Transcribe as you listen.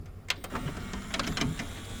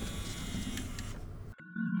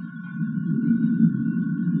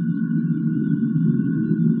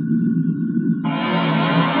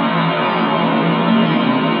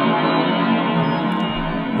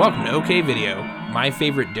OK Video. My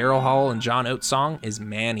favorite Daryl Hall and John Oates song is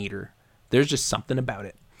Man Eater. There's just something about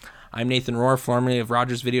it. I'm Nathan Rohr, formerly of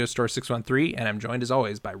Rogers Video Store 613, and I'm joined as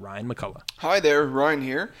always by Ryan McCullough. Hi there, Ryan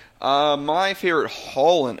here. My favorite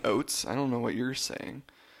Hall and Oates, I don't know what you're saying.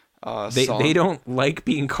 They don't like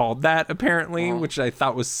being called that apparently, which I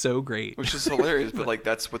thought was so great. Which is hilarious, but like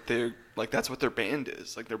that's what their band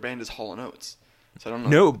is. Like their band is Hall and Oates. So I don't know.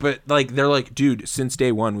 No, but like they're like, dude, since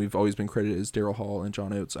day one we've always been credited as Daryl Hall and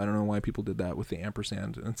John Oates. I don't know why people did that with the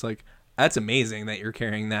ampersand. And it's like, that's amazing that you're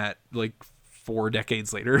carrying that like 4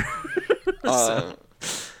 decades later.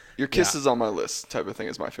 Your Kiss is on my list type of thing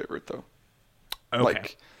is my favorite though. Okay.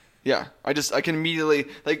 Like, yeah, I can immediately,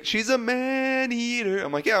 like, she's a man eater.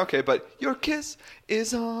 I'm like, yeah, okay, but Your Kiss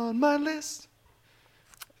is on my list.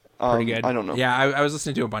 Pretty good. I don't know. Yeah, I was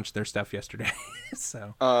listening to a bunch of their stuff yesterday.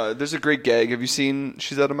 So there's a great gag. Have you seen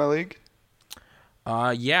She's Out of My League?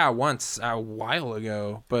 Yeah, once a while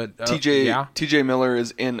ago, but TJ Miller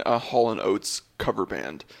is in a Hall and Oates cover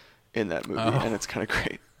band in that movie, and it's kind of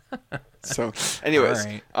great. So, anyways,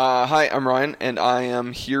 right. Hi, I'm Ryan, and I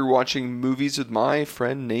am here watching movies with my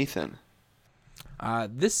friend Nathan.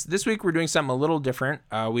 This week we're doing something a little different.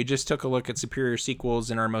 We just took a look at superior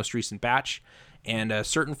sequels in our most recent batch, and a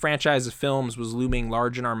certain franchise of films was looming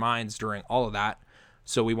large in our minds during all of that.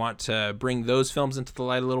 So we want to bring those films into the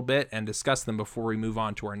light a little bit and discuss them before we move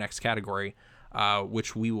on to our next category,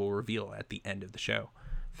 which we will reveal at the end of the show.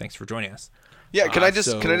 Thanks for joining us. Yeah, can I just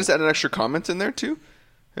add an extra comment in there too?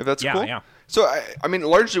 If that's cool? Yeah. So, I mean,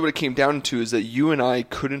 largely what it came down to is that you and I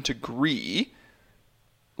couldn't agree,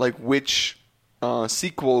 like, which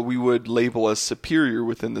sequel we would label as superior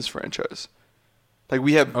within this franchise. Like,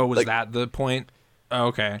 we have... Oh, was like, that the point? Oh,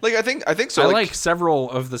 okay. Like, I think so. I like several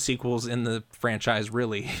of the sequels in the franchise,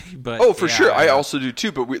 really. But oh, for sure. I also do,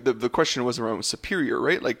 too. But the question was around superior,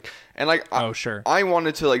 right? Like, and, like... Oh, sure. I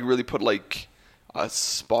wanted to, like, really put, like, a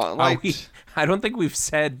spotlight... I don't think we've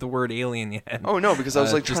said the word alien yet. Oh, no, because I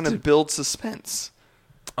was, like, trying to build suspense.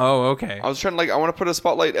 Oh, okay. I was trying to, like, I want to put a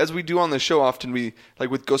spotlight, as we do on the show often, we, like,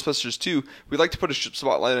 with Ghostbusters 2, we like to put a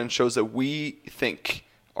spotlight on shows that we think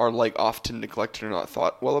are, like, often neglected or not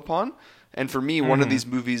thought well upon. And for me, one of these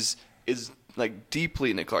movies is, like,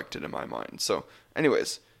 deeply neglected in my mind. So,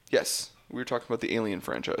 anyways, yes, we were talking about the Alien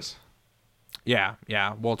franchise. Yeah.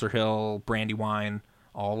 Walter Hill, Brandywine,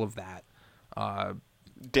 all of that.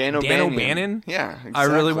 Dan O'Bannon? Yeah, exactly. I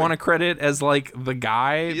really want to credit as, like, the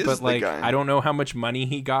guy, He is but, the like, guy. I don't know how much money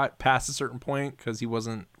he got past a certain point because he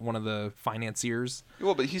wasn't one of the financiers.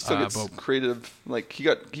 Well, but he still gets creative, like,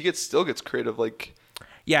 still gets creative, like...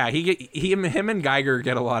 Yeah, him and Geiger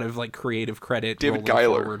get a lot of, like, creative credit. David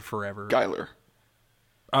Giler. Forward forever. Giler.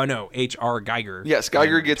 Oh, no, H.R. Geiger. Yes,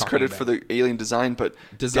 Geiger gets credit for the alien design, but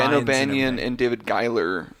Dan O'Bannon and David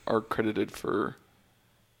Giler are credited for...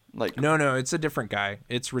 Like No, it's a different guy.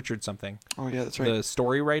 It's Richard something. Oh yeah, that's right. The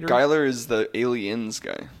story writer. Giler is the Aliens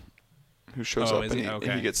guy who shows up and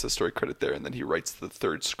he gets the story credit there, and then he writes the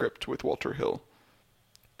third script with Walter Hill.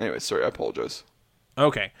 Anyway, sorry, I apologize.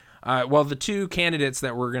 Okay. Well, the two candidates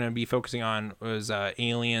that we're going to be focusing on was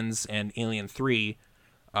Aliens and Alien 3.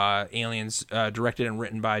 Aliens directed and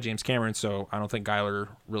written by James Cameron, so I don't think Giler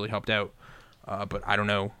really helped out. But I don't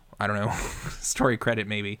know. Story credit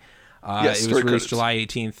maybe. Yes, it was released July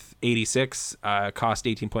 18th, 86, cost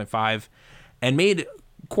 18.5, and made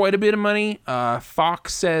quite a bit of money.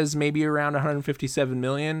 Fox says maybe around 157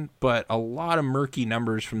 million, but a lot of murky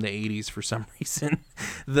numbers from the 80s for some reason.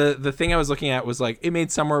 The thing I was looking at was like it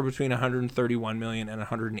made somewhere between 131 million and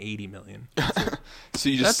 180 million. So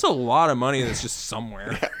that's a lot of money that's just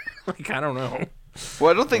somewhere. Like, I don't know. Well,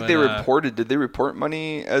 I don't think they reported. Did they report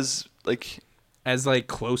money as like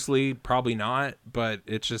closely? Probably not, but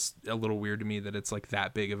it's just a little weird to me that it's like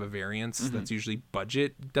that big of a variance. That's usually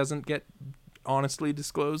budget doesn't get honestly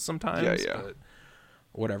disclosed sometimes. Yeah. But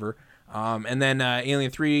whatever. And then Alien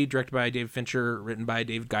 3, directed by David Fincher, written by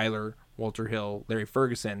David Giler, Walter Hill, Larry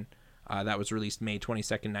Ferguson. That was released May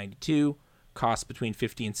 22nd, 92. Cost between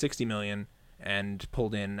 50 and 60 million and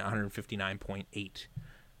pulled in 159.8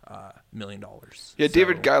 million dollars. Yeah,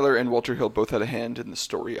 David Giler and Walter Hill both had a hand in the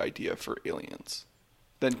story idea for Aliens.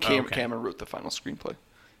 Then Cameron wrote the final screenplay.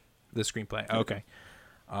 The screenplay, okay.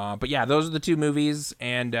 But yeah, those are the two movies,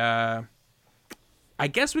 and I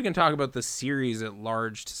guess we can talk about the series at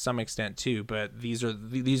large to some extent too. But these are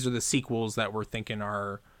the sequels that we're thinking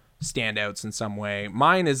are standouts in some way.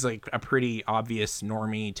 Mine is like a pretty obvious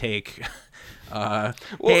normie take.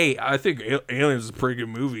 Hey, I think Aliens is a pretty good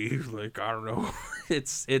movie. Like, I don't know.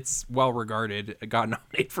 It's well regarded. It got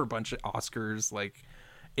nominated for a bunch of Oscars. Like,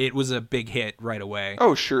 it was a big hit right away.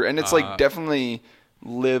 Oh, sure. And it's like definitely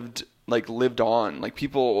lived like lived on. Like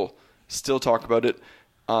people still talk about it.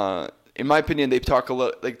 In my opinion, they talk a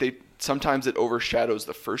lot. Like sometimes it overshadows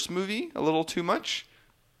the first movie a little too much.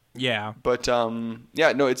 Yeah. But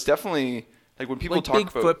yeah, no, it's definitely like when people like talk big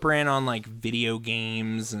about footprint on like video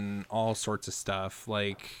games and all sorts of stuff.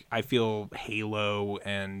 Like I feel Halo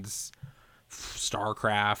and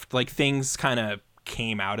StarCraft, like things kind of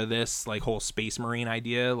came out of this like whole Space Marine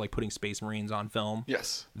idea, like putting Space Marines on film.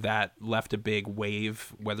 yes, That left a big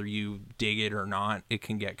wave. Whether you dig it or not, it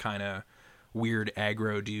can get kind of weird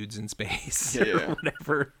aggro dudes in space or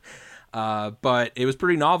whatever. But it was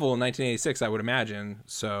pretty novel in 1986, I would imagine.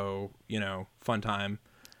 So, fun time.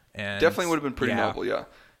 And definitely would have been pretty novel. Yeah,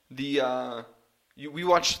 we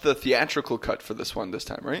watched the theatrical cut for this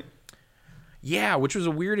time, right? Yeah, which was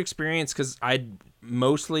a weird experience because I'd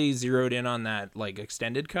mostly zeroed in on that like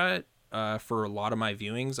extended cut for a lot of my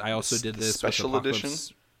viewings. I also did this special edition.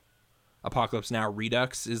 Apocalypse Now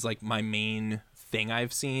Redux is like my main thing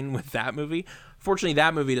I've seen with that movie. Fortunately,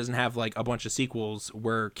 that movie doesn't have like a bunch of sequels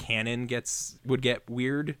where canon would get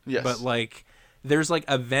weird. Yes. But like there's like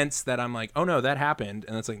events that I'm like, oh no, that happened,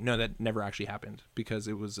 and it's like, no, that never actually happened because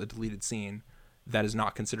it was a deleted scene that is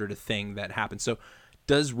not considered a thing that happened. So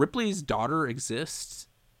does Ripley's daughter exist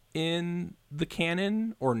in the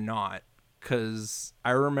canon or not? Because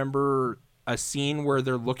I remember a scene where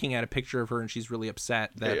they're looking at a picture of her and she's really upset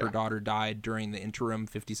that her daughter died during the interim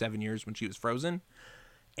 57 years when she was frozen.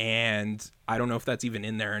 And I don't know if that's even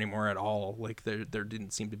in there anymore at all. Like there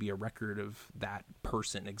didn't seem to be a record of that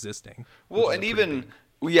person existing. Well, and even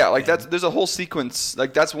there's a whole sequence.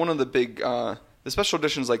 Like that's one of the big the special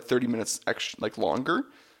edition is like 30 minutes like longer,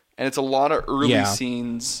 and it's a lot of early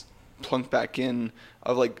scenes plunked back in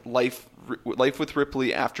of like life with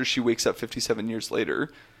Ripley after she wakes up 57 years later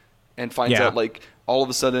and finds out like all of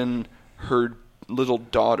a sudden her little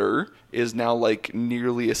daughter is now like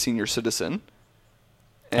nearly a senior citizen.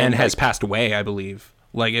 And has passed away, I believe.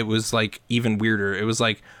 Like, it was, like, even weirder. It was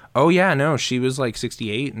like, oh, yeah, no, she was, like,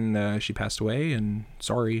 68, and she passed away, and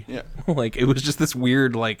sorry. Yeah. Like, it was just this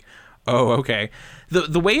weird, like, oh, okay.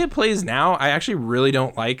 The way it plays now, I actually really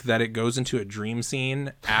don't like that it goes into a dream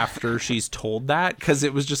scene after she's told that, because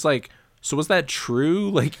it was just like, so was that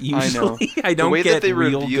true? Like, usually I don't get the way that they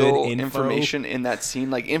real reveal good information in that scene,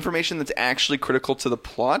 like, information that's actually critical to the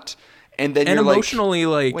plot, and then and you're emotionally,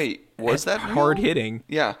 like wait, was that real? hard hitting?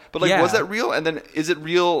 Yeah, but like, was that real? And then is it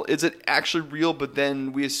real? Is it actually real? But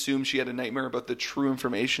then we assume she had a nightmare about the true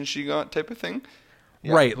information she got, type of thing.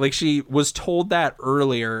 Yeah. Right, like she was told that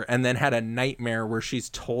earlier, and then had a nightmare where she's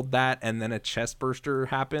told that, and then a chest burster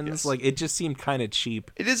happens. Yes. Like it just seemed kind of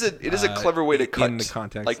cheap. It is a clever way to cut in the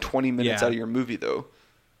context. like 20 minutes out of your movie, though.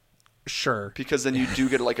 Sure. Because then you do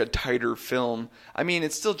get like a tighter film. I mean,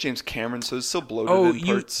 it's still James Cameron, so it's still bloated in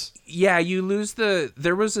parts. Yeah, you lose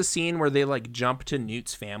there was a scene where they like jump to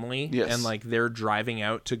Newt's family, yes. and like they're driving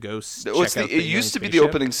out to go check out it used to be the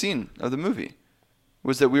opening scene of the movie.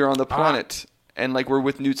 Was that we were on the planet and like we're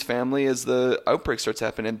with Newt's family as the outbreak starts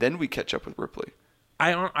happening, and then we catch up with Ripley.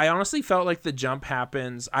 I honestly felt like the jump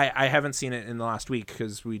happens. I haven't seen it in the last week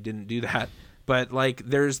because we didn't do that. But, like,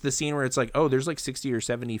 there's the scene where it's like, oh, there's, like, 60 or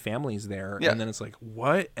 70 families there. Yeah. And then it's like,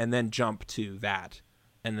 what? And then jump to that.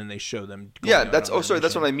 And then they show them. That's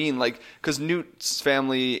what I mean. Like, because Newt's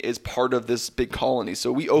family is part of this big colony.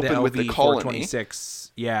 So we open with the colony.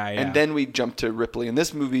 426. Yeah. And then we jump to Ripley. In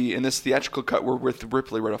this movie, in this theatrical cut, we're with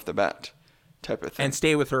Ripley right off the bat. Type of thing. And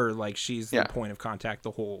stay with her like she's the point of contact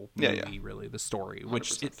the whole movie, really, the story,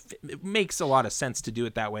 which it makes a lot of sense to do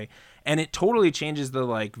it that way. And it totally changes the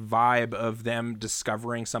like vibe of them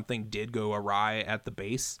discovering something did go awry at the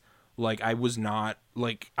base. Like I was not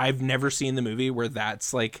like I've never seen the movie where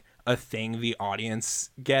that's like a thing the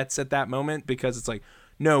audience gets at that moment, because it's like,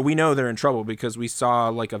 no, we know they're in trouble because we saw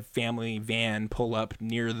like a family van pull up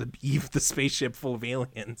near the spaceship full of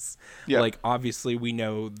aliens. Yeah. Like, obviously we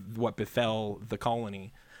know what befell the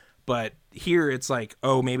colony. But here it's like,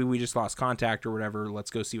 oh, maybe we just lost contact or whatever.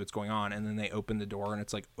 Let's go see what's going on. And then they open the door and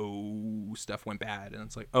it's like, oh, stuff went bad. And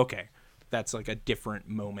it's like, okay, that's like a different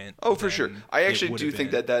moment. Oh, for sure. I actually do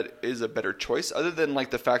think that is a better choice, other than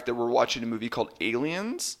like the fact that we're watching a movie called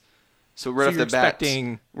Aliens. So right off the bat,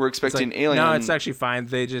 we're expecting like, Alien. No, it's actually fine.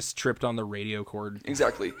 They just tripped on the radio cord.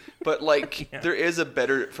 Exactly. But like, there is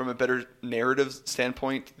from a better narrative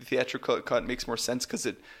standpoint, the theatrical cut makes more sense because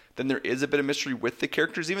then there is a bit of mystery with the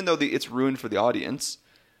characters, even though it's ruined for the audience,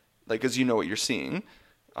 like, because you know what you're seeing.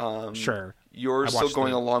 Sure. You're still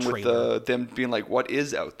going along with them being like, what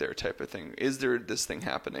is out there type of thing. Is there this thing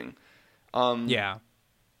happening? Yeah,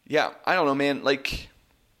 I don't know, man. Like,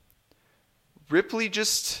 Ripley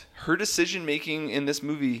her decision making in this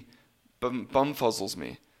movie bumfuzzles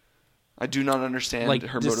me. I do not understand like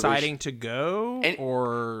her deciding motivation. to go And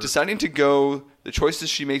or deciding to go, the choices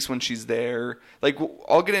she makes when she's there. Like,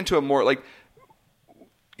 I'll get into it more. Like,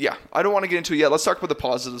 yeah, I don't want to get into it yet. Let's talk about the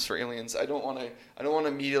positives for Aliens. I don't want to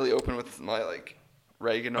immediately open with my like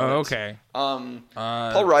Reagan on it. okay. Paul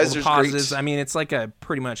Well, Reiser's the positives, great. I mean, it's like a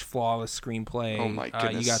pretty much flawless screenplay. Oh my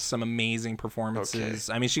goodness. You got some amazing performances.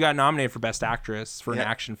 Okay. I mean, she got nominated for Best Actress for an Yeah.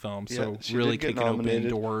 action film, Yeah, so she really did get kicking open nominated.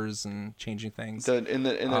 doors and changing things. In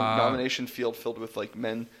the nomination field filled with like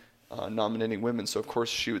men nominating women, so of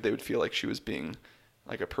course they would feel like she was being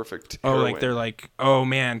like a perfect heroine. Like they're like, oh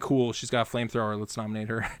man, cool, she's got a flamethrower, let's nominate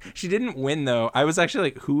her. She didn't win though. I was actually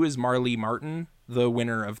like, who is Marlee Martin, the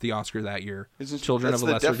winner of the Oscar that year? Children of a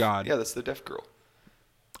Lesser God. Yeah, that's the deaf girl.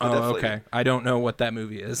 Oh, okay. I don't know what that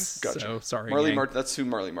movie is. Gotcha. So sorry. Marlee gang. Martin. That's who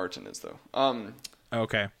Marlee Martin is, though.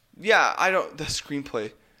 Okay. Yeah, I don't. The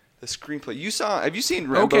screenplay. Have you seen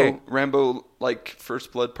Rambo? Okay. Rambo, like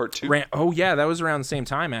First Blood Part 2? Oh yeah, that was around the same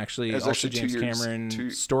time actually. It was Also actually James 2 years,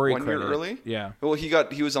 Cameron story 1 year credit. early. Yeah. Well,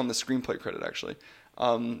 he was on the screenplay credit actually. Do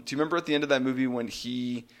you remember at the end of that movie when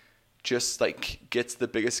he just like gets the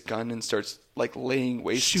biggest gun and starts like laying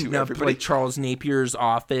waste Shooting to up everybody? like Charles Napier's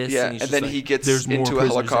office. Yeah, and, he's and just then like, he gets "There's more into a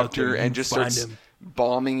prisoners out helicopter there, you and just find starts them."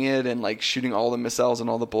 bombing it and like shooting all the missiles and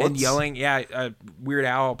all the bullets And yelling. Yeah, Weird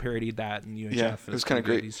Al parodied that in UHF. Yeah, it was kinda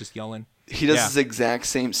great. He's just yelling. He does Yeah. this exact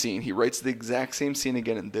same scene. He writes the exact same scene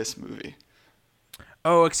again in this movie.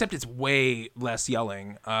 Oh, except it's way less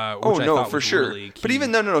yelling. Which I No, thought for was sure. really key. But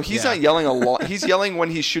even no. He's Yeah. not yelling a lot. He's yelling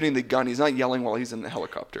when he's shooting the gun. He's not yelling while he's in the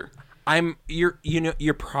helicopter.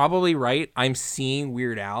 You're probably right. I'm seeing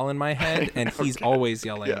Weird Al in my head, and he's always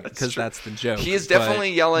yelling Yeah, it's because true. that's the joke. He is definitely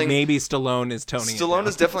But yelling. Maybe Stallone is toning it Stallone down.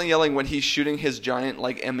 is definitely yelling when he's shooting his giant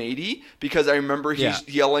like M80 because I remember he's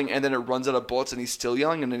yelling and then it runs out of bullets and he's still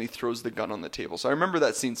yelling and then he throws the gun on the table. So I remember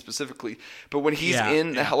that scene specifically. But when he's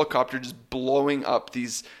in the helicopter just blowing up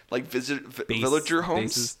these like villager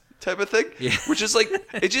homes bases. type of thing, which is like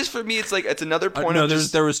it just for me it's like it's another point no, of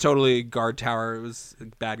just, there was totally a guard tower. It was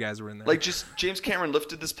bad guys were in there. like just James Cameron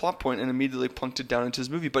lifted this plot point and immediately plunked it down into his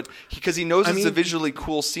movie, but because he knows it's a visually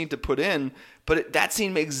cool scene to put in, but that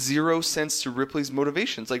scene makes zero sense to Ripley's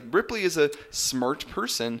motivations. Like Ripley is a smart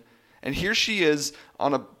person, and here she is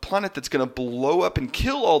on a planet that's going to blow up and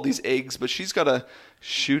kill all these eggs, but she's got to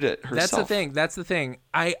shoot it herself. That's the thing.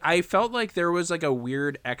 I felt like there was like a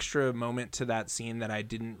weird extra moment to that scene that I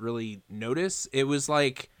didn't really notice. It was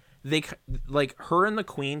like her and the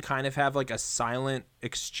Queen kind of have like a silent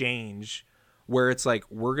exchange where it's like,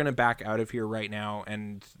 we're going to back out of here right now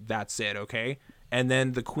and that's it, okay? And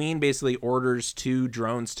then the Queen basically orders 2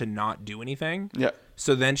 drones to not do anything. Yeah.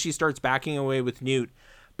 So then she starts backing away with Newt.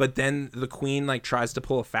 But then the Queen like tries to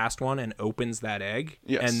pull a fast one and opens that egg.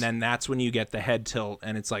 Yes. And then that's when you get the head tilt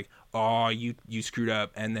and it's like, oh, you screwed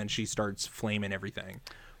up. And then she starts flaming everything,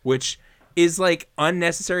 which is like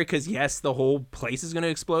unnecessary because yes, the whole place is going to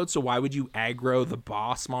explode. So why would you aggro the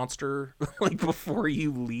boss monster like before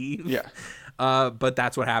you leave? Yeah. But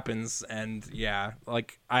that's what happens. And yeah,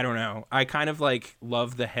 like, I don't know. I kind of like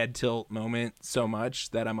love the head tilt moment so much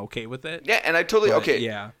that I'm okay with it. Yeah. And I totally, But, okay.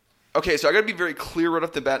 Yeah. Okay, so I gotta be very clear right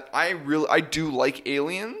off the bat. I do like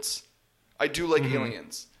Aliens. I do like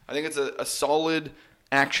Aliens. I think it's a solid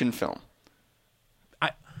action film.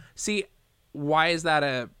 See, why is that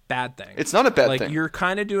a bad thing? It's not a bad like, thing. You're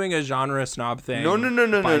kind of doing a genre snob thing. No.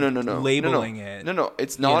 Labeling it. No.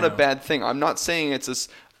 It's not a bad thing. I'm not saying it's a.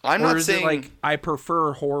 I'm Or not is saying it like I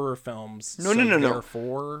prefer horror films. No.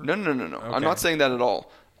 Therefore, No. Okay. I'm not saying that at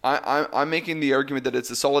all. I'm making the argument that it's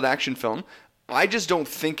a solid action film. I just don't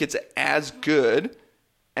think it's as good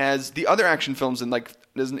as the other action films. And like,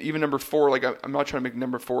 there's even number 4. Like, I'm not trying to make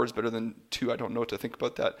number 4 is better than 2. I don't know what to think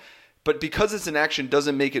about that. But because it's an action,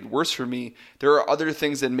 doesn't make it worse for me. There are other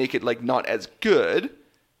things that make it like not as good.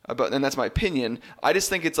 And that's my opinion. I just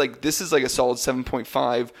think it's like this is like a solid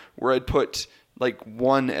 7.5, where I'd put like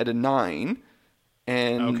 1 at a 9.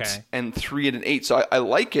 And 3 at an 8. So I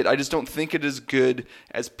like it. I just don't think it is good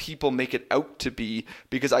as people make it out to be,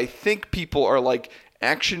 because I think people are like,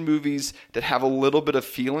 action movies that have a little bit of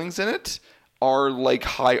feelings in it are like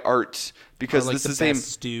high art, because like this the is the same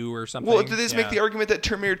stew or something. Well, they just make the argument that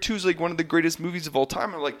Terminator 2 is like one of the greatest movies of all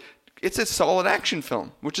time. I'm like, it's a solid action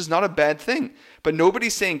film, which is not a bad thing. But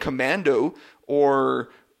nobody's saying Commando or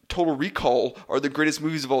Total Recall are the greatest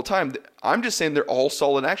movies of all time. I'm just saying they're all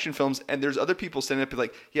solid action films, and there's other people standing up and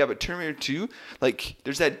like, yeah, but Terminator 2, like,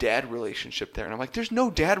 there's that dad relationship there. And I'm like, there's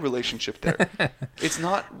no dad relationship there. It's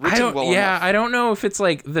not written well enough. I don't know if it's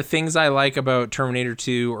like the things I like about Terminator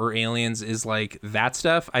 2 or Aliens is like that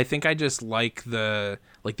stuff. I think I just like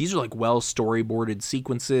these are like well storyboarded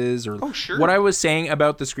sequences or what I was saying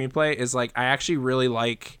about the screenplay is like, I actually really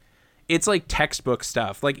like, it's like textbook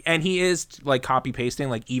stuff. Like, and he is like copy pasting,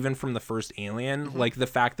 like even from the first Alien, like the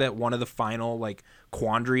fact that one of the final like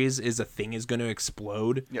quandaries is a thing is going to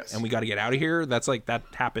explode and we got to get out of here. That's like, that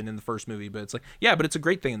happened in the first movie, but it's like, yeah, but it's a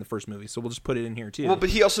great thing in the first movie. So we'll just put it in here too. Well, but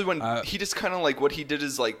he also he just kind of like what he did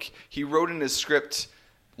is like, he wrote in his script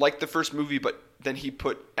like the first movie, but then he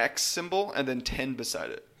put X symbol and then 10 beside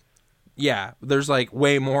it. Yeah, there's like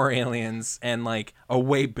way more aliens and like a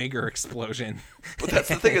way bigger explosion. But that's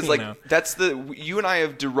the thing is like that's you and I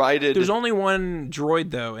have derided. There's only one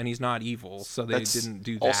droid though, and he's not evil, so they didn't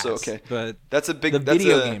do that. Also okay, but that's a big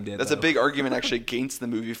game did. That's a big argument actually against the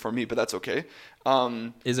movie for me, but that's okay.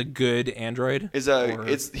 Is a good android?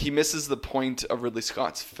 He misses the point of Ridley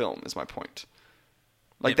Scott's film. Is my point.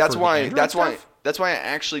 Like that's why I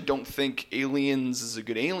actually don't think Aliens is a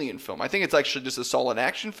good alien film. I think it's actually just a solid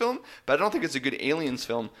action film, but I don't think it's a good Aliens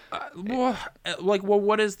film.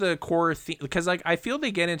 What is the core theme? Because like I feel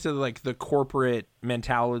they get into like the corporate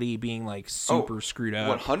mentality being like super screwed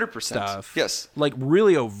up, 100% stuff. Yes, like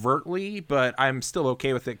really overtly, but I'm still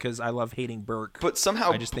okay with it because I love hating Burke. But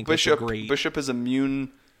somehow I just think Bishop is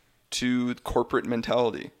immune to corporate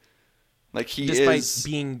mentality. Like he despite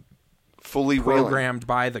being fully programmed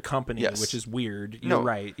by the company, which is weird. You're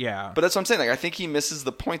right, yeah. But that's what I'm saying. Like, I think he misses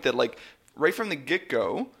the point that, like, right from the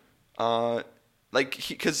get-go,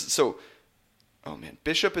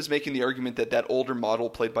 Bishop is making the argument that older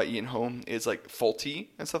model played by Ian Holm is, like,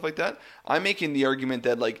 faulty and stuff like that. I'm making the argument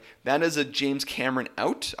that, like, that is a James Cameron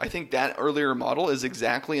out. I think that earlier model is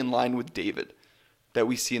exactly in line with David that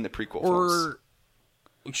we see in the prequel films.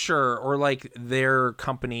 Sure, or, like, their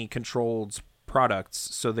company controls products,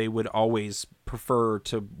 so they would always prefer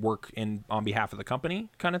to work on behalf of the company,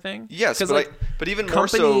 kind of thing. Yes, but even more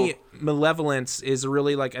so, company malevolence is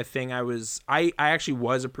really like a thing. I actually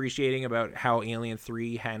was appreciating about how Alien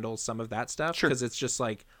 3 handles some of that stuff, because it's just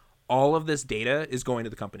like all of this data is going to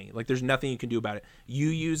the company. Like there's nothing you can do about it. You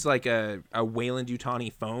use like a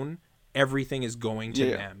Weyland-Yutani phone, everything is going to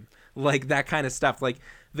them. Like that kind of stuff. Like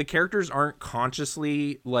the characters aren't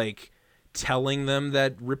consciously like telling them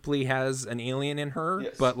that Ripley has an alien in her,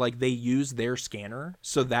 but like they use their scanner,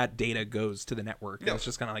 so that data goes to the network. It's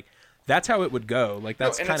just kind of like that's how it would go. Like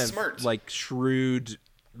that's kind of smart. Like shrewd,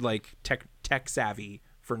 like tech savvy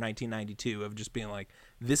for 1992 of just being like,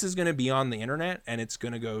 this is going to be on the internet and it's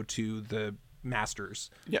going to go to the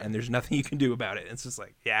masters, and there's nothing you can do about it. It's just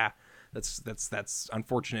like, that's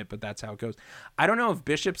unfortunate, but that's how it goes. I don't know if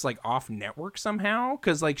Bishop's like off network somehow,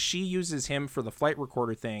 because like she uses him for the flight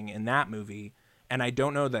recorder thing in that movie, and I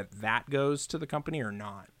don't know that goes to the company or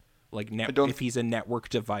not. Like if he's a network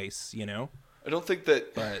device, you know. I don't think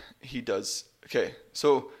that he does. Okay,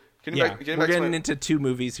 so we're getting into two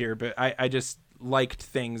movies here, but I just liked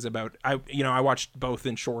things about I watched both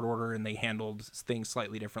in short order, and they handled things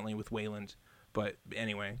slightly differently with Weyland. But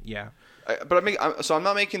anyway, I'm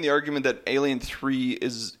not making the argument that Alien 3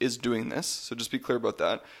 is doing this. So just be clear about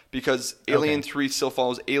that, because Alien 3 still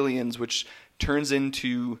follows Aliens, which turns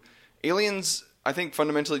into Aliens. I think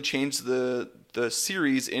fundamentally changed the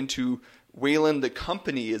series into Weyland the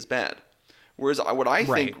company is bad. Whereas what I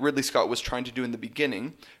think Ridley Scott was trying to do in the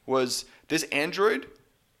beginning was this android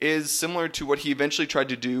is similar to what he eventually tried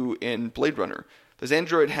to do in Blade Runner. This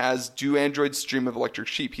android do androids dream of electric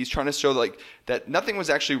sheep? He's trying to show like that nothing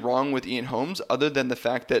was actually wrong with Ian Holmes other than the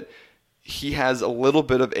fact that he has a little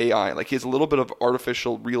bit of AI, like he has a little bit of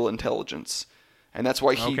artificial real intelligence. And that's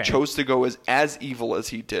why he chose to go as evil as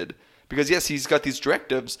he did. Because yes, he's got these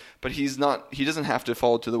directives, but he doesn't have to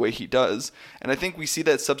follow to the way he does. And I think we see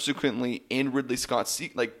that subsequently in Ridley Scott's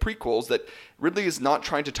like prequels, that Ridley is not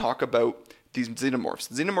trying to talk about these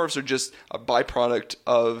xenomorphs. Xenomorphs are just a byproduct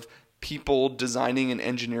of people designing and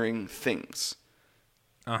engineering things.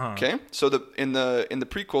 Okay, so in the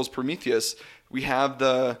prequels, Prometheus, we have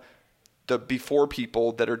the before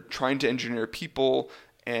people that are trying to engineer people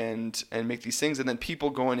and make these things, and then people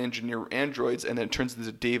go and engineer androids, and then it turns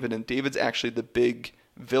into David, and David's actually the big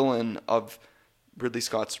villain of Ridley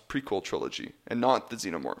Scott's prequel trilogy, and not the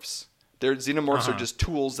xenomorphs. Their xenomorphs are just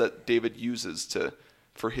tools that David uses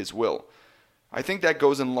for his will. I think that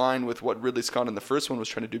goes in line with what Ridley Scott in the first one was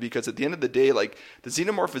trying to do, because at the end of the day, like the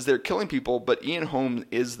xenomorph is there killing people, but Ian Holm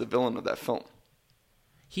is the villain of that film.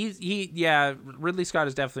 Ridley Scott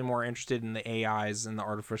is definitely more interested in the AIs and the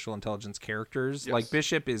artificial intelligence characters. Yes. Like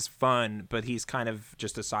Bishop is fun, but he's kind of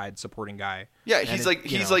just a side supporting guy. Yeah,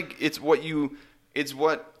 it's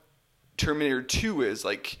what Terminator 2 is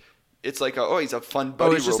like. It's like he's a fun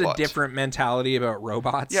buddy robot. It's just a different mentality about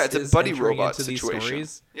robots. Yeah, it's a buddy robot situation.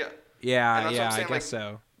 Yeah, I guess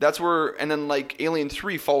so. That's where, and then like Alien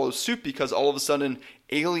 3 follows suit because all of a sudden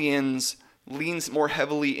Aliens leans more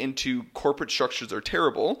heavily into corporate structures are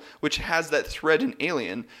terrible, which has that thread in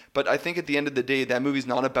Alien. But I think at the end of the day, that movie's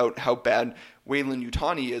not about how bad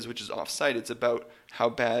Weyland-Yutani is, which is off-site. It's about how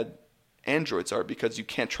bad androids are because you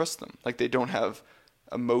can't trust them. Like they don't have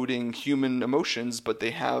emoting human emotions, but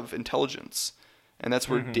they have intelligence. And that's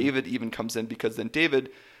where David even comes in, because then David,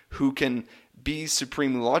 who can be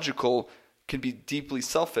supremely logical, can be deeply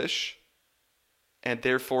selfish and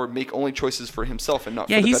therefore make only choices for himself and not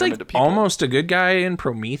for the betterment he's of people. Almost a good guy in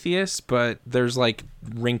Prometheus, but there's like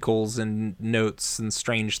wrinkles and notes and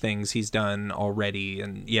strange things he's done already.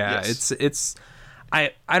 And it's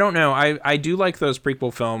I don't know. I do like those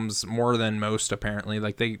prequel films more than most, apparently.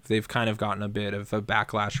 Like they've kind of gotten a bit of a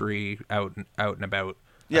backlashery out and about.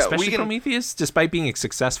 Yeah, especially Prometheus, despite being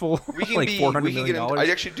successful, like $400 million. I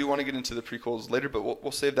actually do want to get into the prequels later, but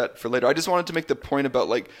we'll save that for later. I just wanted to make the point about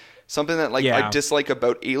like something that I dislike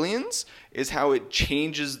about Aliens is how it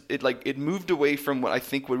changes. It moved away from what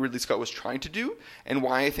Ridley Scott was trying to do, and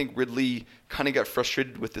why I think Ridley kind of got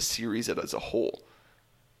frustrated with the series as a whole,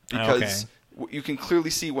 because you can clearly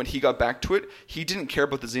see when he got back to it, he didn't care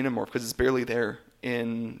about the xenomorph because it's barely there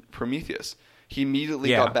in Prometheus. He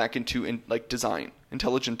immediately got back into design,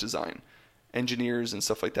 intelligent design, engineers and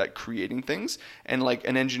stuff like that, creating things, and like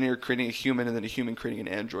an engineer creating a human and then a human creating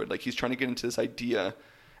an android. Like he's trying to get into this idea,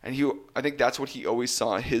 and I think that's what he always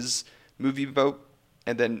saw his movie about.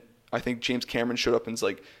 And then I think James Cameron showed up and was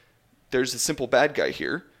like, "There's a simple bad guy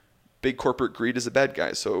here. Big corporate greed is a bad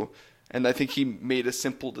guy." So, and I think he made a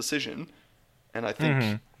simple decision, and I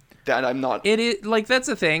think. That I'm not. It is like that's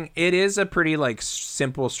the thing. It is a pretty like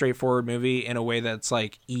simple, straightforward movie in a way that's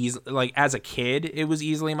like easy. Like as a kid, it was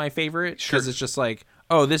easily my favorite because it's just like,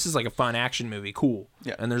 oh, this is like a fun action movie, cool.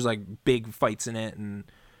 Yeah, and there's like big fights in it, and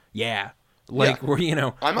where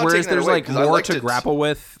I'm not whereas there's away, like more to grapple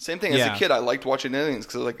with. Same thing as a kid, I liked watching Aliens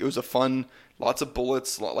because like it was a fun, lots of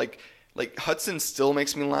bullets, Like Hudson still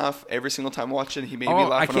makes me laugh every single time watching. He made me laugh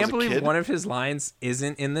when I was a kid. I can't believe one of his lines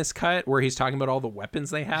isn't in this cut where he's talking about all the weapons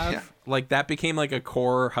they have. Yeah. Like that became like a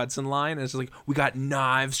core Hudson line. It's like, we got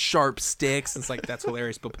knives, sharp sticks. It's like, that's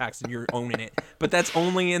hilarious, Bill Paxton, you're owning it. But that's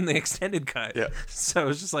only in the extended cut. Yeah. So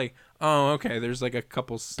it's just like, oh, okay, there's like a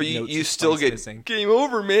couple but you still get missing. Game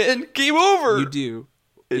over, man. Game over. You do.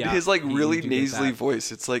 His like really nasally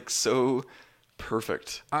voice. It's like so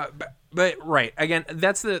perfect. But right, again,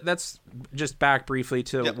 that's just back briefly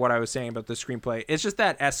to what I was saying about the screenplay. It's just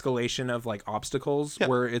that escalation of like obstacles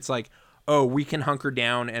where it's like, oh, we can hunker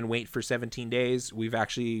down and wait for 17 days. We've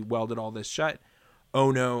actually welded all this shut.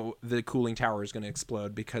 Oh no, the cooling tower is going to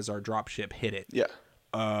explode because our dropship hit it. Yeah.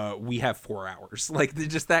 We have 4 hours. Like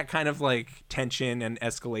just that kind of like tension and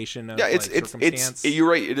escalation of circumstance. You're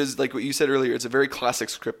right. It is like what you said earlier. It's a very classic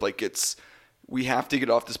script. Like we have to get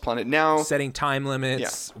off this planet now. Setting time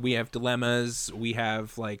limits. Yeah. We have dilemmas. We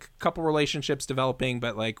have like a couple relationships developing,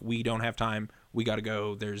 but like we don't have time. We got to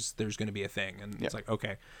go. There's going to be a thing, and it's like,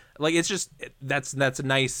 okay, like it's just that's a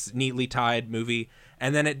nice, neatly tied movie.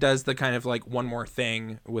 And then it does the kind of like one more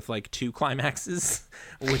thing with like 2 climaxes,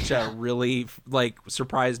 which really like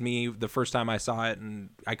surprised me the first time I saw it,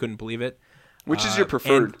 and I couldn't believe it. Which is your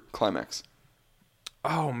preferred climax?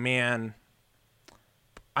 Oh man.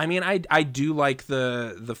 I mean, I do like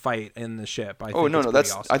the fight in the ship.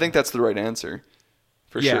 That's awesome. I think that's the right answer.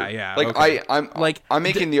 For sure. Yeah. Like okay. I'm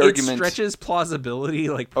making the argument. It stretches plausibility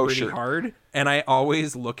like pretty hard, and I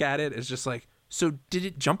always look at it as just like, so did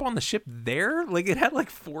it jump on the ship there? Like it had like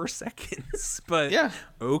 4 seconds, but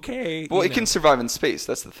okay. Well, it can survive in space.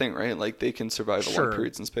 That's the thing, right? Like they can survive long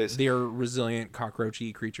periods in space. They are resilient,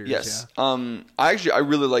 cockroachy creatures. Yes. Yeah. I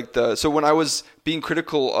really like so when I was being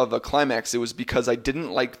critical of a climax, it was because I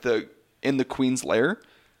didn't like in the Queen's lair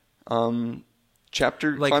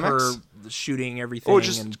chapter like climax. Her shooting everything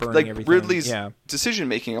and burning like everything. Ridley's decision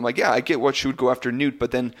making. I'm like, yeah, I get what she would go after Newt,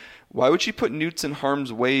 but then why would she put Newts in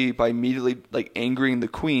harm's way by immediately like angering the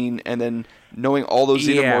Queen and then knowing all those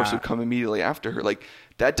xenomorphs would come immediately after her? Like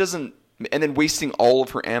that doesn't, and then wasting all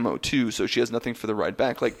of her ammo too, so she has nothing for the ride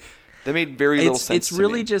back. Like that made very little sense. It's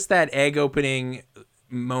really just that egg opening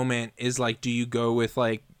moment. Is like, do you go with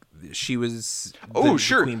like? She was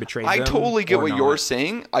the Queen betrayed I totally get what you're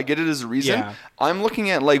saying. I get it as a reason. I'm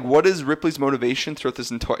looking at like what is Ripley's motivation throughout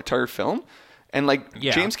this entire film, And like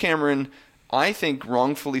Yeah. James Cameron, I think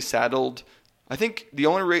wrongfully saddled. I think the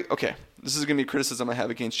only okay, this is going to be a criticism I have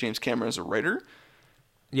against James Cameron as a writer.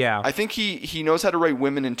 Yeah. I think he knows how to write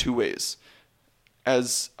women in two ways,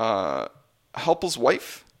 as a helpless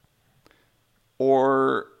wife,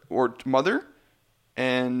 or mother,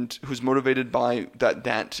 and who's motivated by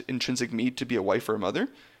that intrinsic need to be a wife or a mother,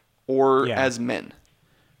 or as men.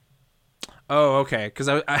 Oh, okay. Because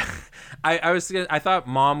I thought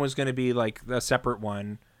mom was going to be like the separate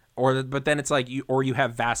one, but then it's like you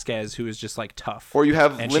have Vasquez, who is just like tough, or you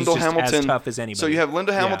have and Lyndall she's just Hamilton, as tough as anybody. So you have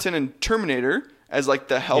Lyndall Hamilton in Terminator as like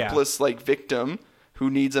the helpless like victim who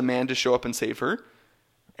needs a man to show up and save her,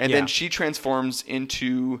 and then she transforms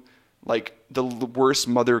into like the worst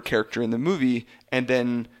mother character in the movie, and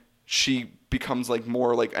then she becomes like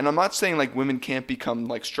more like, and I'm not saying like women can't become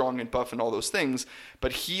like strong and buff and all those things,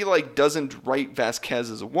 but he like doesn't write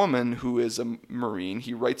Vasquez as a woman who is a Marine.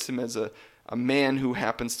 He writes him as a man who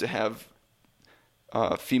happens to have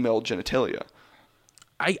female genitalia.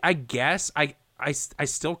 I guess I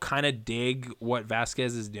still kind of dig what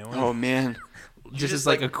Vasquez is doing. Oh man, just as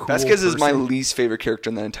like a cool Vasquez is my person. least favorite character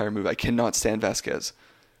in that entire movie. I cannot stand Vasquez.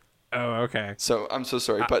 Oh, okay. So I'm so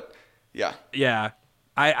sorry, but yeah. Yeah.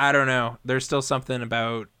 I don't know. There's still something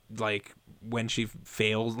about like when she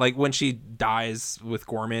fails, like when she dies with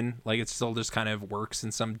Gorman, like it still just kind of works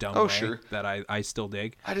in some dumb way that I still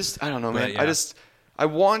dig. I don't know, man. Yeah. I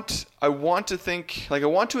want to think, like, I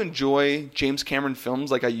want to enjoy James Cameron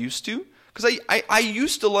films like I used to, because I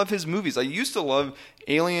used to love his movies. I used to love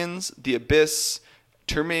Aliens, The Abyss,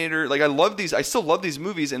 Terminator. Like, I still love these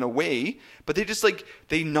movies in a way, but they just like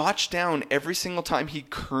they notch down every single time he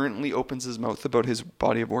currently opens his mouth about his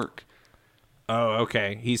body of work. Oh,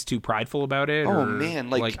 okay. He's too prideful about it. Oh or, man,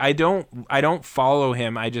 like I don't follow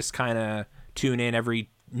him. I just kind of tune in every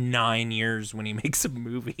 9 years when he makes a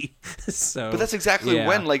movie. So, but that's exactly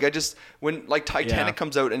when like Titanic Yeah.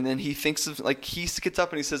 comes out, and then he thinks of like he gets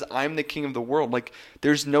up and he says, "I'm the king of the world." Like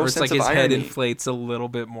there's no or it's sense like of his irony. head inflates a little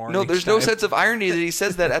bit more. No, each there's no time. sense of irony that he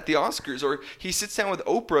says that at the Oscars, or he sits down with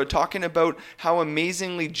Oprah talking about how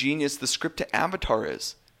amazingly genius the script to Avatar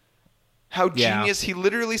is. How genius, he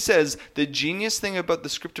literally says the genius thing about the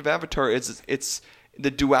script of Avatar is it's the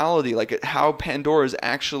duality, like how Pandora is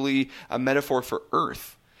actually a metaphor for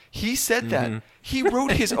Earth. He said that. He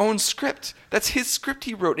wrote his own script. That's his script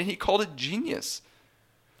he wrote, and he called it genius.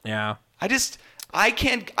 Yeah. I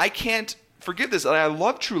can't forgive this. And I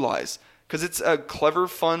love True Lies because it's a clever,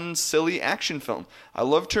 fun, silly action film. I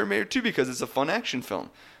love Terminator 2 because it's a fun action film.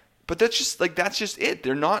 But that's just it.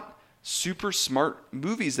 They're not super smart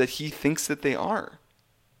movies that he thinks that they are.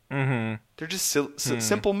 Mm-hmm. They're just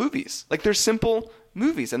simple movies. Like, they're simple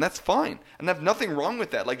movies, and that's fine. And I have nothing wrong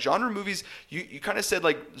with that. Like, genre movies, you kind of said,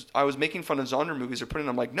 like, I was making fun of genre movies or putting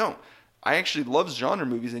them, like, no, I actually love genre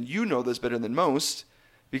movies, and you know this better than most.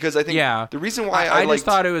 Because I think the reason why I just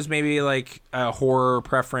thought it was maybe like a horror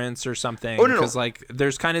preference or something. Oh, no. Because like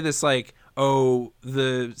there's kind of this like, oh,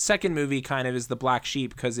 the second movie kind of is the black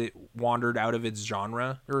sheep because it wandered out of its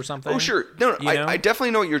genre or something. Oh, sure. No, I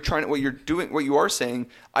definitely know what you are saying.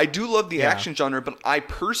 I do love the action genre, but I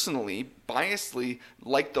personally, biasedly,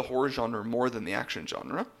 like the horror genre more than the action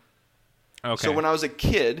genre. Okay. So when I was a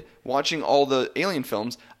kid watching all the Alien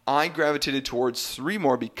films, I gravitated towards 3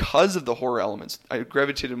 more because of the horror elements. I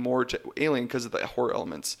gravitated more to Alien because of the horror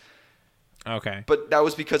elements. Okay. But that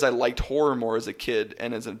was because I liked horror more as a kid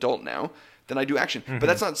and as an adult now than I do action. But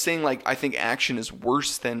that's not saying like I think action is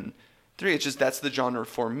worse than 3. It's just that's the genre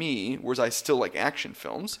for me, whereas I still like action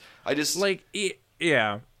films. I just like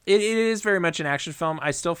It is very much an action film. I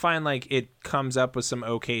still find like it comes up with some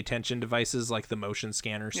okay tension devices like the motion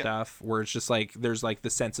scanner stuff where it's just like there's like the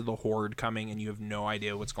sense of the horde coming and you have no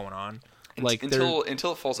idea what's going on. Like until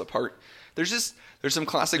it falls apart. There's some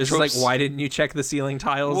classic tropes. tropes. Like, why didn't you check the ceiling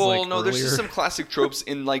tiles? Well, like, no, earlier? there's just some classic tropes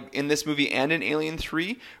in this movie and in Alien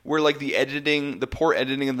 3 where like the poor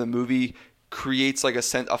editing of the movie creates like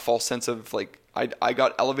a false sense of like I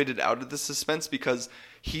got elevated out of the suspense because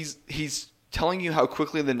he's telling you how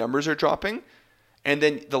quickly the numbers are dropping, and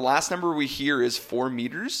then the last number we hear is 4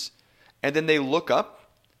 meters, and then they look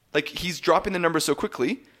up, like he's dropping the number so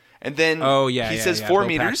quickly, and then he says 4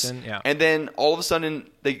 meters, and then all of a sudden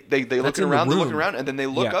they looking around, and then they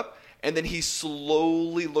look up, and then he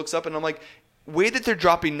slowly looks up, and I'm like, way that they're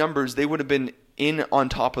dropping numbers, they would have been in on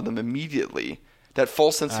top of them immediately. That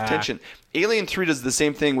false sense of tension. Alien 3 does the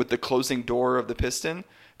same thing with the closing door of the piston.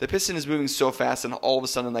 The piston is moving so fast, and all of a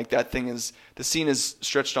sudden, like the scene is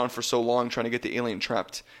stretched on for so long, trying to get the alien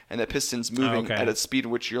trapped, and that piston's moving at a speed in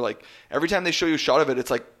which you're like, every time they show you a shot of it, it's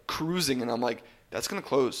like cruising, and I'm like, that's gonna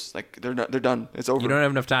close. Like they're done. It's over. You don't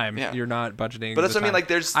have enough time. Yeah. You're not budgeting. But that's what I mean. Like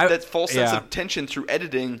there's that false sense yeah. of tension through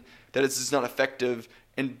editing that it's just not effective,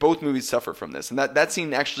 and both movies suffer from this. And that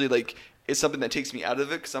scene actually like is something that takes me out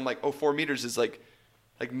of it because I'm like, oh, 4 meters is like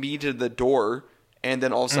me to the door, and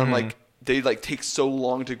then all of a sudden like they like take so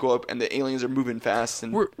long to go up, and the aliens are moving fast.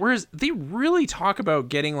 And whereas they really talk about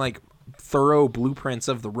getting like thorough blueprints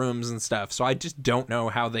of the rooms and stuff, so I just don't know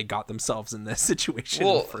how they got themselves in this situation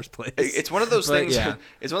in the first place. It's one of those things. Yeah.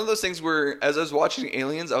 It's one of those things where, as I was watching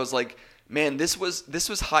Aliens, I was like, man, this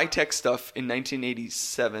was high tech stuff in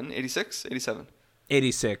 1987, 86, 87,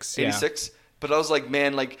 86, yeah. 86. But I was like,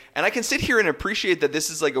 man, like, and I can sit here and appreciate that this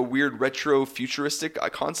is like a weird retro futuristic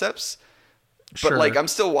concepts. But like, I'm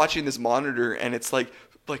still watching this monitor, and it's like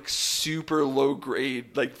super low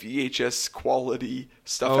grade, like VHS quality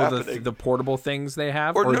stuff happening. The portable things they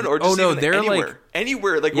have, or they're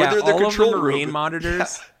anywhere, like where they're the all control of the marine room.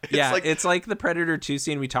 monitors. It's like the Predator 2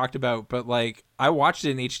 scene we talked about, but like I watched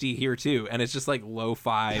it in HD here too, and it's just like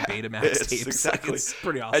lo-fi Betamax tapes. Exactly, it's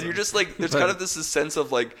pretty awesome. And you're just like, there's kind of this sense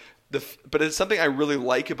of like but it's something I really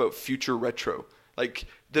like about future retro. Like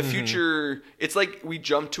the future, it's like we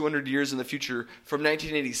jumped 200 years in the future from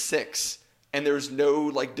 1986. And there's no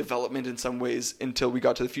like development in some ways until we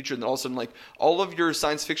got to the future. And then all of a sudden, like all of your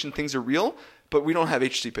science fiction things are real, but we don't have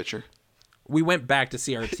HD picture. We went back to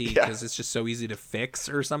CRT because it's just so easy to fix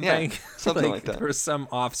or something. Yeah, something like that. There was some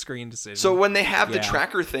off-screen decision. So when they have the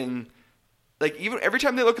tracker thing, like even every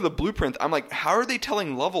time they look at the blueprint, I'm like, how are they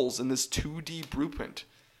telling levels in this 2D blueprint?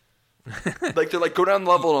 Like they're like, go down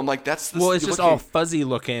level, and I'm like, that's well, it's just all fuzzy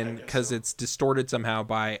looking because it's distorted somehow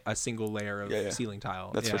by a single layer of ceiling tile.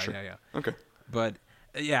 That's for sure. Yeah. Okay. But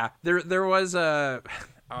yeah, there was a.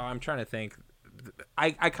 I'm trying to think.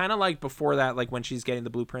 I kind of like before that, like when she's getting the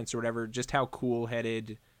blueprints or whatever, just how cool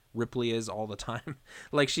headed Ripley is all the time.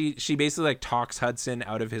 Like she basically like talks Hudson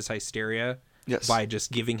out of his hysteria. Yes. By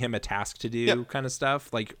just giving him a task to do kind of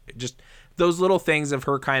stuff. Like just those little things of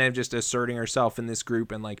her kind of just asserting herself in this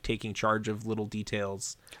group and like taking charge of little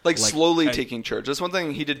details. Like slowly taking charge. That's one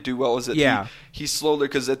thing he did do well is that he slowly,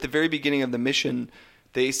 because at the very beginning of the mission,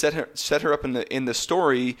 they set her up in the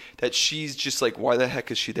story that she's just like, why the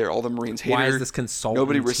heck is she there? All the Marines hate her. Why is this consultant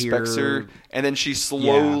Nobody respects here? her. And then she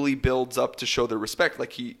slowly builds up to show their respect.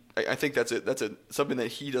 Like I think that's something that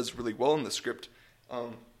he does really well in the script.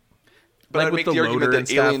 But like I'd make the argument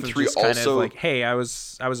that Alien 3 also kind of like, hey, I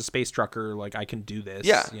was a space trucker, like I can do this,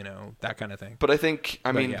 that kind of thing. But I think,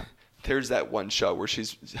 there's that one shot where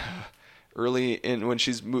she's early in when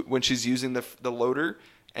she's using the loader,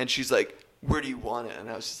 and she's like, "Where do you want it?" And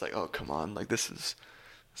I was just like, "Oh, come on, like this is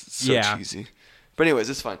so cheesy." But anyways,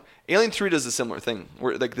 it's fine. Alien 3 does a similar thing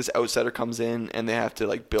where like this outsider comes in and they have to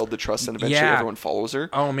like build the trust, and eventually everyone follows her.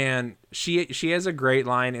 Oh man, she has a great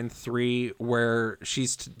line in 3 where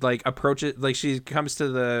she's like she comes to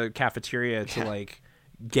the cafeteria to like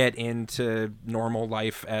get into normal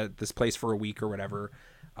life at this place for a week or whatever,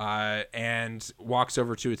 and walks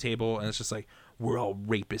over to a table, and it's just like, we're all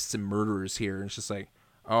rapists and murderers here, and it's just like,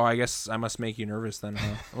 oh, I guess I must make you nervous then,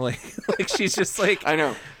 huh? like she's just like, I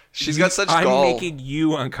know. She's got such gall. I'm making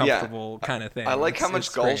you uncomfortable kind of thing. I like how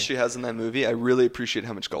much gall she has in that movie. I really appreciate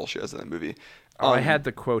how much gall she has in that movie. I had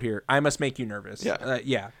the quote here. I must make you nervous. Yeah.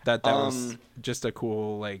 That was just a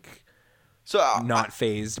cool, like, not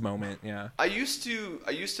phased moment. Yeah. I used to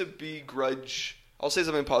begrudge. I'll say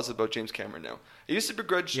something positive about James Cameron now. I used to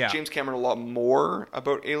begrudge James Cameron a lot more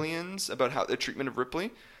about Aliens, about how the treatment of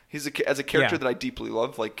Ripley. He's as a character that I deeply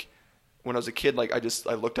love. Like, when I was a kid, like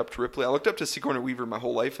I looked up to Ripley. I looked up to Sigourney Weaver my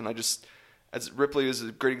whole life, and as Ripley is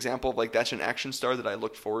a great example of like that's an action star that I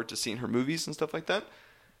looked forward to seeing her movies and stuff like that.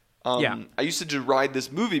 I used to deride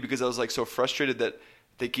this movie because I was like so frustrated that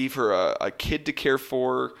they gave her a kid to care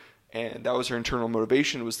for, and that was her internal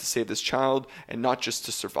motivation, was to save this child and not just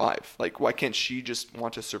to survive. Like, why can't she just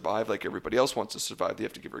want to survive like everybody else wants to survive? They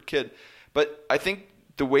have to give her a kid. But I think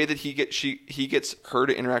the way that he gets her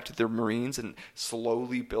to interact with the Marines and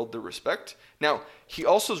slowly build their respect. Now, he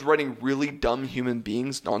also is writing really dumb human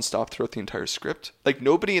beings nonstop throughout the entire script. Like,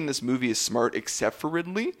 nobody in this movie is smart except for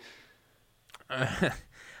Ridley.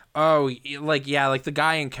 Like the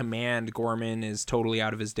guy in command, Gorman, is totally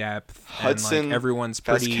out of his depth. Hudson, and, like, everyone's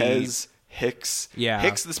pretty... Vasquez, Hicks. Yeah.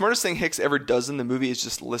 Hicks, the smartest thing Hicks ever does in the movie is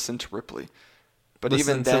just listen to Ripley. But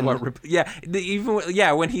even then,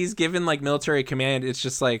 when he's given like military command, it's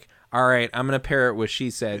just like, all right, I'm gonna pair it with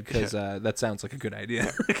she said because that sounds like a good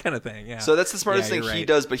idea, kind of thing. Yeah. So that's the smartest thing he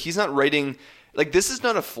does, but he's not writing like this is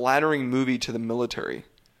not a flattering movie to the military.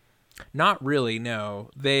 Not really.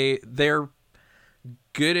 No, they're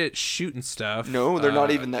good at shooting stuff. No, they're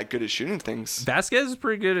not even that good at shooting things. Vasquez is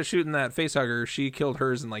pretty good at shooting that facehugger. She killed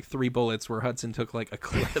hers in like 3 bullets, where Hudson took like a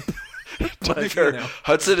clip. To be fair,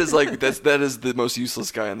 Hudson is like that is the most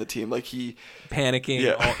useless guy on the team. Like he panicking.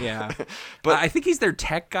 Yeah. But I think he's their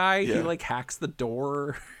tech guy. Yeah. He like hacks the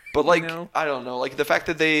door. But like I don't know, like the fact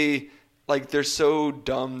that they're so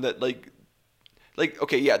dumb that like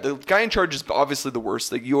okay, yeah, the guy in charge is obviously the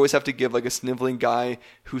worst. Like you always have to give like a sniveling guy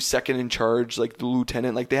who's second in charge, like the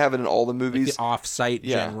lieutenant. Like they have it in all the movies. Like the off-site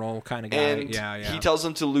general kind of guy. And he tells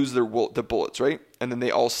them to lose the bullets, right? And then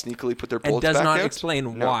they all sneakily put their bullets back out. And does not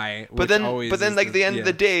explain why. But then like at the end of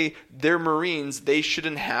the day, they're Marines. They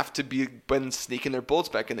shouldn't have to be when sneaking their bullets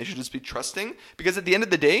back in. They should just be trusting, because at the end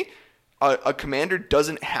of the day, a commander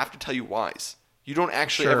doesn't have to tell you whys. You don't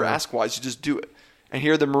actually ever ask whys. You just do it. And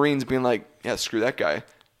here are the Marines being like, yeah, screw that guy.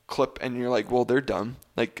 Clip. And you're like, well, they're dumb.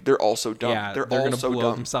 Like, they're also dumb. Yeah, they're all going to so blow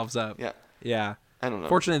dumb. themselves up. Yeah. Yeah. I don't know.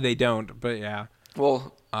 Fortunately, they don't, but yeah.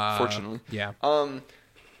 Well, fortunately. Yeah.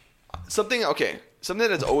 Something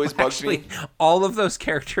that's always bugged me. All of those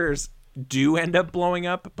characters do end up blowing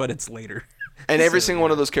up, but it's later. And every single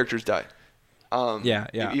one of those characters die.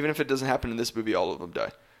 Yeah. Even if it doesn't happen in this movie, all of them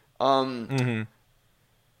die.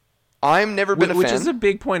 I've never been a fan. Which is a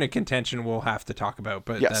big point of contention we'll have to talk about,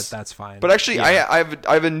 but that's fine. But actually, I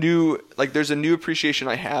have a new, like, there's a new appreciation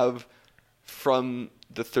I have from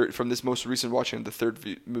this most recent watching of the third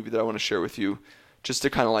movie that I want to share with you, just to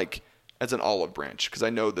kind of like, as an olive branch, because I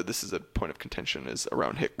know that this is a point of contention is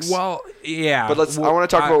around Hicks. Well, yeah. But I want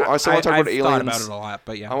to talk about aliens. Thought about it a lot,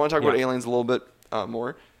 but yeah. I want to talk about aliens a little bit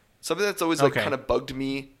more. Something that's always like kind of bugged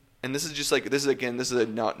me, and this is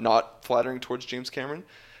not flattering towards James Cameron.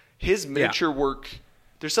 His miniature work,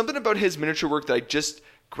 there's something about his miniature work that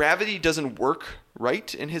gravity doesn't work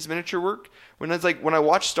right in his miniature work. When I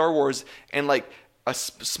watch Star Wars and like a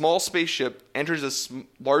small spaceship enters a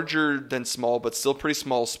larger than small but still pretty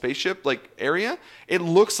small spaceship like area, it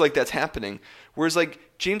looks like that's happening. Whereas like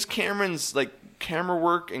James Cameron's like camera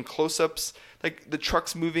work and close-ups, like the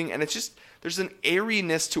truck's moving, and it's just, there's an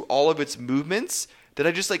airiness to all of its movements that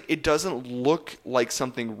I just like, it doesn't look like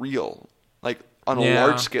something real. Like on a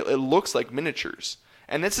large scale, it looks like miniatures.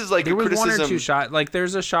 And this is like there a criticism. One or two shots. Like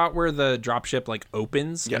there's a shot where the dropship like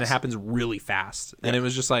opens and it happens really fast, and it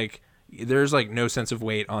was just like there's like no sense of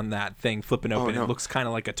weight on that thing flipping open. It looks kind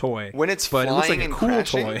of like a toy when it's flying, it looks like a cool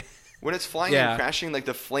crashing, toy. When it's flying and crashing, like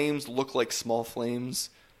the flames look like small flames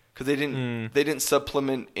because they didn't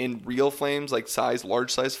supplement in real flames like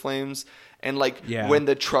large size flames. And like when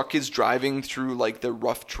the truck is driving through like the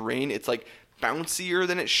rough terrain, it's like bouncier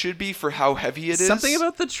than it should be for how heavy it is. Something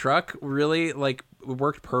about the truck really like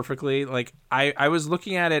worked perfectly. Like I was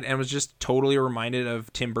looking at it and was just totally reminded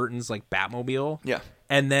of Tim Burton's like Batmobile. Yeah.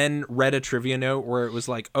 And then read a trivia note where it was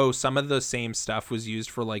like, oh, some of the same stuff was used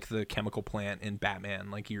for like the chemical plant in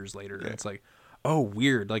Batman like years later. Yeah. And it's like, oh,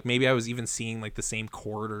 weird. Like maybe I was even seeing like the same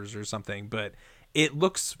corridors or something, but it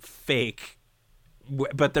looks fake.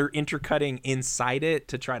 But they're intercutting inside it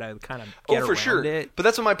to try to kind of get around it. But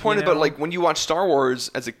that's what my point is about, like, when you watch Star Wars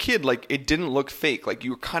as a kid, like, it didn't look fake. Like,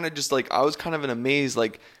 you were kind of just, like, I was kind of in a maze,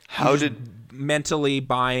 like, how did... mentally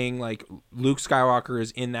buying, like, Luke Skywalker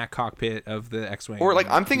is in that cockpit of the X-Wing. Or, like,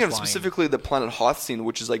 I'm thinking of specifically the Planet Hoth scene,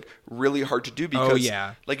 which is, like, really hard to do because,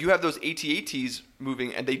 like, you have those AT-ATs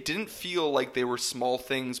moving, and they didn't feel like they were small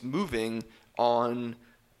things moving on...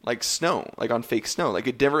 like snow, like on fake snow. Like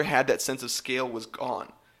it never had that sense of scale was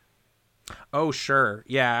gone. Oh, sure.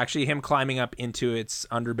 Yeah, actually him climbing up into its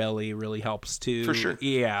underbelly really helps too. For sure.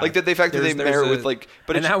 Yeah. Like the fact that they marry with like...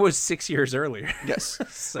 and that was 6 years earlier. Yes.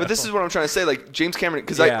 So. But this is what I'm trying to say. Like James Cameron...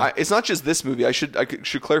 Because it's not just this movie. I should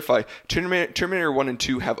clarify. Terminator 1 and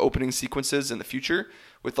 2 have opening sequences in the future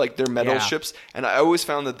with like their metal ships. And I always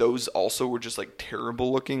found that those also were just like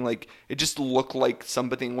terrible looking. Like it just looked like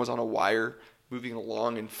something was on a wire moving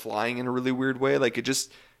along and flying in a really weird way. Like it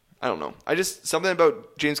just, I don't know. Something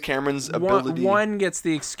about James Cameron's ability. One gets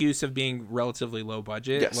the excuse of being relatively low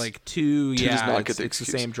budget. Yes. Like two does not get the excuse.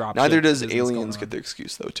 The same drop. Neither does Aliens get the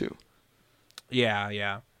excuse though too.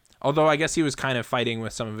 Yeah. Although I guess he was kind of fighting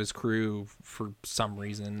with some of his crew for some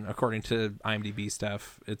reason, according to IMDb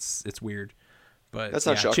stuff. It's weird. But that's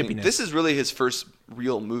not shocking. Chippiness. This is really his first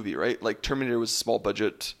real movie, right? Like Terminator was small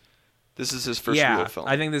budget. This is his first real film.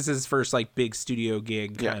 I think this is his first like big studio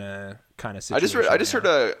gig kind of situation. I just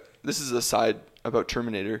heard this is a side about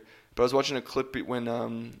Terminator, but I was watching a clip when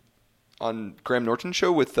on Graham Norton's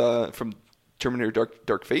show with from Terminator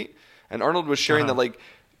Dark Fate, and Arnold was sharing that like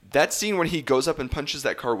that scene when he goes up and punches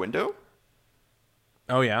that car window.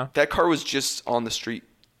 Oh yeah. That car was just on the street.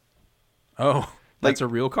 Oh. That's a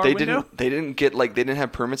real car they window? They didn't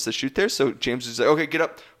have permits to shoot there, so James was like, okay, get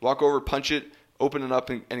up, walk over, punch it, open it up,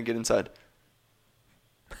 and get inside.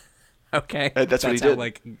 Okay. That's what he did. How,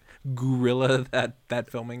 like, guerrilla that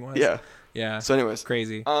filming was? Yeah. Yeah. So anyways.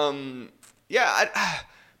 Crazy. Man,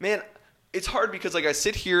 it's hard because, like, I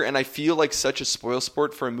sit here and I feel like such a spoil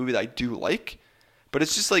sport for a movie that I do like. But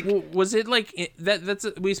it's just like... Well, was it like...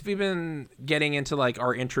 We've been getting into, like,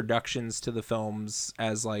 our introductions to the films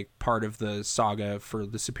as, like, part of the saga for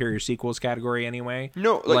the superior sequels category anyway?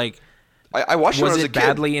 No, like I watched it when I was a kid. Was it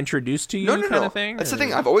badly introduced to you kind of thing? That's the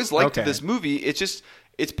thing. I've always liked this movie. It's just...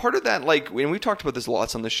 It's part of that, like, when we've talked about this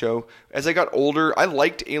lots on the show, as I got older, I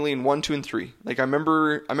liked Alien 1, 2, and 3. Like, I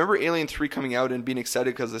remember Alien 3 coming out and being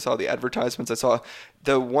excited because I saw the advertisements. I saw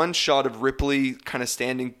the one shot of Ripley kind of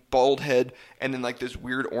standing, bald head, and then, like, this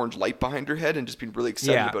weird orange light behind her head, and just being really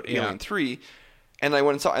excited about Alien 3. And I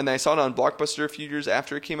went and saw it on Blockbuster a few years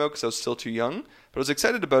after it came out because I was still too young. But I was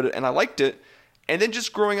excited about it, and I liked it. And then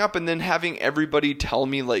just growing up and then having everybody tell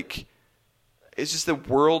me, like, it's just the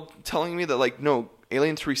world telling me that, like, no,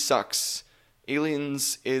 Alien 3 sucks.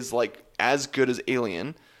 Aliens is, like, as good as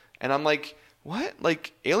Alien. And I'm like, what?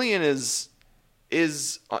 Like, Alien is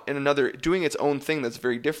in another, doing its own thing that's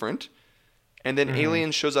very different. And then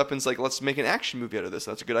Alien shows up and is like, let's make an action movie out of this.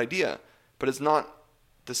 That's a good idea. But it's not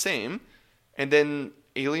the same. And then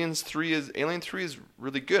Alien 3 is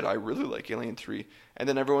really good. I really like Alien 3. And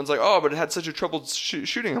then everyone's like, oh, but it had such a troubled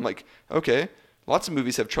shooting. I'm like, okay. Lots of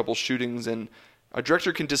movies have trouble shootings, and a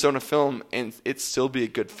director can disown a film and it still be a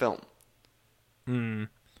good film.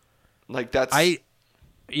 Like, that's...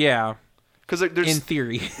 Yeah. Because there's... In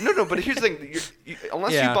theory. No, but here's the thing.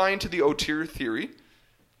 Unless you buy into the auteur theory,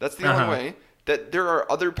 that's the only way, that there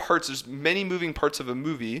are other parts, there's many moving parts of a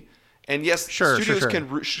movie, and yes, studios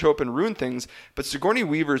can show up and ruin things, but Sigourney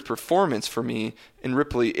Weaver's performance for me in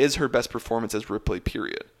Ripley is her best performance as Ripley,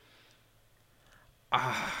 period.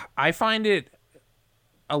 I find it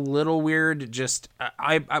a little weird. Just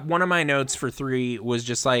I one of my notes for 3 was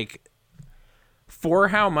just like, for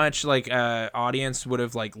how much like audience would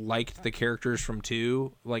have like liked the characters from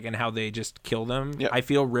 2, like, and how they just kill them. I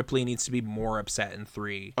feel Ripley needs to be more upset in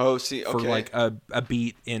 3. Oh, see, okay. For like a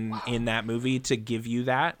beat in that movie to give you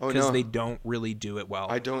that, because they don't really do it well.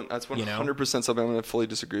 I don't. That's 100% something I'm going to fully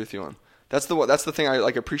disagree with you on. That's the thing I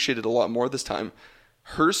like appreciated a lot more this time.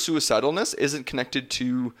 Her suicidalness isn't connected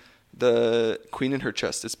to the queen in her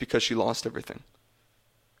chest. It's because she lost everything,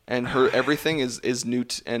 and her everything is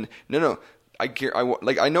Newt. And no,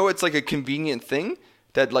 I know it's like a convenient thing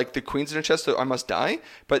that, like, the queen's in her chest, so I must die.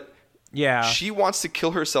 But she wants to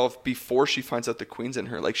kill herself before she finds out the queen's in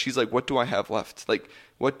her. Like, she's like, what do I have left? Like,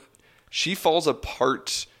 what? She falls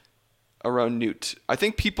apart around Newt. I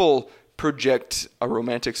think people project a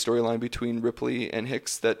romantic storyline between Ripley and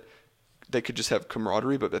Hicks that they could just have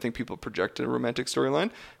camaraderie, but I think people project a romantic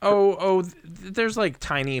storyline. There's like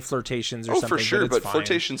tiny flirtations or something. Oh, for sure, but fine.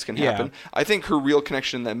 Flirtations can happen. I think her real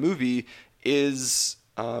connection in that movie is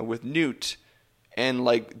with Newt, and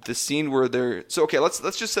like the scene where they're... So okay, let's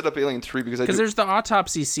just set up Alien 3 because there's the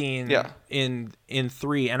autopsy scene in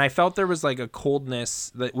 3, and I felt there was like a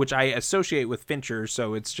coldness which I associate with Fincher,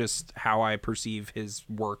 so it's just how I perceive his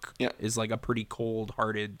work is like a pretty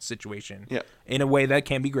cold-hearted situation. In a way that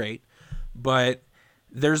can be great. But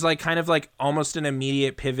there's like kind of like almost an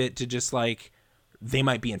immediate pivot to just like, they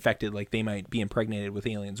might be infected, like they might be impregnated with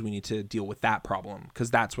aliens. We need to deal with that problem, because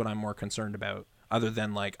that's what I'm more concerned about, other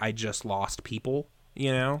than like, I just lost people,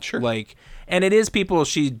 you know? Sure. Like, and it is people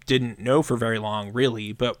she didn't know for very long,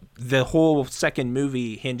 really, but the whole second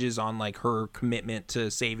movie hinges on like her commitment to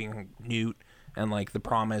saving Newt and like the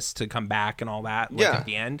promise to come back and all that, like, at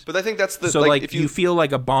the end. But I think that's the... So like if you feel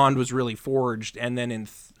like a bond was really forged, and then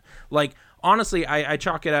like, honestly, I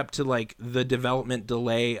chalk it up to like the development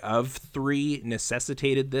delay of 3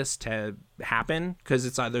 necessitated this to happen, because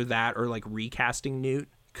it's either that or like recasting Newt,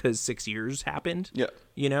 because 6 years happened.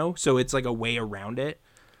 You know, so it's like a way around it,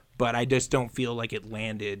 but I just don't feel like it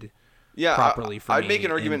landed properly for me. I'd make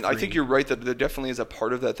an argument. I think you're right that there definitely is a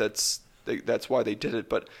part of that that's why they did it,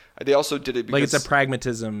 but they also did it because, like, it's a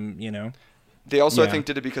pragmatism, you know. They also I think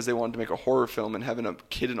did it because they wanted to make a horror film, and having a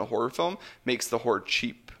kid in a horror film makes the horror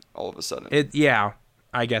cheap all of a sudden.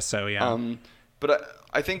 I guess so, but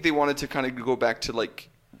I think they wanted to kind of go back to like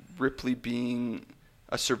Ripley being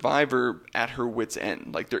a survivor at her wit's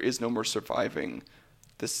end. Like, there is no more surviving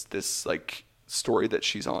this like story that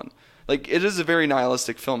she's on. Like, it is a very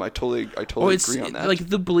nihilistic film. I totally agree on that. Like,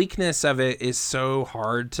 the bleakness of it is so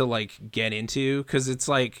hard to like get into, because it's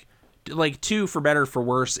like 2, for better or for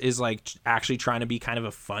worse, is like actually trying to be kind of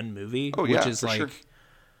a fun movie. Which is like,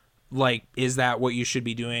 like, is that what you should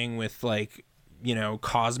be doing with like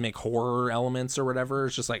cosmic horror elements or whatever.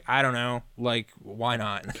 It's just like, I don't know, like, why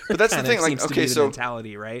not? But that's the thing, like, seems to okay, be the so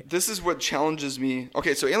mentality, right? this is what challenges me.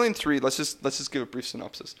 Okay, so Alien 3, let's just give a brief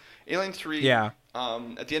synopsis. Alien 3, Yeah.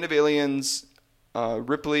 At the end of Aliens,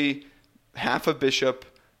 Ripley, half a Bishop,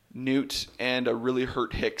 Newt, and a really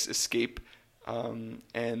hurt Hicks escape, and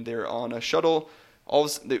they're on a shuttle.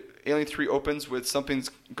 The Alien 3 opens with something's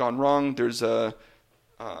gone wrong. There's a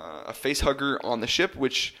face hugger on the ship,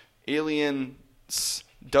 which Alien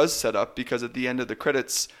does set up, because at the end of the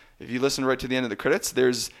credits, if you listen right to the end of the credits,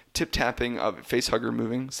 there's tip-tapping of face hugger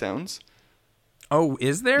moving sounds. Oh,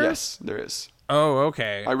 is there? Yes, there is. Oh,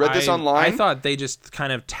 okay. I read this online. I thought they just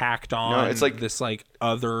kind of tacked on it's like this like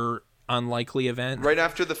other unlikely event. Right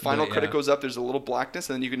after the final credit goes up, there's a little blackness,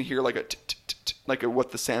 and then you can hear like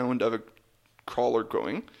what the sound of a crawler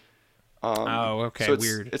going. Oh, okay. So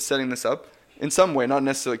Weird. It's setting this up in some way, not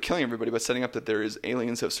necessarily killing everybody, but setting up that there is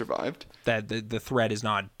aliens have survived. That the threat is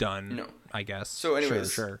not done. No. I guess. So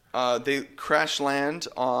anyways, sure. They crash land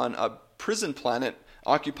on a prison planet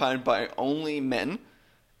occupied by only men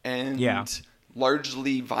and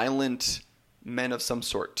largely violent men of some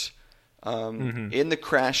sort. In the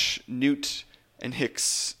crash, Newt and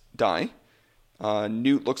Hicks die.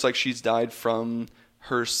 Newt looks like she's died from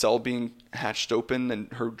her cell being hatched open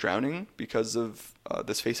and her drowning because of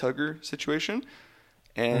this facehugger situation.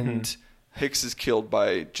 And Hicks is killed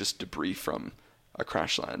by just debris from a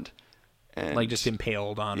crash land. And, like just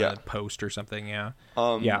impaled on a post or something, yeah.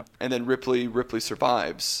 And then Ripley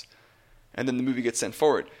survives, and then the movie gets sent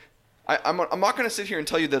forward. I'm not going to sit here and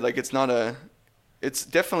tell you that like it's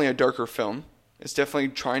definitely a darker film. It's definitely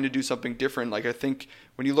trying to do something different. Like I think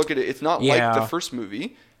when you look at it, it's not like the first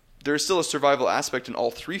movie. There's still a survival aspect in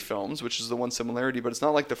all three films, which is the one similarity, but it's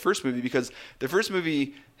not like the first movie, because the first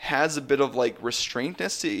movie has a bit of like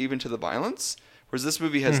restraintness even to the violence. Whereas this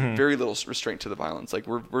movie has very little restraint to the violence. Like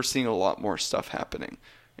we're seeing a lot more stuff happening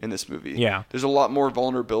in this movie. Yeah. There's a lot more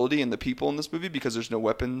vulnerability in the people in this movie because there's no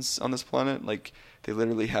weapons on this planet. Like they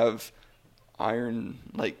literally have iron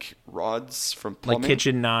like rods from plumbing. Like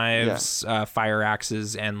kitchen knives, fire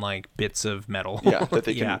axes, and like bits of metal. That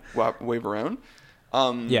they can wave around.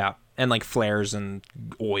 And like flares and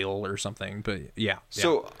oil or something, but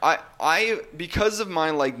So I because of my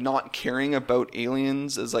like not caring about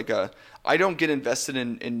aliens as like I don't get invested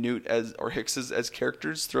in Newt or Hicks as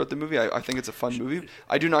characters throughout the movie. I think it's a fun movie.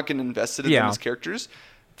 I do not get invested in them as characters.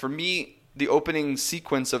 For me, the opening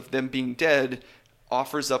sequence of them being dead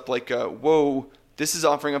offers up like this is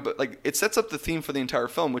offering up like it sets up the theme for the entire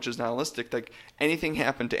film, which is nihilistic. Like anything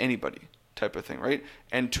happen to anybody type of thing, right?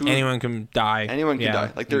 And anyone can die. Anyone can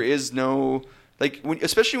die. Like there is no like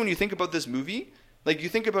especially when you think about this movie, like you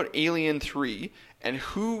think about Alien 3 and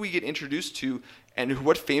who we get introduced to and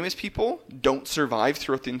what famous people don't survive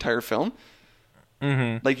throughout the entire film.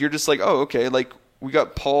 Like you're just like, oh, okay, like we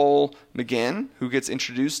got Paul McGann who gets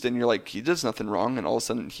introduced and you're like, he does nothing wrong, and all of a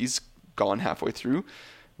sudden he's gone halfway through.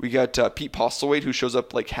 We got Pete Postlewaite who shows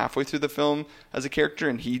up like halfway through the film as a character,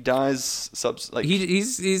 and he dies.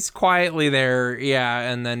 He's quietly there,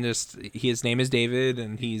 and then just his name is David,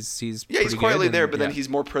 and he's he's quietly there, but then he's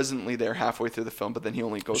more presently there halfway through the film, but then he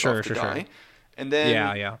only goes off to die. And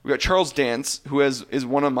then we got Charles Dance, who is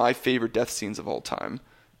one of my favorite death scenes of all time.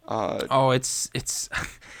 It's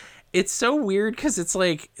it's so weird because it's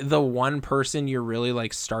like the one person you're really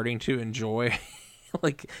like starting to enjoy.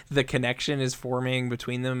 Like the connection is forming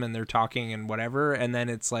between them and they're talking and whatever, and then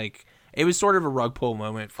it's like it was sort of a rug pull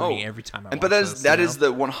moment for me every time I watch but that is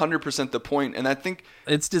the 100% the point, and I think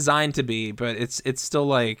it's designed to be, but it's still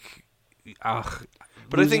like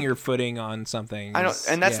but losing I think your footing on something. I don't,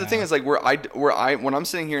 and that's the thing is like where I when I'm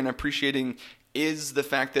sitting here and appreciating is the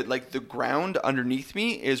fact that like the ground underneath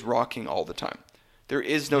me is rocking all the time. There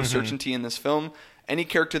is no certainty in this film. Any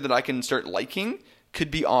character that I can start liking could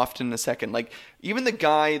be off in a second. Like even the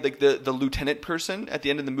guy, like the lieutenant person at the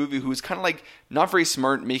end of the movie, who is kind of like not very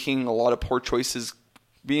smart, making a lot of poor choices,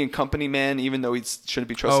 being a company man, even though he shouldn't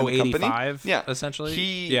be trusted in the company. 85, essentially.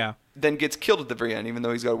 He then gets killed at the very end, even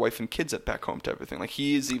though he's got a wife and kids at back home type of thing. Like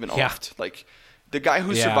he is even offed. Like the guy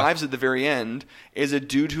who survives at the very end is a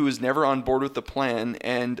dude who is never on board with the plan,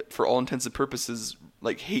 and for all intents and purposes,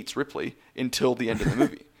 like hates Ripley until the end of the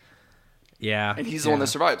movie. And he's the one that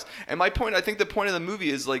survives. And my point, I think the point of the movie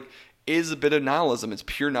is a bit of nihilism. It's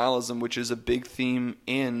pure nihilism, which is a big theme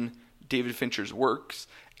in David Fincher's works.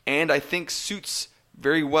 And I think suits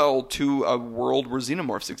very well to a world where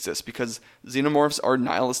xenomorphs exist, because xenomorphs are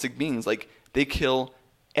nihilistic beings. Like they kill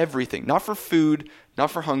everything, not for food, not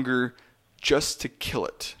for hunger, just to kill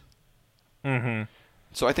it.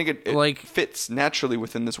 So I think it fits naturally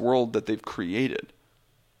within this world that they've created.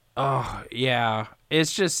 Oh yeah,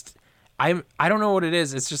 it's just I don't know what it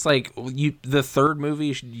is. It's just like the third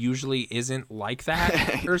movie usually isn't like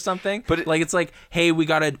that or something. But like it's like, hey, we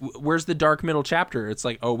got where's the dark middle chapter? It's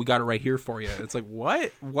like, oh, we got it right here for you. It's like,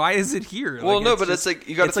 what? Why is it here? Well, like, no, but it's like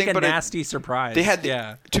you got to think like a about nasty surprise. They had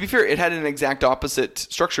yeah. To be fair, it had an exact opposite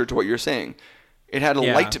structure to what you're saying. It had a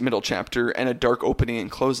light middle chapter and a dark opening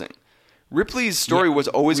and closing. Ripley's story was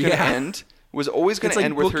always going to end. Was always going to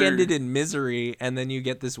end with her. Bookended in misery, and then you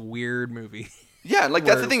get this weird movie. Yeah, like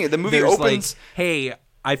that's the thing. The movie opens. Like, hey,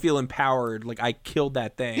 I feel empowered. Like I killed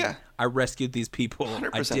that thing. Yeah. I rescued these people. 100%.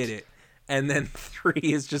 I did it. And then 3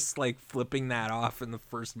 is just like flipping that off in the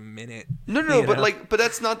first minute. No, but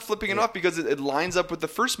that's not flipping it off because it lines up with the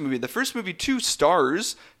first movie. The first movie too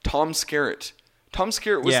stars Tom Skerritt. Tom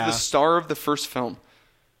Skerritt was the star of the first film,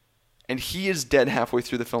 and he is dead halfway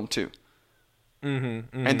through the film too.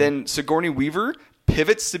 And then Sigourney Weaver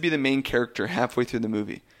pivots to be the main character halfway through the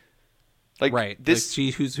movie. Like this,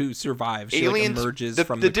 like who survives. She Aliens, like emerges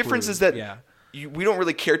from the difference crew. is that we don't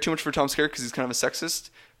really care too much for Tom Skerritt because he's kind of a sexist,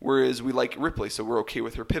 whereas we like Ripley, so we're okay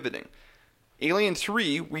with her pivoting. Alien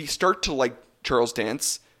 3, we start to like Charles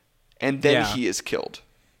Dance, and then he is killed.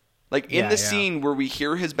 Like in the scene where we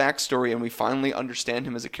hear his backstory and we finally understand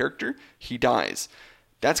him as a character, he dies.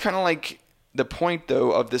 That's kind of like the point,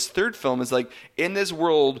 though, of this third film is like in this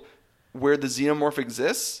world where the xenomorph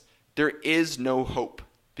exists, there is no hope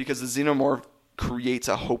because the xenomorph creates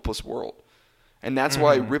a hopeless world. And that's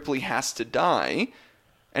why Ripley has to die,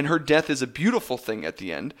 and her death is a beautiful thing at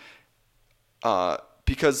the end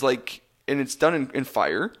because, like, and it's done in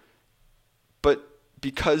fire, but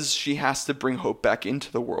because she has to bring hope back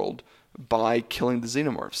into the world by killing the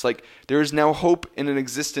xenomorphs. Like, there is now hope in an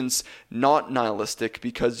existence not nihilistic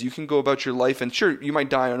because you can go about your life and sure, you might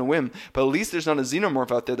die on a whim, but at least there's not a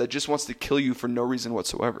xenomorph out there that just wants to kill you for no reason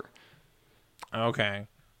whatsoever. Okay.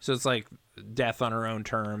 So it's like death on her own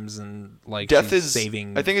terms and like death is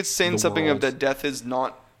saving I think it's saying something world. of that death is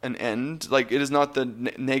not an end. Like, it is not the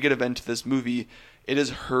negative end to this movie. It is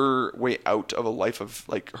her way out of a life of,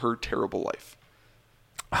 like, her terrible life.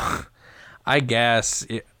 I guess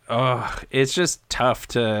it's just tough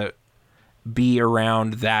to be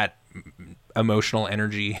around that emotional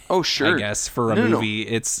energy. Oh, sure. I guess for a movie,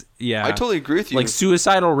 it's I totally agree with you. Like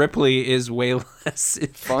Suicidal Ripley is way less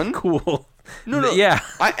fun, cool. No, yeah.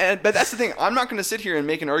 But that's the thing. I'm not going to sit here and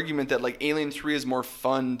make an argument that like Alien 3 is more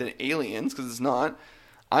fun than Aliens because it's not.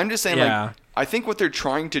 I'm just saying like I think what they're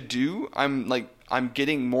trying to do, I'm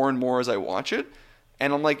getting more and more as I watch it,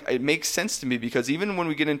 and I'm like it makes sense to me because even when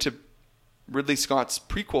we get into Ridley Scott's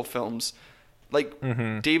prequel films, like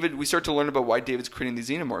David, we start to learn about why David's creating these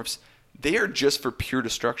xenomorphs. They are just for pure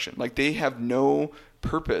destruction. Like they have no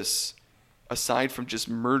purpose aside from just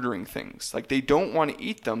murdering things. Like they don't want to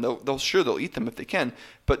eat them. They'll eat them if they can,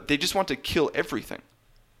 but they just want to kill everything.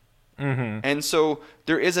 And so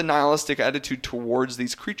there is a nihilistic attitude towards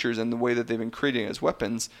these creatures and the way that they've been creating as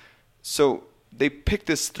weapons. So they pick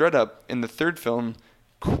this thread up in the third film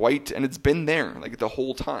and it's been there like the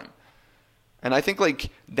whole time. And I think like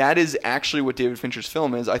that is actually what David Fincher's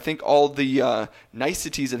film is. I think all the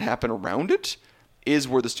niceties that happen around it is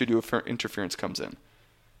where the studio interference comes in.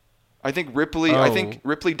 I think Ripley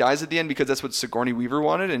dies at the end because that's what Sigourney Weaver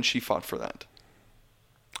wanted, and she fought for that.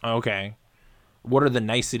 Okay. What are the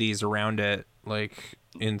niceties around it, like,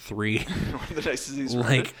 in 3? What are the niceties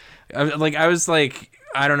around it? I was like,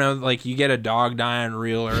 I don't know, like, you get a dog dying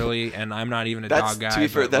real early, and I'm not even a dog guy. To be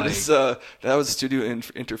fair, that was studio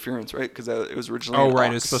interference, right? Because it was originally an ox.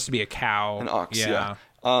 It was supposed to be a cow. An ox, yeah.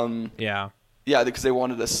 Yeah, because they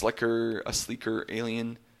wanted a sleeker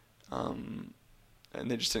alien. And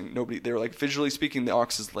they just think they were like, visually speaking, the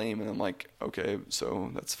ox is lame. And I'm like, okay, so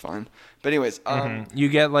that's fine. But anyways. You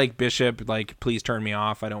get like Bishop, like, please turn me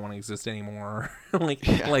off. I don't want to exist anymore.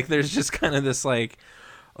 Like there's just kind of this like,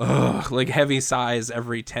 like heavy sighs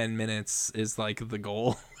every 10 minutes is like the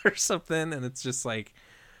goal or something. And it's just like,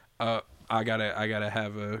 I gotta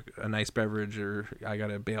have a nice beverage or I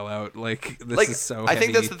gotta bail out. Like this is so heavy. I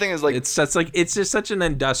think that's the thing is like, it's just such an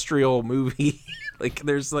industrial movie. Like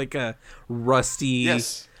there's like a rusty,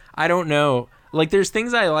 I don't know. Like there's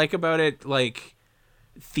things I like about it, like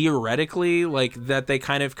theoretically, like that they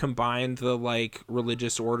kind of combined the like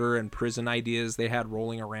religious order and prison ideas they had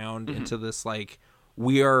rolling around into this like,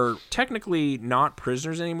 we are technically not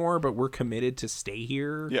prisoners anymore, but we're committed to stay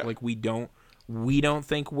here. Yeah. Like we don't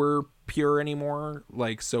think we're pure anymore.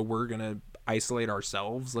 Like, so we're gonna isolate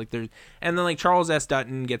ourselves. Like there's, and then like Charles S.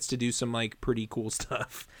 Dutton gets to do some like pretty cool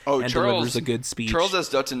stuff. And delivers a good speech. Charles S.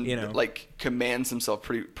 Dutton, like commands himself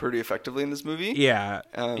pretty effectively in this movie. Yeah.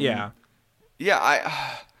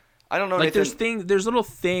 I don't know. Like Nathan. there's little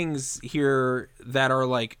things here that are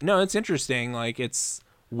like, no, it's interesting. Like it's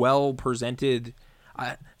well presented.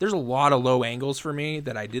 There's a lot of low angles for me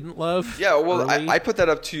that I didn't love. Yeah, well, early. I put that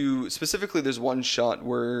up to specifically. There's one shot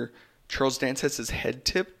where Charles Dance has his head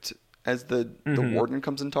tipped as the warden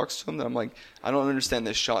comes and talks to him. That I'm like, I don't understand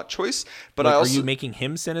this shot choice. But like, I also are you making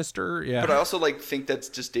him sinister? Yeah. But I also like think that's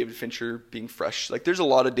just David Fincher being fresh. Like there's a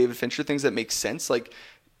lot of David Fincher things that make sense. Like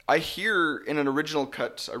I hear in an original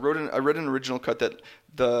cut, I read an original cut that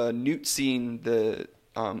the newt scene, the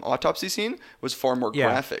autopsy scene, was far more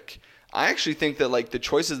graphic. I actually think that like the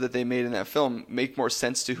choices that they made in that film make more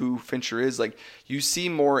sense to who Fincher is. Like you see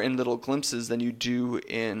more in little glimpses than you do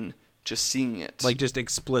in just seeing it. Like just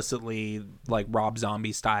explicitly like Rob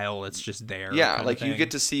Zombie style, it's just there. Yeah, like you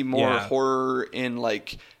get to see more horror in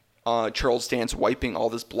like Charles Dance wiping all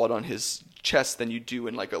this blood on his chest than you do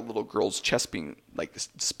in like a little girl's chest being like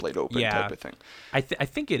splayed open type of thing. I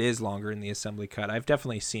think it is longer in the assembly cut. I've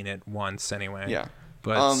definitely seen it once anyway. Yeah.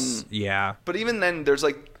 But But even then there's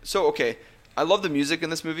like okay, I love the music in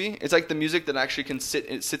this movie. It's like the music that actually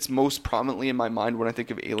it sits most prominently in my mind when I think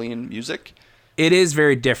of Alien music. It is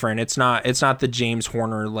very different. It's not the James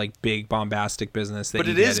Horner like big bombastic business that But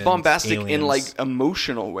it is bombastic in like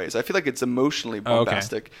emotional ways. I feel like it's emotionally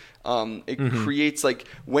bombastic. It creates like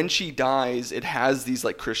when she dies, it has these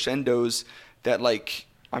like crescendos that like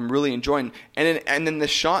I'm really enjoying. And then the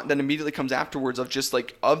shot that immediately comes afterwards of just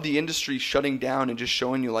like of the industry shutting down and just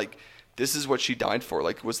showing you like this is what she died for.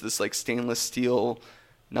 Like was this like stainless steel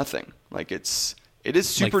nothing. Like it is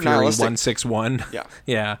super like Fury nihilistic. 161. Yeah.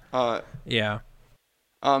 Yeah. Yeah.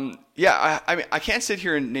 I mean, I can't sit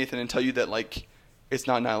here, Nathan, and tell you that like it's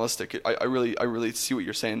not nihilistic. I really see what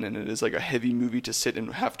you're saying, and it is like a heavy movie to sit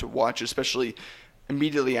and have to watch, especially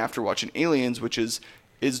immediately after watching Aliens, which is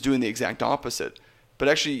doing the exact opposite. But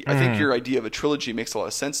actually, I think your idea of a trilogy makes a lot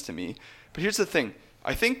of sense to me. But here's the thing: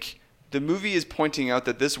 I think the movie is pointing out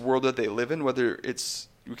that this world that they live in, whether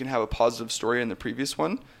we can have a positive story in the previous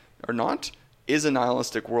one or not, is a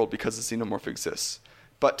nihilistic world because the xenomorph exists.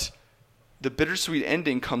 But the bittersweet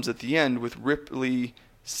ending comes at the end with Ripley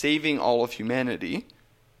saving all of humanity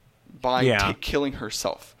by killing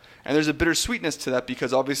herself. And there's a bittersweetness to that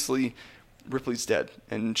because obviously Ripley's dead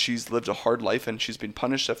and she's lived a hard life and she's been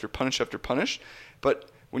punished after punish after punish. But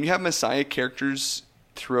when you have Messiah characters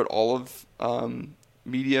throughout all of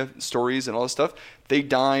media stories and all this stuff, they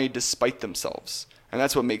die despite themselves. And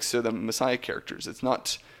that's what makes them Messiah characters. It's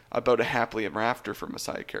not about a happily ever after for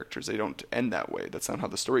Messiah characters. They don't end that way. That's not how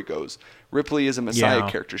the story goes. Ripley is a Messiah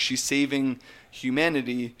character. She's saving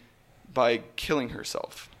humanity by killing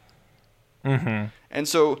herself. Mm-hmm. And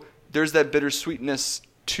so there's that bittersweetness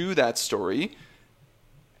to that story,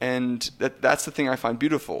 and that's the thing I find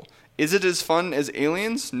beautiful. Is it as fun as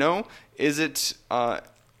Aliens? No. Is it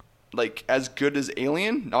like as good as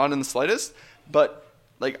Alien? Not in the slightest. But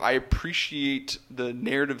like I appreciate the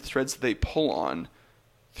narrative threads that they pull on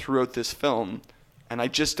throughout this film, and I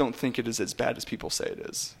just don't think it is as bad as people say it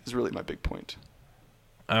is really my big point.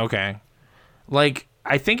 Okay. Like,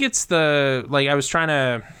 I think it's I was trying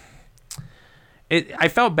to... I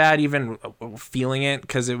felt bad even feeling it,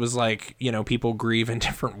 because it was like, people grieve in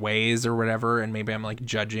different ways or whatever, and maybe I'm like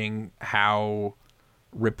judging how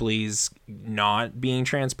Ripley's not being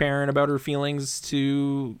transparent about her feelings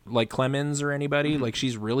to like Clemens or anybody. Like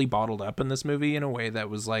she's really bottled up in this movie in a way that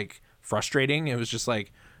was like frustrating. It was just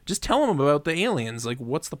like, just tell them about the aliens. Like,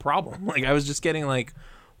 what's the problem? Like, I was just getting like,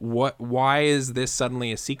 why is this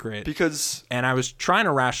suddenly a secret? And I was trying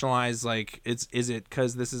to rationalize, like, is it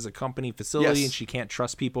because this is a company facility and she can't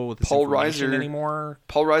trust people with this information anymore?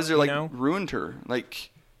 Paul Reiser ruined her. Like,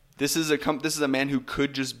 this is a man who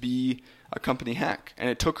could just be a company hack, and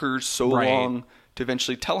it took her so long to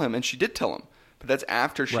eventually tell him, and she did tell him. But that's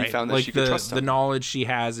after she found that she could trust him. The knowledge she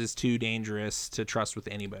has is too dangerous to trust with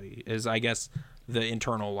anybody, is, I guess, the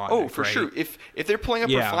internal logic. Oh, for sure. If they're pulling up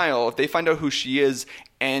her file, if they find out who she is,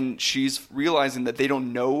 and she's realizing that they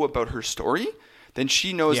don't know about her story, then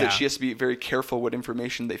she knows that she has to be very careful what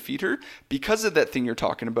information they feed her, because of that thing you're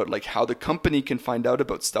talking about, like how the company can find out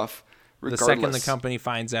about stuff regardless. The second the company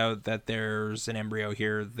finds out that there's an embryo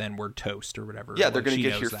here, then we're toast or whatever. Yeah, they're going to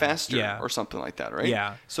get here faster or something like that, right?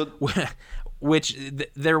 Yeah. So,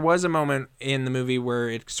 there was a moment in the movie where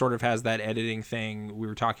it sort of has that editing thing we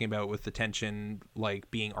were talking about with the tension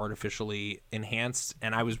like being artificially enhanced,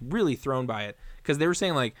 and I was really thrown by it because they were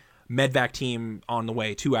saying like medvac team on the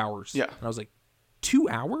way 2 hours. Yeah. And I was like, 2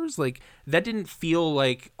 hours? Like, that didn't feel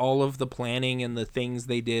like all of the planning and the things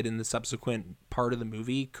they did in the subsequent part of the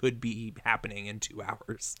movie could be happening in 2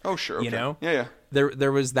 hours. Oh, sure. Okay. You know? Yeah.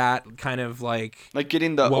 There was that kind of like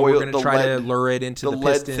getting the well, oil, we're going to try lead, to lure it into the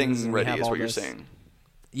lead pistons thing ready is what you're saying.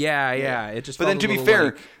 Yeah. It just. But then, to be little, fair,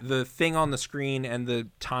 like, the thing on the screen and the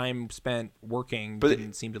time spent working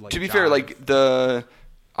didn't seem to like. To be jive. fair, like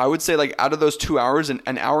I would say like out of those 2 hours,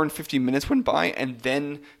 an hour and 50 minutes went by, and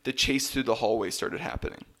then the chase through the hallway started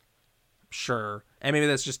happening. Sure, and maybe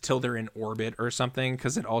that's just till they're in orbit or something,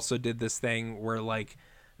 because it also did this thing where like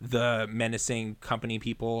the menacing company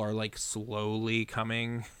people are like slowly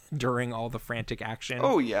coming during all the frantic action.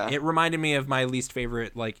 Oh yeah, it reminded me of my least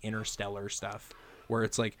favorite like Interstellar stuff, where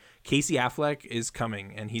it's like Casey Affleck is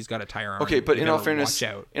coming and he's got a tire arm. Okay, but in all fairness, Casey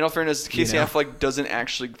you know? Affleck doesn't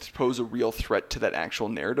actually pose a real threat to that actual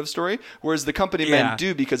narrative story, whereas the company men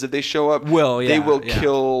do, because if they show up, they will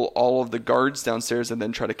kill all of the guards downstairs and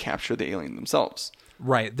then try to capture the alien themselves.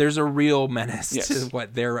 Right, there's a real menace to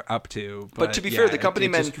what they're up to. But to be fair, the company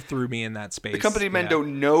men just threw me in that space. The company men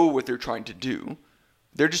don't know what they're trying to do.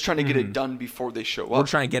 They're just trying to get it done before they show up. We're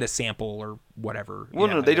trying to get a sample or whatever. Well,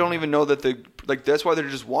 no, they don't even know that that's why they're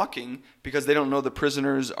just walking, because they don't know the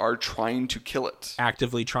prisoners are trying to kill it.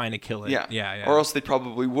 Actively trying to kill it. Yeah. Or else they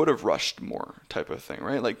probably would have rushed more, type of thing,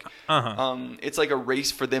 right? Like, it's like a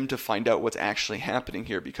race for them to find out what's actually happening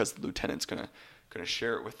here, because the lieutenant's gonna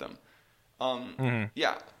share it with them.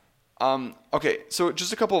 Okay, so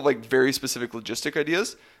just a couple of like very specific logistic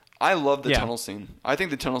ideas. I love the tunnel scene. I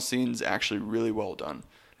think the tunnel scene's actually really well done.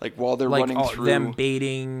 Like while they're running through them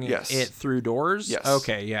baiting it through doors. Yes.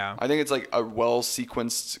 Okay. Yeah. I think it's like a well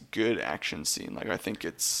sequenced, good action scene. Like I think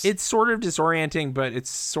it's sort of disorienting, but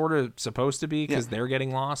it's sort of supposed to be because they're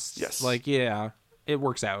getting lost. Yes. Like it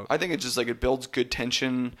works out. I think it's just like it builds good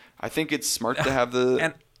tension. I think it's smart to have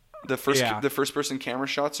the first person camera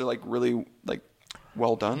shots are like really like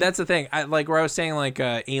well done. That's the thing. Where I was saying like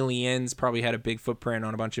Aliens probably had a big footprint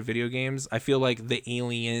on a bunch of video games. I feel like the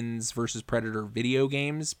Aliens versus Predator video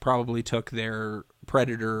games probably took their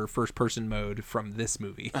Predator first person mode from this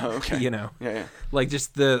movie. Oh, okay. You know? Yeah. Like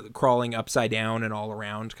just the crawling upside down and all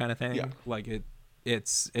around kind of thing. Yeah. Like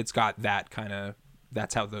it's got that kind of,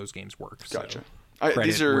 that's how those games work. Gotcha. So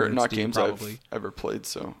these are not games I've ever played.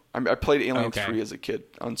 So I played Alien 3 as a kid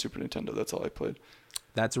on Super Nintendo. That's all I played.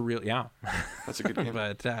 That's a real That's a good game.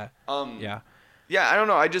 But I don't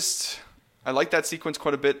know. I like that sequence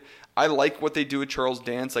quite a bit. I like what they do with Charles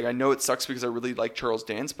Dance. Like I know it sucks because I really like Charles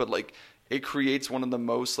Dance, but like it creates one of the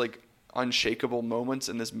most like unshakable moments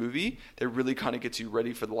in this movie that really kind of gets you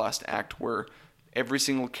ready for the last act, where every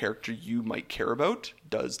single character you might care about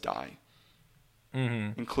does die,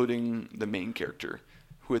 including the main character,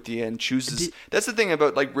 who at the end chooses. That's the thing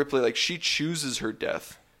about like Ripley. Like she chooses her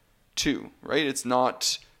death too, right? It's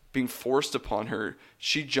not being forced upon her.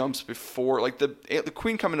 She jumps before, like the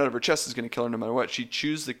queen coming out of her chest is going to kill her no matter what. She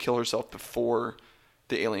chooses to kill herself before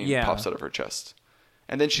the alien pops out of her chest,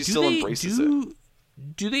 and then she embraces it.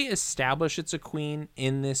 Do they establish it's a queen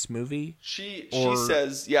in this movie? She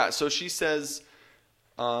says, So she says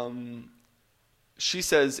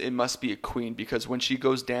it must be a queen, because when she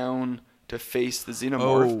goes down to face the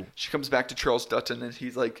xenomorph, she comes back to Charles Dutton and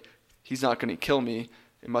he's like, he's not going to kill me.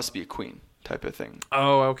 It must be a queen type of thing.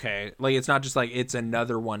 Oh, okay. Like it's not just like it's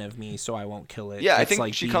another one of me, so I won't kill it. Yeah, it's I think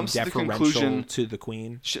like she comes to the conclusion to the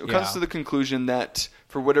queen. She comes to the conclusion that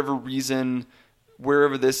for whatever reason,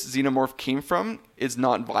 wherever this xenomorph came from is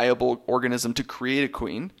not viable organism to create a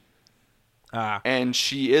queen. And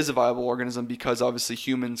she is a viable organism because obviously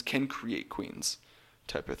humans can create queens,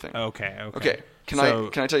 type of thing. Okay. Can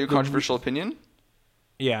I tell you a controversial opinion?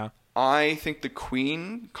 Yeah. I think the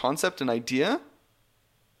queen concept and idea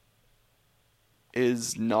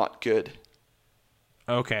is not good.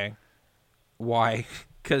 Okay. Why?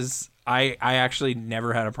 Because I actually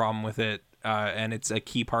never had a problem with it, and it's a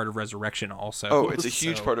key part of Resurrection also. Oh, it's a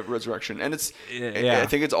huge part of Resurrection. And I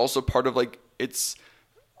think it's also part of like,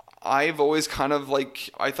 I've always kind of like,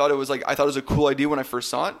 I thought it was a cool idea when I first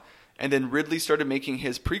saw it, and then Ridley started making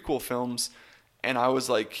his prequel films, and I was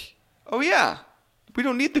like, oh yeah, we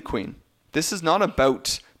don't need the queen. This is not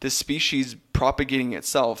about this species propagating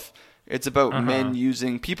itself. It's about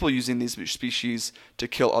people using these species to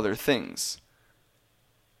kill other things.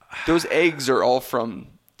 Those eggs are all from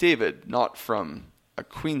David, not from a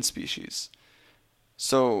queen species.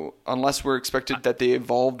 So unless we're expected that they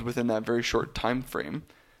evolved within that very short time frame.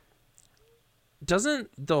 Doesn't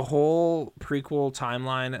the whole prequel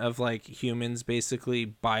timeline of like humans basically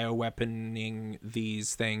bioweaponing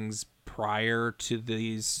these things prior to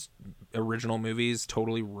these original movies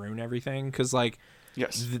totally ruin everything? Because like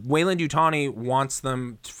Yes. Wayland Yutani wants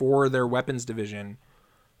them for their weapons division.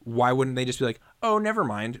 Why wouldn't they just be like, oh, never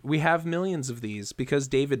mind, we have millions of these because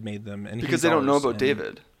David made them, and because they don't know about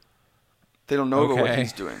David. They don't know about what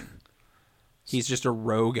he's doing. He's just a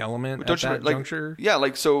rogue element at that juncture. Yeah,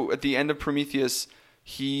 like so at the end of Prometheus,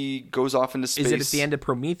 he goes off into space. Is it at the end of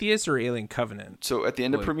Prometheus or Alien Covenant? So at the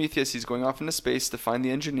end of Prometheus, he's going off into space to find the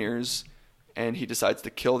engineers, and he decides to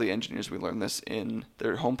kill the engineers. We learn this in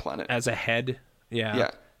their home planet. As a head? Yeah.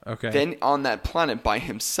 Yeah. Okay. Then on that planet by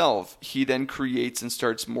himself, he then creates and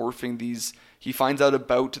starts morphing these. He finds out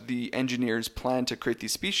about the engineers' plan to create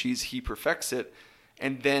these species. He perfects it,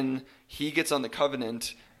 and then he gets on the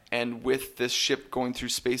Covenant, and with this ship going through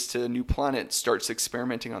space to a new planet, starts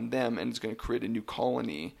experimenting on them, and is going to create a new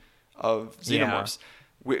colony of xenomorphs.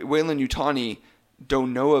 Yeah. Wayland Yutani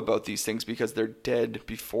don't know about these things because they're dead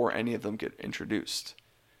before any of them get introduced.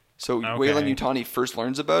 So Wayland Yutani first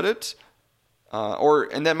learns about it.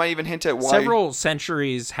 And that might even hint at why several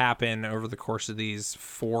centuries happen over the course of these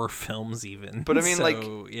 4 films, even. But I mean,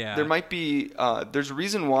 there might be there's a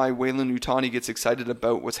reason why Wayland Yutani gets excited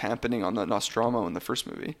about what's happening on the Nostromo in the first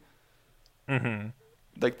movie. Mm-hmm.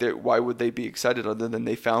 Like, why would they be excited other than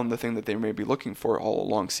they found the thing that they may be looking for all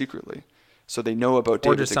along secretly? So they know about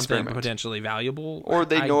David's experiment, something potentially valuable, or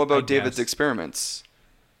they know about David's experiments,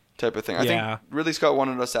 type of thing. I think Ridley Scott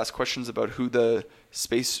wanted us to ask questions about who the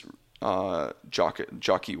space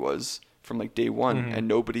jockey was from like day one, and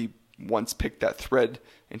nobody once picked that thread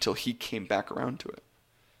until he came back around to it.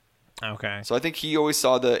 Okay. So I think he always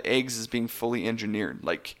saw the eggs as being fully engineered,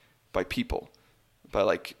 like by people, by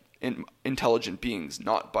like intelligent beings,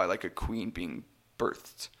 not by like a queen being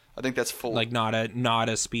birthed. I think that's full. Like not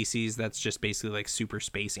a species that's just basically like super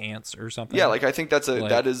space ants or something. Yeah, like I think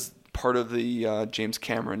that is part of the James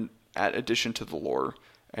Cameron addition to the lore.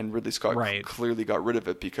 And Ridley Scott clearly got rid of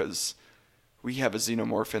it because we have a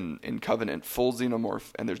xenomorph in Covenant, full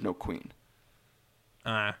xenomorph, and there's no queen.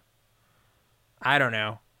 I don't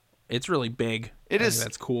know. It's really big. It is.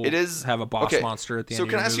 That's cool. It is. Have a boss monster at the end. So of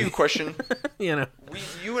can the I ask you a question? You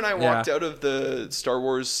and I walked out of the Star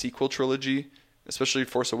Wars sequel trilogy, especially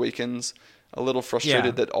Force Awakens, a little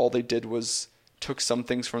frustrated that all they did was took some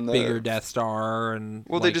things from the bigger Death Star and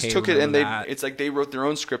they just took it and it's like they wrote their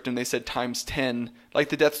own script and they said times 10, like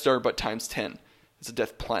the Death Star but times 10. It's a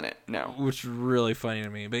death planet now, which is really funny to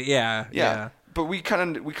me. But yeah. But we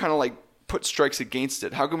kind of like put strikes against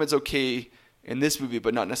it. How come it's okay in this movie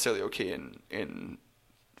but not necessarily okay in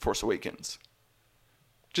Force Awakens?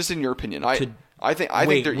 Just in your opinion, I think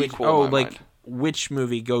they're equal. In my mind. Which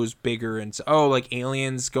movie goes bigger and like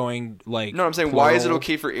Aliens going like no I'm saying plural. Why is it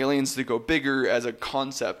okay for Aliens to go bigger as a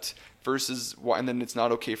concept versus why, and then it's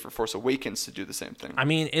not okay for Force Awakens to do the same thing? I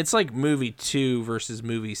mean, it's like movie 2 versus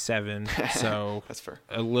movie 7, so that's fair.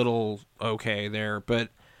 A little okay there, but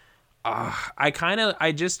I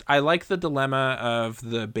like the dilemma of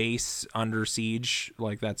the base under siege.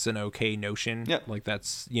 Like that's an okay notion. Yeah. Like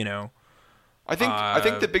that's I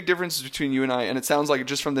think the big difference between you and I, and it sounds like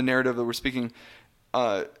just from the narrative that we're speaking,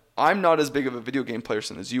 I'm not as big of a video game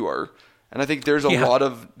person as you are, and I think there's a lot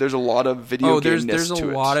of video game. There's a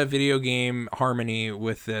lot of video game harmony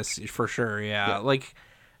with this for sure. Yeah. Like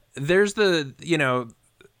there's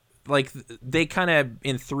like they kind of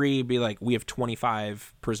in 3 be like, we have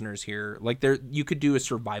 25 prisoners here. Like you could do a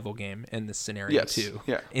survival game in this scenario too.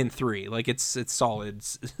 Yeah. In 3, like it's solid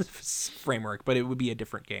framework, but it would be a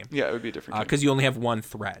different game. Yeah, it would be a different game because you only have one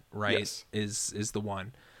threat, right? Yes. Is the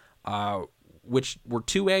one. Which were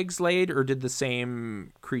 2 eggs laid, or did the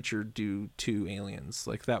same creature do 2 aliens?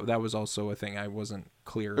 Like that was also a thing I wasn't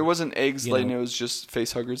clear. It wasn't eggs laid; it was just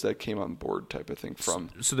facehuggers that came on board, type of thing.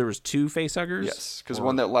 So there was 2 facehuggers. Yes, because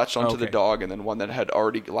one that latched onto the dog, and then one that had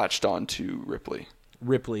already latched on to Ripley.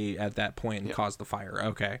 Ripley at that point and caused the fire.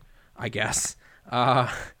 Okay, I guess.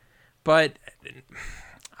 But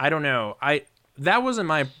I don't know. That wasn't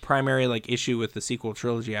my primary like issue with the sequel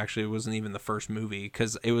trilogy. Actually, it wasn't even the first movie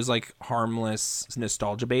because it was like harmless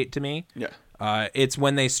nostalgia bait to me. Yeah. It's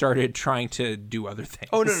when they started trying to do other things.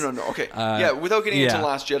 Oh no. Okay. Without getting into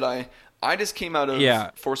Last Jedi, I just came out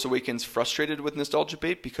of Force Awakens frustrated with nostalgia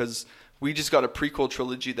bait because we just got a prequel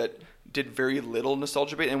trilogy that did very little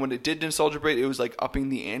nostalgia bait, and when it did nostalgia bait, it was like upping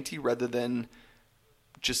the ante rather than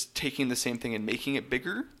just taking the same thing and making it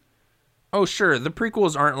bigger. Oh sure, the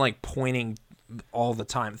prequels aren't like pointing all the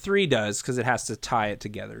time. 3 does because it has to tie it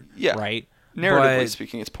together. Yeah. Right. Narratively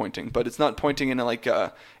speaking, it's pointing, but it's not pointing in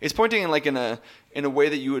it's pointing in a way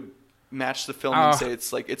that you would match the film and say it's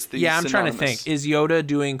the I'm trying to think. Is Yoda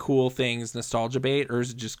doing cool things nostalgia bait, or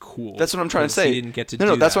is it just cool? That's what I'm trying to say. He didn't get to.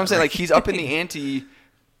 That's what I'm saying. Like he's up in the ante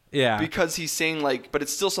Yeah. Because he's saying like, but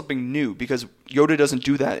it's still something new because Yoda doesn't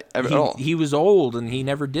do that at all. He was old and he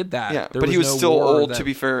never did that. Yeah, There but he was no still war old. that- To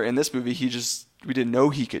be fair, in this movie, we didn't know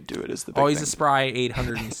he could do it. Is the big he's thing. a spry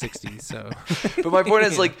 860. So, But my point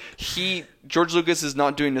is like George Lucas is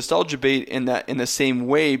not doing nostalgia bait in the same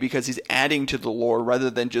way because he's adding to the lore rather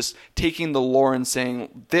than just taking the lore and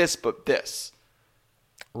saying this but this.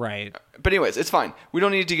 right. But anyways, it's fine. We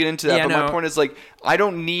don't need to get into that. Yeah, but no. my point is like I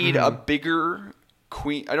don't need a bigger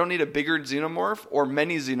queen. I don't need a bigger xenomorph or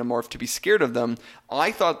many xenomorph to be scared of them.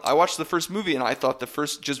 I watched the first movie and I thought the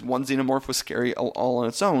first just one xenomorph was scary all on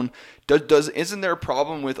its own. Isn't there a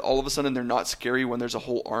problem with all of a sudden they're not scary when there's a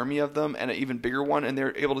whole army of them and an even bigger one and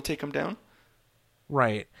they're able to take them down?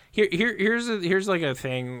 Right. Here's like a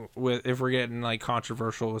thing with if we're getting like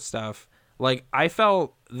controversial with stuff. Like I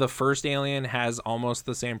felt the first Alien has almost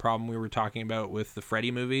the same problem we were talking about with the Freddy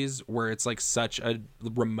movies, where it's like such a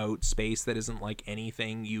remote space that isn't like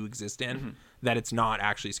anything you exist in that it's not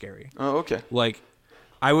actually scary. Oh, okay. Like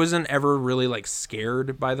I wasn't ever really like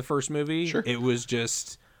scared by the first movie. Sure. It was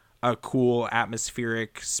just a cool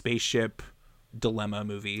atmospheric spaceship dilemma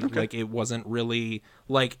movie. Okay. Like it wasn't really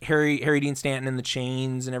like Harry Dean Stanton and the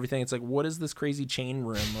chains and everything. It's like, what is this crazy chain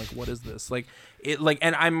room? Like what is this? Like it like,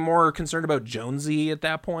 and I'm more concerned about Jonesy at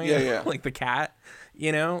that point. Yeah. Like the cat,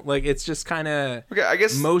 you know, like it's just kind of Okay, I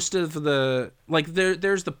guess most of the like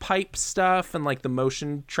there's the pipe stuff and like the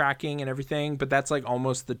motion tracking and everything, but that's like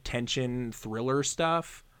almost the tension thriller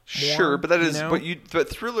stuff. sure, but that is you know? but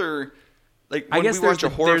thriller. Like when I guess we watch a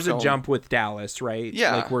horror there's film, a jump with Dallas, right?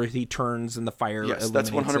 Yeah. Like where he turns and the fire. yes, that's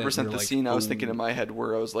illuminates 100% it, the like, scene I was thinking "Ooh." in my head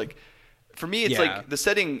where I was like, for me, it's Yeah. like the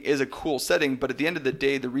setting is a cool setting, but at the end of the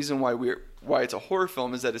day, the reason why it's a horror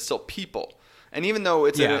film is that it's still people, and even though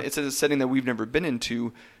it's Yeah. it's in a setting that we've never been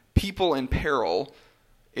into, people in peril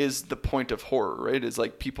is the point of horror, right? Is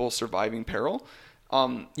like people surviving peril.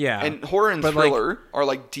 Yeah. And horror and But, like- thriller are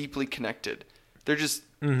like deeply connected. They're just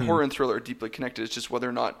horror and thriller are deeply connected. It's just whether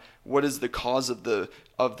or not what is the cause of the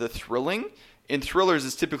thrilling. In thrillers,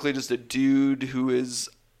 it's typically just a dude who is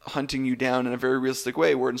hunting you down in a very realistic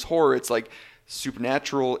way. Whereas in horror, it's like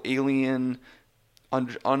supernatural, alien,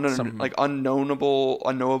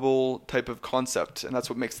 unknowable type of concept, and that's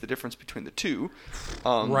what makes the difference between the two.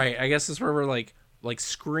 Right. I guess that's where we're like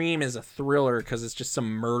Scream is a thriller because it's just some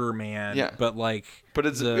murder man. Yeah. But like, But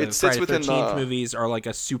the it sits Friday within 13th the movies are like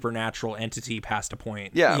a supernatural entity past a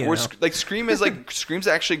point. Yeah, you where know? like Scream is like Scream's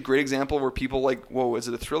actually a great example where people like, whoa, is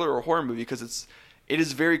it a thriller or a horror movie? Because it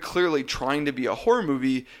is very clearly trying to be a horror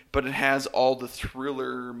movie, but it has all the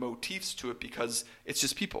thriller motifs to it because it's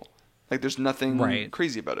just people. Like there's nothing Right.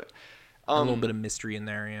 crazy about it. a little bit of mystery in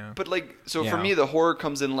there. Yeah. But like, so for Yeah. me, the horror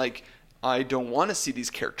comes in like, I don't want to see these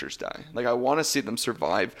characters die. Like I want to see them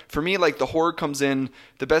survive. For me, like the horror comes in.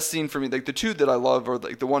 The best scene for me, like the two that I love, are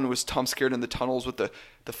like the one was Tom scared in the tunnels with the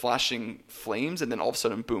flashing flames, and then all of a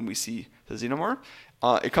sudden, boom, we see the xenomorph.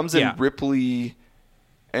 It comes in Yeah. Ripley,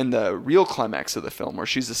 and the real climax of the film where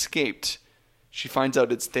she's escaped. She finds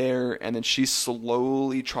out it's there, and then she's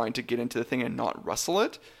slowly trying to get into the thing and not wrestle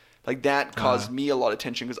it. Like that caused me a lot of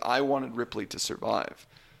tension because I wanted Ripley to survive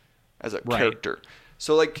as a Right. character.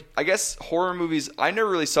 So like I guess horror movies, I never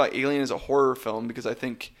really saw Alien as a horror film because I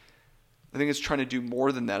think it's trying to do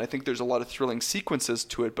more than that. I think there's a lot of thrilling sequences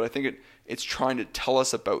to it, but I think it's trying to tell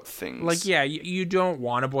us about things. Like, yeah, you don't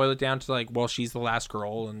want to boil it down to like, well, she's the last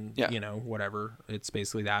girl and Yeah. you know, whatever. It's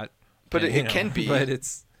basically that. But And, it you know, can be. But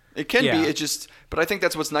it's It can Yeah. be. It just. But I think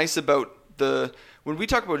that's what's nice about when we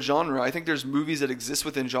talk about genre. I think there's movies that exist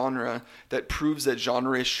within genre that proves that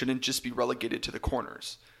genre shouldn't just be relegated to the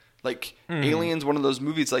corners. Like Alien's one of those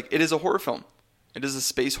movies. Like it is a horror film. It is a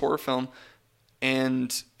space horror film,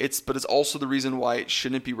 and it's also the reason why it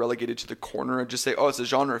shouldn't be relegated to the corner and just say, oh, it's a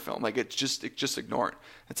genre film. Like just ignore it.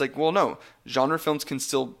 It's like, well, no, genre films can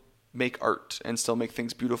still make art and still make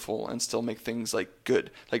things beautiful and still make things like good,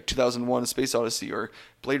 like 2001: A Space Odyssey or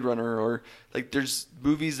Blade Runner, or like there's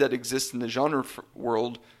movies that exist in the genre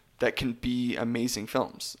world that can be amazing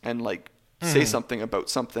films and like say something about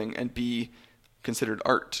something and be considered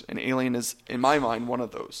art. And Alien is, in my mind, one of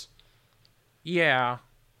those. Yeah.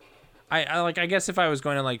 I guess if I was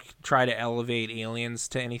going to like try to elevate Aliens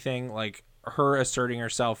to anything, like her asserting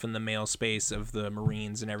herself in the male space of the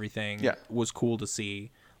Marines and everything was cool to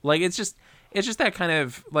see. Like it's just that kind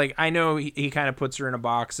of like, I know he kind of puts her in a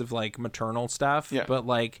box of like maternal stuff, but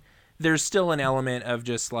like there's still an element of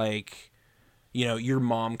just like, you know, your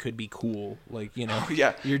mom could be cool, like, you know,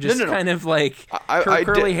 you're just kind of like her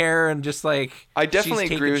curly hair and just like I definitely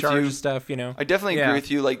she's agree with charge you. of stuff, you know. I definitely agree with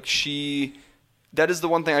you. Like that is the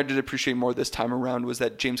one thing I did appreciate more this time around was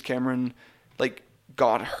that James Cameron like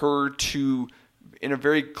got her to in a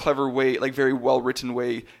very clever way, like very well written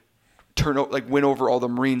way, win over all the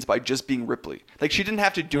Marines by just being Ripley. Like she didn't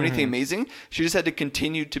have to do anything amazing. She just had to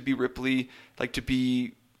continue to be Ripley, like to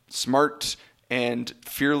be smart and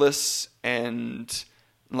fearless and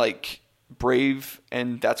like brave,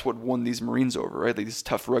 and that's what won these Marines over, right? Like these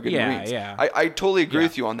tough, rugged Marines. Yeah. I totally agree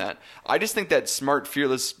with you on that. I just think that smart,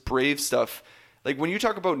 fearless, brave stuff, like when you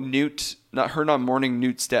talk about Newt, not mourning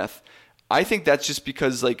Newt's death, I think that's just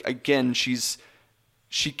because, like, again,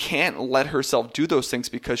 she can't let herself do those things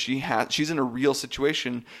because she's in a real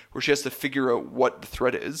situation where she has to figure out what the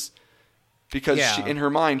threat is. Because in her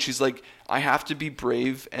mind, she's like, I have to be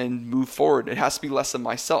brave and move forward. It has to be less of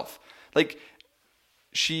myself. Like,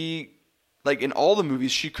 in all the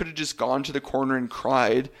movies, she could have just gone to the corner and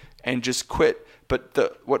cried and just quit. But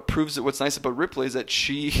what's nice about Ripley is that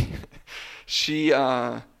she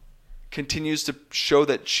continues to show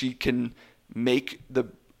that she can make the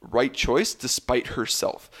right choice despite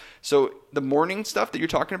herself. So the mourning stuff that you're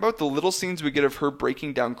talking about, the little scenes we get of her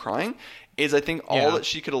breaking down crying, is I think all that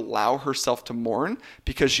she could allow herself to mourn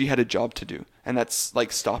because she had a job to do, and that's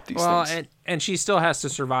like stop these things. And she still has to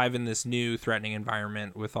survive in this new threatening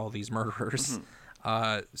environment with all these murderers.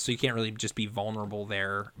 So you can't really just be vulnerable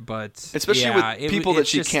there, but especially with people that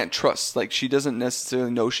she can't trust. Like she doesn't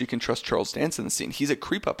necessarily know she can trust Charles Dance in the scene. He's a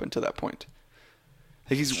creep up until that point.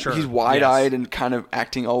 Like he's wide-eyed and kind of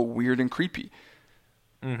acting all weird and creepy,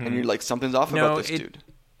 and you're like, something's off about this dude.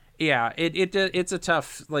 Yeah, it's a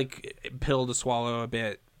tough like pill to swallow a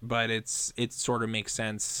bit, but it sort of makes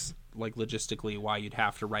sense like logistically why you'd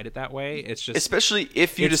have to write it that way. It's just especially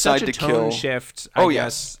if you decide to kill. Tone shift. I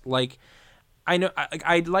guess. Like I know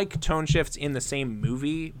I like tone shifts in the same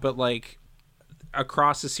movie, but like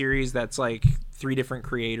across a series that's like 3 different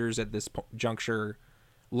creators at this juncture,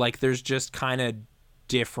 like there's just kind of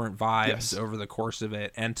different vibes over the course of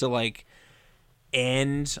it, and to like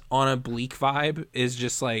end on a bleak vibe is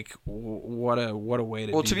just like what a way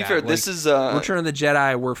to do to be that. fair, like, this is Return of the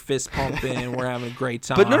Jedi, we're fist pumping, we're having a great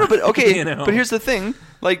time, but okay, you know? But here's the thing,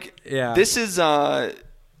 like this is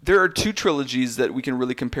there are 2 trilogies that we can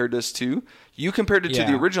really compare this to. You compared it to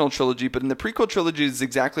the original trilogy, but in the prequel trilogy it's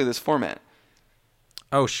exactly this format.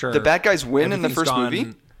 Oh sure, the bad guys win in the first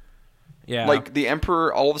movie. Yeah. Like the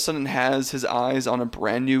Emperor all of a sudden has his eyes on a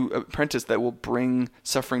brand new apprentice that will bring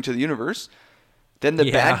suffering to the universe. Then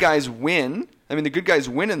the bad guys win. I mean, the good guys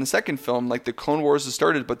win in the second film. Like the Clone Wars has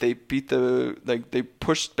started, but they beat they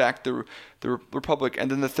pushed back the Republic.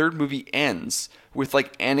 And then the third movie ends with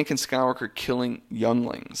like Anakin Skywalker killing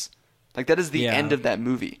younglings. Like that is the end of that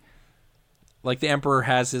movie. Like the Emperor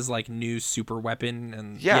has his like new super weapon,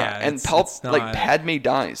 and and like Padme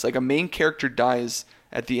dies. Like a main character dies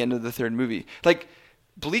at the end of the third movie. Like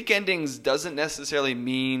bleak endings doesn't necessarily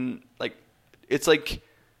mean like it's like.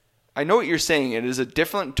 I know what you're saying. It is a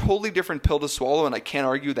totally different pill to swallow, and I can't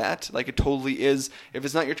argue that. Like, it totally is. If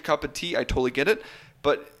it's not your cup of tea, I totally get it.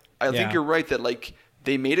 But I think you're right that, like,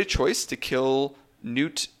 they made a choice to kill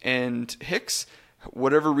Newt and Hicks.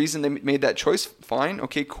 Whatever reason they made that choice, fine.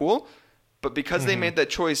 Okay, cool. But because they made that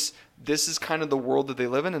choice, this is kind of the world that they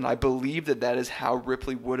live in, and I believe that is how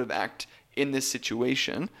Ripley would have acted in this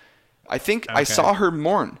situation. I think I saw her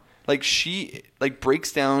mourn. Like she like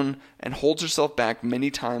breaks down and holds herself back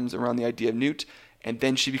many times around the idea of Newt, and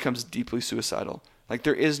then she becomes deeply suicidal. Like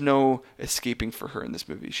there is no escaping for her in this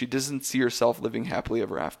movie. She doesn't see herself living happily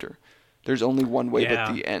ever after. There's only one way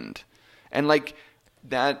but the end. And like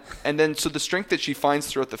that, and then so the strength that she finds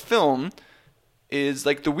throughout the film is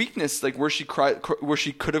like the weakness, like where she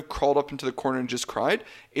could have crawled up into the corner and just cried,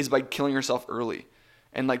 is by killing herself early.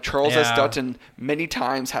 And like Charles S. Dutton many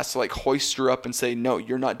times has to like hoist her up and say, no,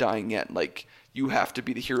 you're not dying yet. Like you have to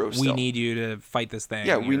be the hero still. We need you to fight this thing.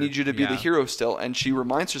 Yeah, we need you to be the hero still. And she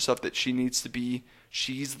reminds herself that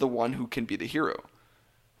she's the one who can be the hero.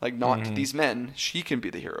 Like not these men, she can be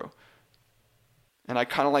the hero. And I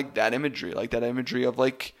kind of like that imagery of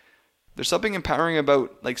like, there's something empowering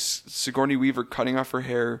about like Sigourney Weaver cutting off her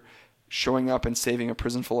hair, showing up and saving a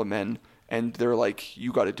prison full of men. And they're like,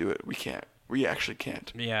 you got to do it. We can't. We actually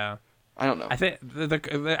can't. Yeah. I don't know. I think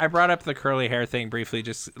I brought up the curly hair thing briefly.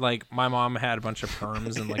 Just like my mom had a bunch of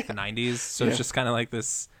perms in like the 90s. So it's just kind of like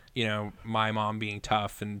this, you know, my mom being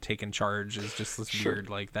tough and taking charge is just this weird,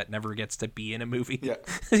 like that never gets to be in a movie. Yeah.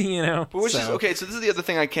 You know? But which is, okay, so this is the other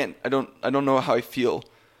thing I don't know how I feel.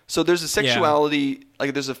 So there's a sexuality,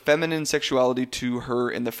 like there's a feminine sexuality to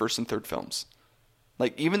her in the first and third films.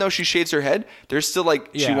 Like even though she shaves her head, there's still like,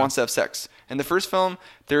 she wants to have sex. In the first film,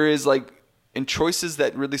 there is like, in choices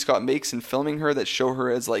that Ridley Scott makes in filming her that show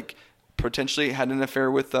her as like potentially had an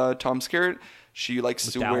affair with Tom Skerritt. She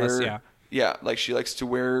likes to wear Yeah, like she likes to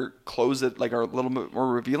wear clothes that like are a little bit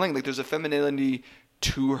more revealing. Like there's a femininity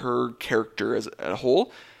to her character as a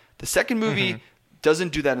whole. The second movie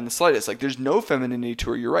doesn't do that in the slightest. Like there's no femininity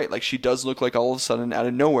to her. You're right. Like she does look like all of a sudden out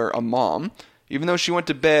of nowhere a mom. Even though she went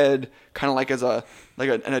to bed kind of like as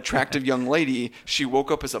an attractive young lady, she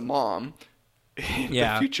woke up as a mom in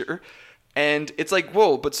the future. And it's like,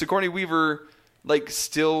 whoa, but Sigourney Weaver like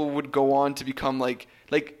still would go on to become like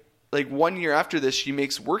 1 year after this, she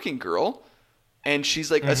makes Working Girl, and she's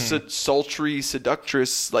like a sultry,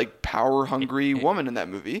 seductress, like power hungry woman in that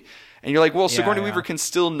movie. And you're like, well, Sigourney Weaver can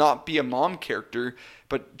still not be a mom character,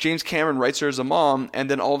 but James Cameron writes her as a mom, and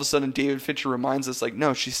then all of a sudden David Fincher reminds us like,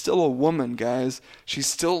 no, she's still a woman, guys. She's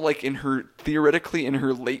still like theoretically in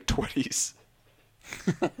her late 20s.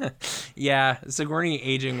 Yeah, Sigourney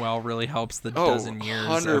aging well really helps the dozen years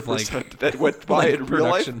 100% of like that went by like in real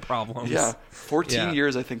life. production problems. Yeah, 14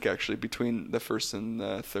 years I think actually between the first and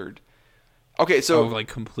the third. Okay, so like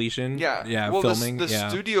completion. Well, filming. The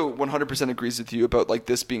studio 100% agrees with you about like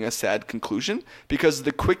this being a sad conclusion because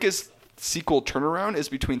the quickest sequel turnaround is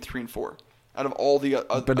between 3 and 4 out of all the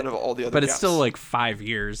other. But it's still like 5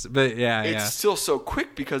 years. But it's still so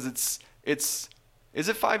quick because it's. Is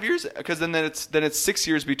it 5 years? Because then it's 6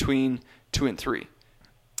 years between 2 and 3.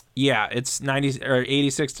 Yeah, it's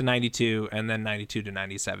 86 to 92, and then 92 to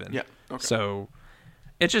 97. Yeah. Okay. So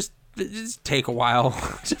it just take a while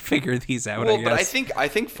to figure these out. Well, I guess. but I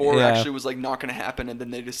think 4 actually was like not going to happen, and then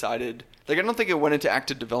they decided like I don't think it went into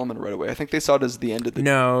active development right away. I think they saw it as the end of the.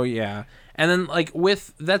 No, yeah, and then like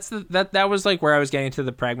with that was like where I was getting to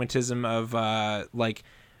the pragmatism of like.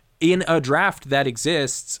 In a draft that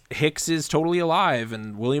exists, Hicks is totally alive,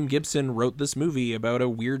 and William Gibson wrote this movie about a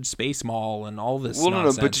weird space mall and all this. Well, no.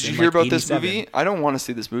 But did you hear about this movie? I don't want to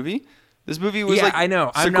see this movie. This movie was I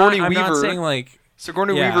know. I'm not saying like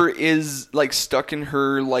Sigourney Weaver is like stuck in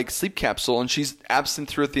her like sleep capsule, and she's absent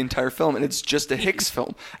throughout the entire film, and it's just a Hicks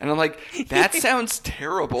film. And I'm like, that sounds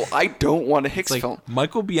terrible. I don't want a Hicks film.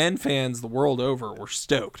 Michael Biehn fans the world over were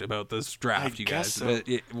stoked about this draft, you guys. So.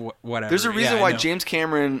 But whatever. There's a reason why James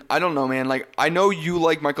Cameron. I don't know, man. Like I know you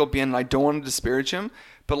like Michael Biehn, and I don't want to disparage him,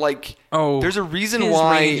 but like, there's a reason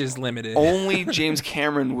why range is limited. Only James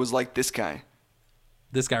Cameron was like this guy.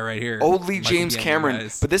 This guy right here. Only James Cameron.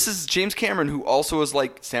 But this is James Cameron, who also is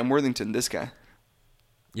like Sam Worthington, this guy.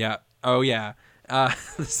 Yeah. Oh, yeah.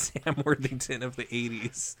 The Sam Worthington of the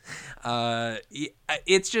 80s.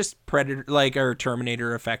 It's just Predator, like, or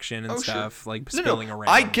Terminator affection and stuff, like, spilling around.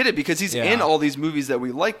 I get it, because he's in all these movies that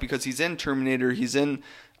we like, because he's in Terminator, he's in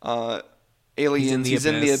Aliens, he's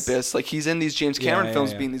in The Abyss. Like, he's in these James Cameron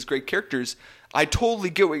films being these great characters. I totally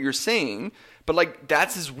get what you're saying, but like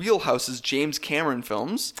that's his wheelhouse is James Cameron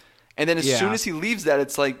films, and then as soon as he leaves that,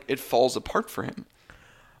 it's like it falls apart for him.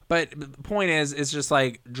 But the point is, it's just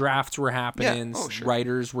like drafts were happening,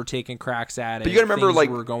 writers were taking cracks at it. But you gotta remember, things like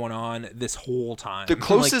were going on this whole time. The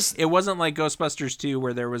closest, it wasn't like Ghostbusters 2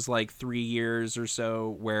 where there was like 3 years or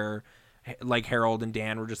so where like Harold and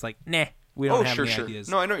Dan were just like, nah. We don't have any ideas.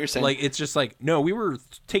 No, I know what you're saying. Like it's just like no, we were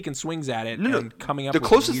taking swings at it and coming up. The with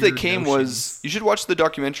closest they weird came notions. was you should watch the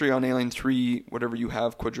documentary on Alien 3, whatever you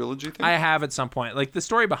have, quadrilogy thing. I have at some point. Like the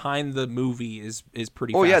story behind the movie is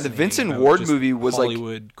pretty. Oh yeah, the Vincent Ward movie was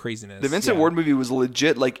Hollywood like craziness. The Vincent Ward movie was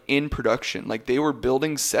legit, like in production. Like they were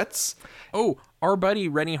building sets. Oh, our buddy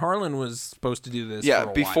Rennie Harlan was supposed to do this. Yeah,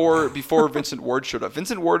 for a before while. Vincent Ward showed up.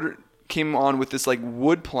 Vincent Ward came on with this like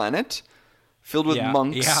wood planet filled with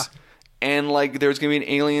monks. Yeah. And like there's gonna be an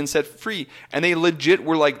alien set free, and they legit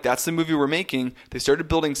were like, "That's the movie we're making." They started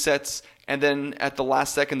building sets, and then at the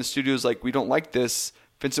last second, the studio's like, "We don't like this."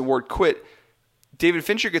 Vincent Ward quit. David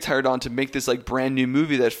Fincher gets hired on to make this like brand new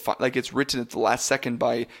movie that like it's written at the last second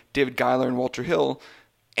by David Giler and Walter Hill,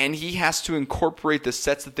 and he has to incorporate the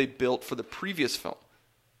sets that they built for the previous film.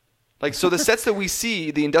 Like so, the sets that we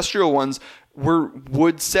see, the industrial ones, were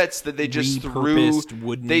wood sets that they just threw.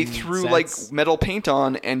 They threw like metal paint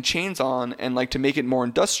on and chains on, and like to make it more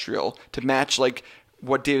industrial to match like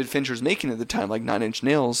what David Fincher's making at the time, like 9 Inch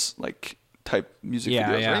Nails like type music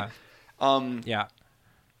videos, right?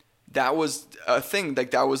 That was a thing. Like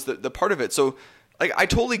that was the part of it. So like I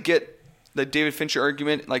totally get the David Fincher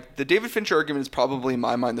argument. Like the David Fincher argument is probably in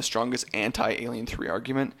my mind the strongest anti-Alien 3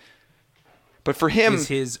 argument. But for him, is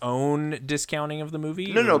his own discounting of the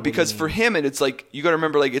movie? No, because for him, and it's like you got to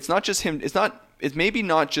remember, like it's not just him. It's maybe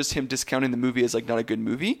not just him discounting the movie as like not a good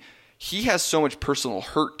movie. He has so much personal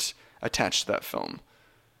hurt attached to that film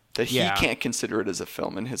that he can't consider it as a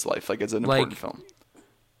film in his life, like as an important film.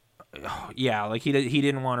 Yeah, like he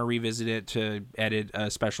didn't want to revisit it to edit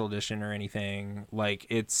a special edition or anything. Like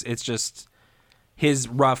it's just his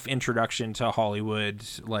rough introduction to Hollywood,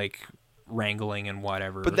 like wrangling and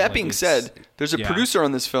whatever. But that being said, there's a producer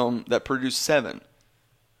on this film that produced Seven.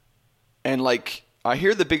 And, like, I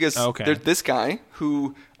hear the biggest... There's this guy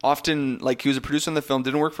who often, like, he was a producer on the film,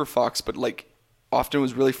 didn't work for Fox, but, like, often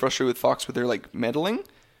was really frustrated with Fox with their, like, meddling.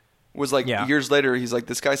 Was, like, years later, he's like,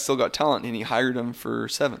 this guy's still got talent, and he hired him for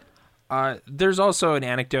Seven. There's also an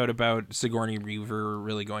anecdote about Sigourney Weaver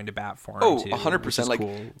really going to bat for him, too. 100%. Like,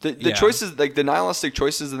 cool. the choices, like, the nihilistic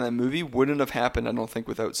choices in that movie wouldn't have happened, I don't think,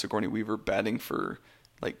 without Sigourney Weaver batting for,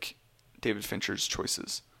 like, David Fincher's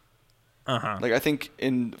choices. Like, I think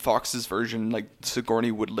in Fox's version, like,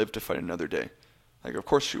 Sigourney would live to fight another day. Like, of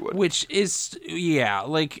course she would. Which is,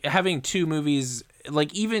 like, having two movies,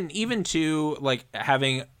 like, even two, like,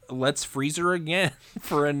 having let's freeze her again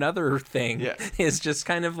for another thing is just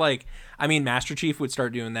kind of like, I mean, Master Chief would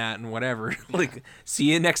start doing that and whatever. Like,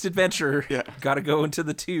 see you next adventure. Gotta go into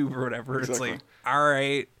the tube or whatever. Exactly. It's like, all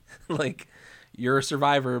right, like, you're a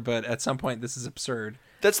survivor, but at some point this is absurd.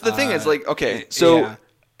 That's the thing. Is like, okay, so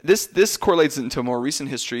this correlates into more recent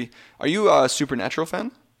history. Are you a Supernatural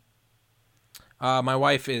fan? My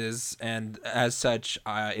wife is, and as such,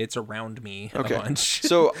 it's around me a bunch.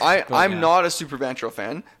 So I'm not a Supernatural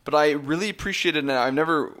fan, but I really appreciate it. And I've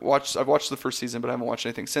watched the first season, but I haven't watched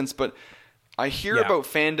anything since. But I hear about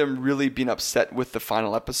fandom really being upset with the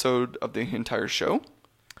final episode of the entire show.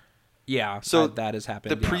 Yeah, so that has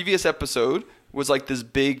happened. The previous episode was like this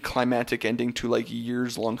big climactic ending to like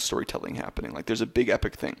years-long storytelling happening. Like there's a big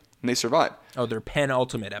epic thing, and they survive. Oh, their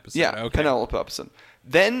penultimate episode. Yeah, penultimate episode.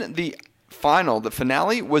 Then the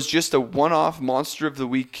finale was just a one-off Monster of the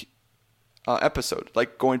Week episode,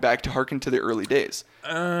 like going back to harken to the early days.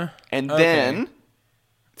 Then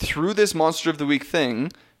through this Monster of the Week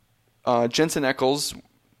thing, Jensen Ackles'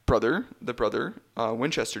 brother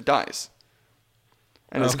Winchester dies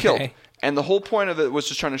and is killed. And the whole point of it was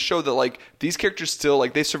just trying to show that like these characters still,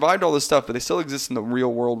 like, they survived all this stuff, but they still exist in the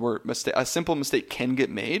real world where a simple mistake can get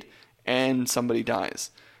made and somebody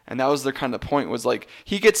dies. And that was their kind of point, was like,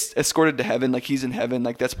 he gets escorted to heaven, like he's in heaven,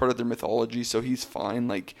 like that's part of their mythology, so he's fine.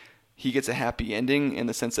 Like he gets a happy ending in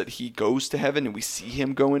the sense that he goes to heaven and we see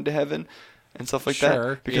him go into heaven and stuff like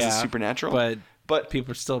that because it's supernatural. But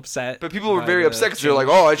people are still upset. But people were very upset because they're like,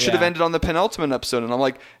 oh, it should have ended on the penultimate episode. And I'm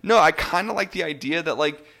like, no, I kind of like the idea that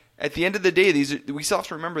like at the end of the day, we still have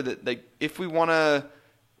to remember that like if we want to,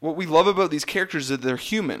 what we love about these characters is that they're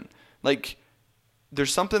human. Like,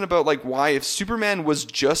 there's something about like why if Superman was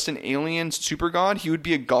just an alien super god, he would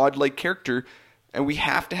be a godlike character, and we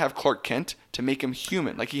have to have Clark Kent to make him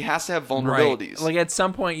human. Like he has to have vulnerabilities. Right. Like at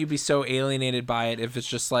some point you'd be so alienated by it if it's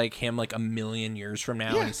just like him like a million years from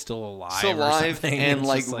now and he's still alive and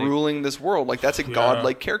like ruling this world. Like that's a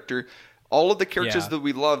godlike character. All of the characters that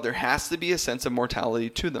we love, there has to be a sense of mortality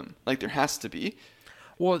to them. Like there has to be.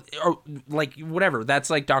 Well, or like whatever.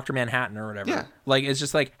 That's like Dr. Manhattan or whatever. Yeah. Like it's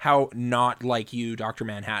just like how not like you Dr.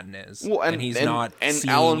 Manhattan is. Well, and he's not seeing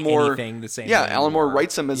Alan Moore, anything the same. Yeah, Alan Moore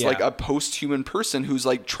writes him as like a post-human person who's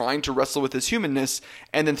like trying to wrestle with his humanness,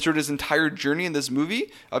 and then through his entire journey in this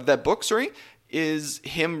movie of that book, is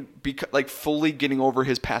him like fully getting over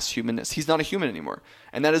his past humanness. He's not a human anymore,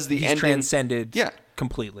 and that is the ending. Transcended.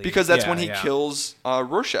 Completely. Because that's when he kills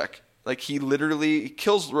Rorschach. Like, he literally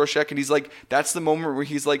kills Rorschach, and he's like, that's the moment where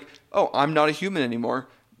he's like, oh, I'm not a human anymore.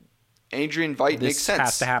 Adrian Veidt makes sense. This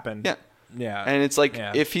has to happen. Yeah. Yeah. And it's like,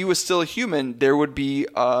 if he was still a human, there would be,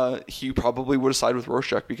 he probably would have sided with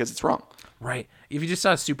Rorschach because it's wrong. Right. If you just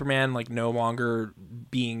saw Superman, like, no longer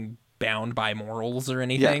being bound by morals or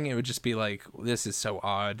anything, it would just be like, this is so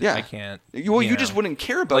odd. I can't. Well, you just wouldn't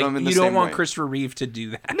care about him in the same way. You don't want Christopher Reeve to do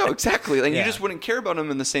that. No, exactly. And you just wouldn't care about him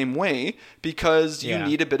in the same way because you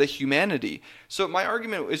need a bit of humanity. So my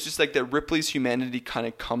argument is just like that Ripley's humanity kind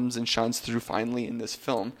of comes and shines through finally in this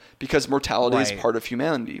film because mortality is part of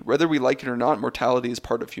humanity. Whether we like it or not, mortality is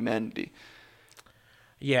part of humanity.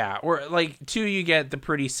 Yeah, or like two, you get the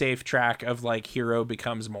pretty safe track of like hero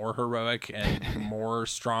becomes more heroic and more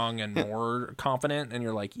strong and more confident, and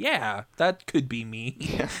you're like, yeah, that could be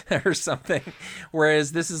me or something.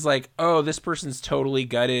 Whereas this is like, oh, this person's totally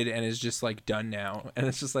gutted and is just like done now, and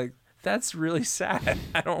it's just like, that's really sad.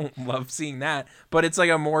 I don't love seeing that, but it's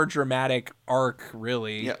like a more dramatic arc,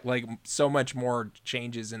 really. Yeah. Like so much more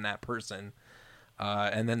changes in that person,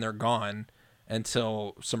 and then they're gone.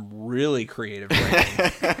 Until some really creative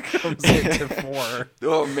writing comes into fore.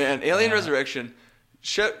 Oh man, Alien Resurrection.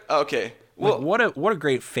 Okay. Well, like what a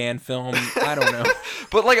great fan film. I don't know.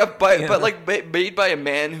 but made by a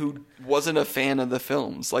man who wasn't a fan of the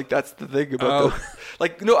films. Like that's the thing about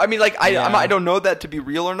I don't know that to be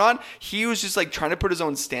real or not. He was just like trying to put his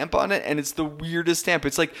own stamp on it, and it's the weirdest stamp.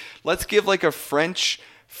 It's like, let's give like a French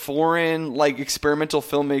foreign, like, experimental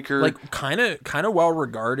filmmaker. Like kind of well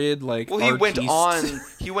regarded. Like, well, he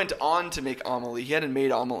went on to make Amelie. He hadn't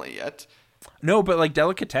made Amelie yet. No, but like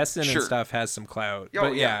Delicatessen and stuff has some clout. Oh,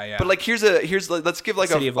 but yeah. But like here's let's give like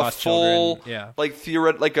City a of Lost full Children.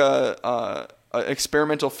 like like a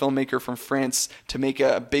experimental filmmaker from France to make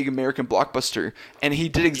a big American blockbuster, and he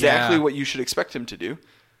did exactly what you should expect him to do.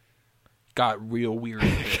 Got real weird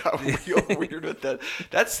with it. Got real weird with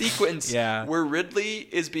that sequence where Ridley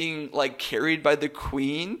is being like carried by the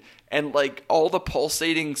Queen, and like all the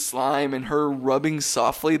pulsating slime and her rubbing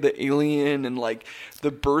softly the alien, and like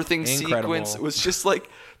the birthing sequence was just like,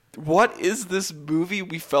 what is this movie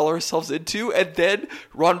we fell ourselves into? And then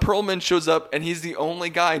Ron Perlman shows up, and he's the only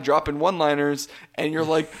guy dropping one-liners, and you're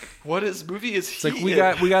like, what movie is he? It's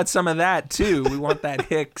like we got some of that too. We want that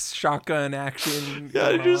Hicks shotgun action. Yeah,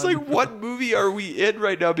 you're just like, what movie are we in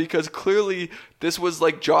right now? Because clearly this was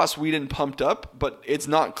like Joss Whedon pumped up, but it's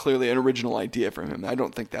not clearly an original idea from him. I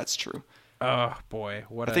don't think that's true. Oh boy,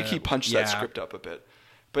 I think he punched that script up a bit.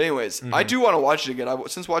 But anyways, I do want to watch it again.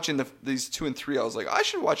 Since watching these 2 and 3, I was like, I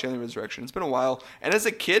should watch Alien Resurrection. It's been a while. And as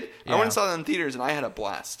a kid, I went and saw it in theaters, and I had a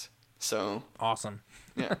blast. So awesome.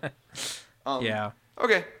 Yeah. Yeah.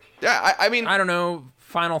 Okay. Yeah. I mean, I don't know.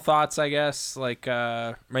 Final thoughts, I guess. Like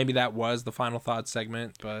maybe that was the final thoughts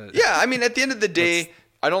segment, but yeah. I mean, at the end of the day,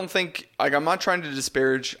 I don't think I'm not trying to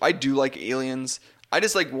disparage. I do like Aliens. I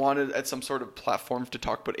just like wanted at some sort of platform to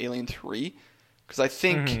talk about Alien 3. Because I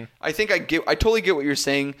think I totally get what you're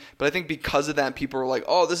saying, but I think because of that, people are like,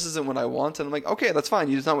 "Oh, this isn't what I want," and I'm like, "Okay, that's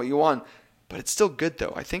fine. It's not what you want, but it's still good,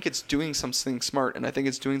 though. I think it's doing something smart, and I think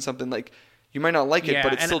it's doing something like you might not like it,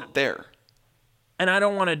 but it's still there." And I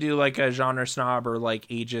don't want to do like a genre snob or like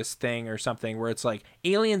ageist thing or something where it's like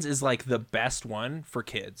Aliens is like the best one for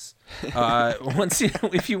kids.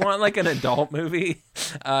 If you want like an adult movie,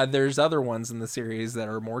 there's other ones in the series that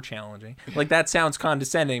are more challenging. Like that sounds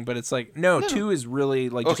condescending, but it's like, no. 2 is really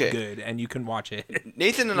like just good and you can watch it.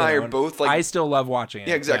 Nathan and I are both like, I still love watching it.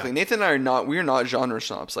 Yeah, exactly. Yeah. Nathan and I we're not genre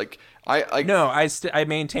snobs. Like I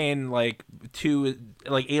maintain like 2,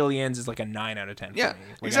 like Aliens is like a 9 out of 10 for me. Like,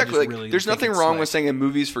 exactly. Like, really there's nothing wrong with saying a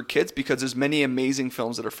movie's for kids because there's many amazing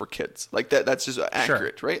films that are for kids. Like that's just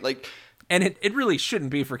accurate, right? Like, and it really shouldn't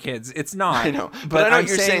be for kids. It's not. I know, but I know what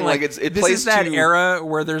you're saying. Like this is that era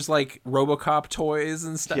where there's like RoboCop toys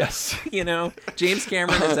and stuff. Yes, you know, James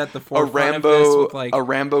Cameron is at the forefront of this with like a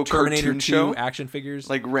Rambo Terminator cartoon 2 show, action figures,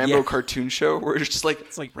 like Rambo cartoon show, where it's just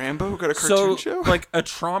like Rambo got a cartoon show. Like a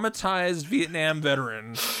traumatized Vietnam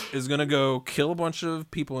veteran is gonna go kill a bunch of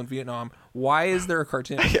people in Vietnam. Why is there a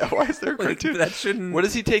cartoon? Yeah, why is there a cartoon? That shouldn't. What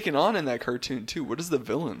is he taking on in that cartoon too? What is the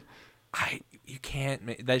villain? You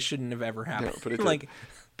can't. That shouldn't have ever happened. No,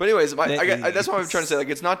 but anyways, that's what I'm trying to say. Like,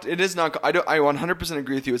 it's not. It is not. I 100%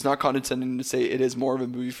 agree with you. It's not condescending to say it is more of a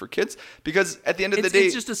movie for kids because at the end of the day,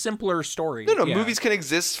 it's just a simpler story. No, movies can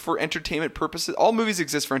exist for entertainment purposes. All movies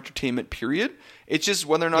exist for entertainment. Period. It's just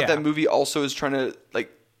whether or not that movie also is trying to like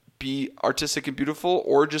be artistic and beautiful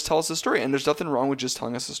or just tell us a story. And there's nothing wrong with just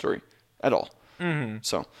telling us a story at all. Mm-hmm.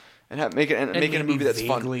 So making a movie that's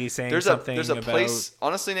fun. There's a place.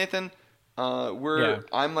 Honestly, Nathan.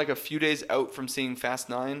 I'm like a few days out from seeing Fast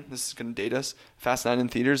 9. This is going to date us. Fast 9 in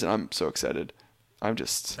theaters, and I'm so excited. I'm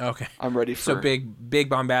ready for... So big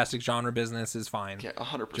bombastic genre business is fine. Yeah,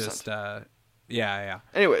 100%. Just, yeah.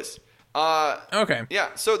 Anyways. Okay.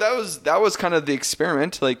 Yeah, so that was kind of the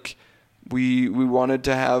experiment. Like, we wanted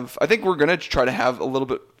to have... I think we're going to try to have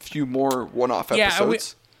a few more one-off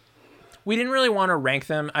episodes. We didn't really want to rank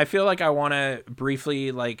them. I feel like I want to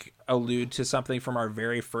briefly like allude to something from our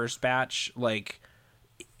very first batch, like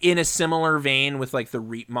in a similar vein with like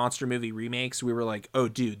the monster movie remakes. We were like, oh,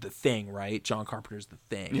 dude, The Thing, right? John Carpenter's The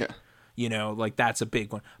Thing. Yeah. You know, like that's a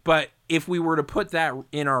big one. But if we were to put that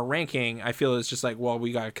in our ranking, I feel it's just like, well,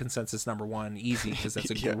 we got consensus number 1 easy because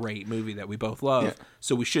that's a great movie that we both love. Yeah.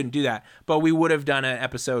 So we shouldn't do that. But we would have done an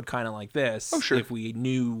episode kind of like this if we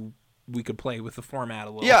knew we could play with the format a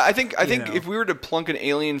little. Yeah, I think if we were to plunk an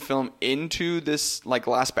Alien film into this like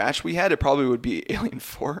last batch we had, it probably would be Alien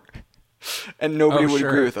 4. And nobody would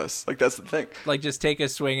agree with us. Like that's the thing. Like just take a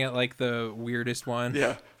swing at like the weirdest one.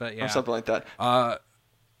 Yeah. But yeah. Or something like that.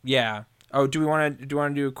 Yeah. Oh, do we want to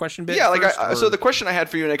do a question bit? Yeah, first, so the question I had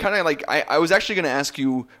for you, and I kind of like I was actually going to ask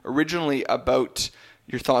you originally about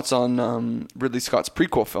your thoughts on Ridley Scott's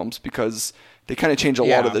prequel films because they kind of change a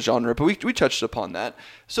lot of the genre, but we touched upon that.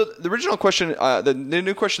 So the original question, the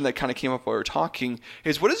new question that kind of came up while we were talking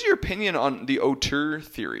is, what is your opinion on the auteur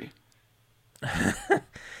theory?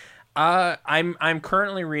 I'm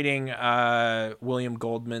currently reading William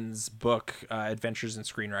Goldman's book, Adventures in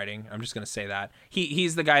Screenwriting. I'm just gonna say that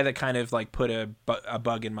he's the guy that kind of like put a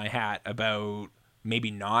bug in my hat about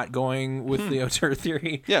maybe not going with the auteur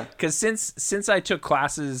theory. Yeah, because since I took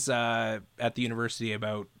classes at the university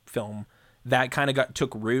about film, that kind of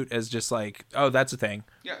took root as just like, oh, that's a thing.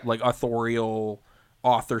 Yeah, like authorial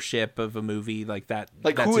authorship of a movie like that.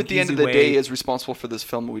 Like that's who at the end of the day is responsible for this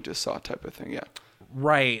film we just saw, type of thing. Yeah,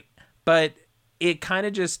 right. But it kind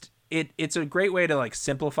of just it's a great way to like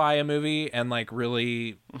simplify a movie and like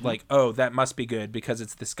really like, oh, that must be good because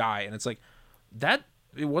it's this guy, and it's like that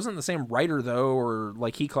it wasn't the same writer though, or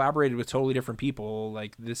like he collaborated with totally different people.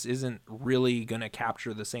 Like this isn't really gonna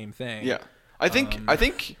capture the same thing. Yeah, I think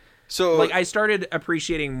so. Like I started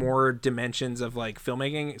appreciating more dimensions of like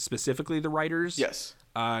filmmaking, specifically the writers. Yes,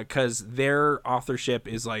 because their authorship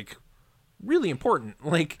is like really important.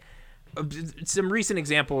 Like some recent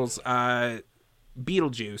examples,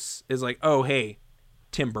 Beetlejuice is like, oh hey,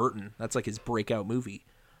 Tim Burton, that's like his breakout movie,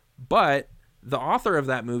 but the author of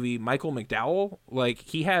that movie, Michael McDowell, like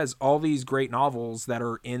he has all these great novels that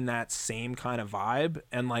are in that same kind of vibe,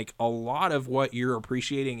 and like a lot of what you're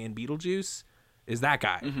appreciating in Beetlejuice is that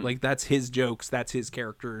guy. Like that's his jokes, that's his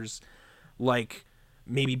characters. Like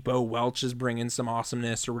maybe Bo Welch is bringing some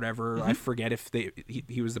awesomeness or whatever. I forget if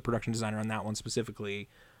he was the production designer on that one specifically.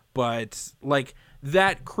 But like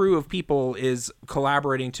that crew of people is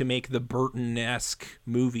collaborating to make the Burton-esque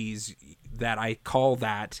movies that I call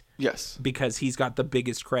that. Yes. Because he's got the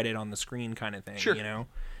biggest credit on the screen kind of thing, sure. You know?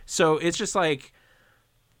 So it's just like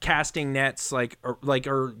casting nets, like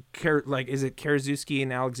is it Karaszewski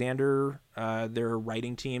and Alexander, their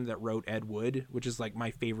writing team that wrote Ed Wood, which is like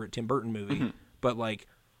my favorite Tim Burton movie. But like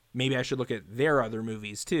maybe I should look at their other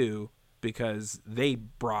movies too, because they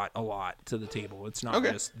brought a lot to the table. It's not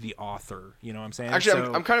just the author, you know what I'm saying?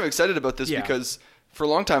 Actually, I'm kind of excited about this because for a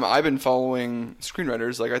long time I've been following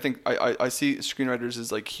screenwriters. Like I think I see screenwriters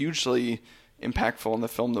as like hugely impactful in the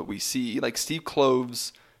film that we see. Like Steve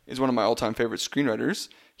Kloves is one of my all-time favorite screenwriters.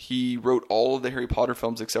 He wrote all of the Harry Potter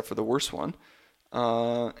films except for the worst one.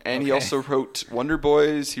 And he also wrote Wonder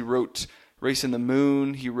Boys. He wrote Race in the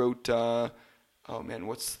Moon. He wrote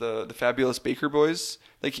what's the Fabulous Baker Boys?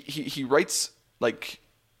 Like he writes like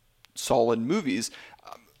solid movies,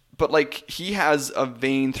 but like he has a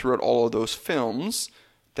vein throughout all of those films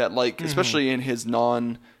that like especially in his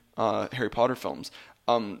non Harry Potter films,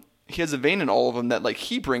 he has a vein in all of them that like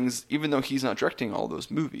he brings, even though he's not directing all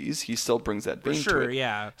those movies, he still brings that vein to it.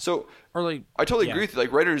 Yeah. So or like I totally agree with you.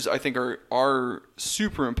 Like writers, I think are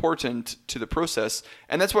super important to the process,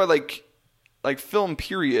 and that's why like film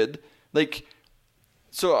period like.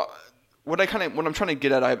 So what I'm trying to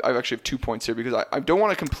get at, I actually have 2 points here because I don't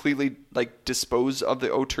want to completely like dispose of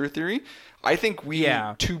the auteur theory. I think we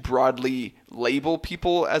too broadly label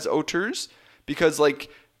people as auteurs because like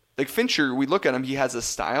Fincher, we look at him, he has a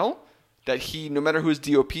style that he, no matter who his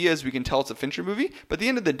DOP is, we can tell it's a Fincher movie. But at the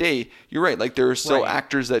end of the day, you're right. Like there are still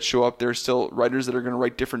actors that show up. There are still writers that are going to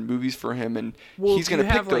write different movies for him, and he's going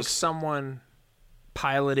to pick those. Like someone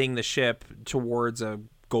piloting the ship towards a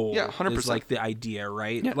goal. Yeah, 100%. Is like the idea,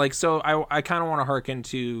 right? Yeah. Like so, I kind of want to hearken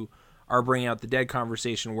to our Bringing Out the Dead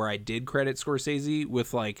conversation where I did credit Scorsese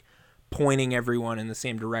with like pointing everyone in the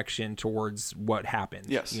same direction towards what happened.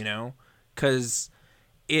 Yes, you know, because.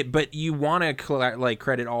 But you want to like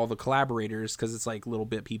credit all the collaborators because it's like little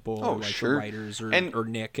bit people, like the writers or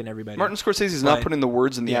Nick and everybody. Martin Scorsese is not putting the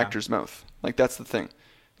words in the actor's mouth. Like that's the thing.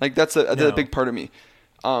 Like that's a big part of me.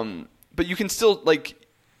 But you can still like.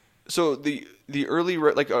 So the early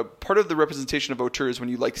like a part of the representation of auteur is when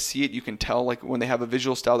you like see it, you can tell like when they have a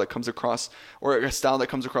visual style that comes across or a style that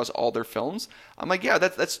comes across all their films. I'm like, yeah,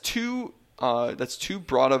 that's too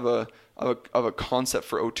broad of a concept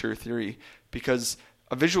for auteur theory because.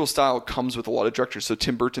 A visual style comes with a lot of directors, so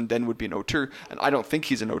Tim Burton then would be an auteur, and I don't think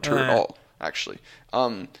he's an auteur at all, actually.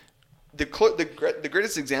 The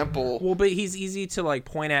greatest example... Well, but he's easy to like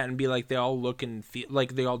point at and be like, they all look and feel...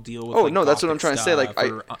 Like, they all deal with that's what I'm trying to say. Like,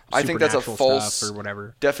 I think that's a false or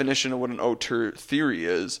whatever. definition of what an auteur theory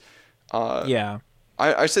is.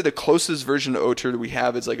 I say the closest version of auteur that we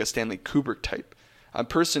have is like a Stanley Kubrick type. A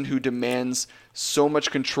person who demands so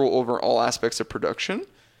much control over all aspects of production...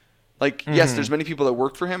 Like, yes, there's many people that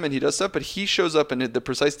work for him and he does stuff, but he shows up and the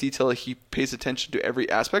precise detail, he pays attention to every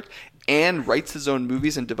aspect and writes his own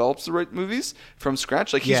movies and develops the right movies from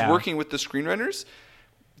scratch. Like, he's working with the screenwriters.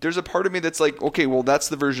 There's a part of me that's like, okay, well, that's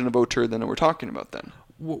the version of auteur that we're talking about then.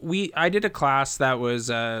 I did a class that was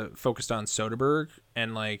focused on Soderbergh,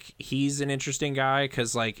 and like he's an interesting guy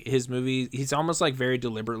because like his movie, he's almost like very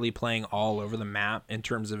deliberately playing all over the map in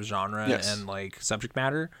terms of genre and like subject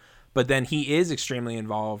matter. but then he is extremely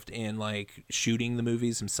involved in like shooting the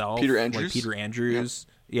movies himself. Peter Andrews. Like Peter Andrews.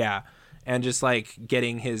 Yeah. And just like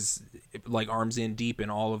getting his like arms in deep in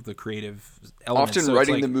all of the creative elements. Often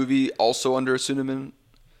writing the movie also under a pseudonym.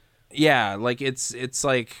 Yeah, like it's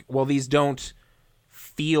like, well, these don't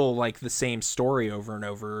feel like the same story over and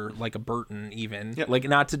over, like a Burton even. Yep. Like,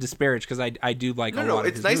 not to disparage, because I do like a lot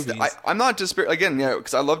of his movies. I'm not disparaging, again,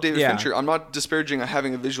 because I love David Fincher. I'm not disparaging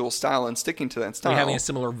having a visual style and sticking to that style. Like having a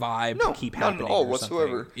similar vibe to keep happening. Not at all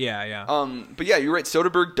whatsoever. Yeah. But yeah, you're right.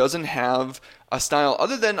 Soderbergh doesn't have a style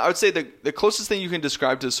other than, I would say the closest thing you can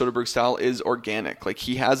describe to Soderbergh's style is organic. Like,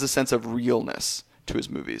 he has a sense of realness to his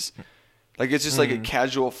movies. Like, it's just like a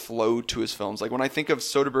casual flow to his films. Like, when I think of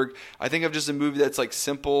Soderbergh, I think of just a movie that's like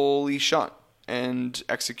simply shot and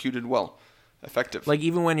executed well, effective. Like,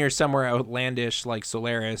 even when you're somewhere outlandish like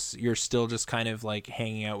Solaris, you're still just kind of like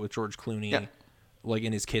hanging out with George Clooney, like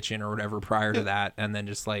in his kitchen or whatever prior to that, and then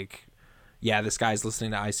just like, yeah, this guy's listening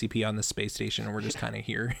to ICP on the space station, and we're just kind of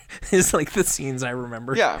here. Is like the scenes I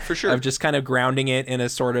remember. Yeah, for sure. Of just kind of grounding it in a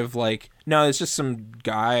sort of like, no, it's just some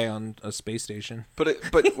guy on a space station. But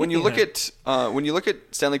when you look at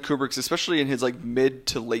Stanley Kubrick's, especially in his like mid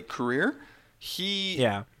to late career, he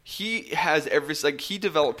has he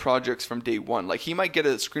developed projects from day one. Like, he might get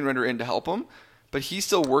a screenwriter in to help him, but he's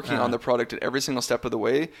still working on the product at every single step of the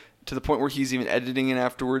way, to the point where he's even editing it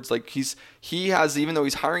afterwards. Like, he has, even though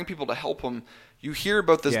he's hiring people to help him, you hear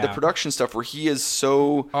about the production stuff where he is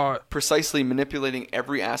so precisely manipulating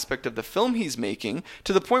every aspect of the film he's making,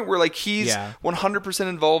 to the point where like he's 100%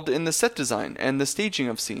 involved in the set design and the staging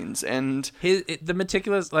of scenes and the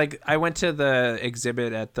meticulous. Like, I went to the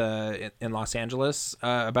exhibit in Los Angeles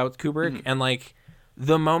about Kubrick, and like,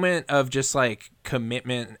 the moment of just like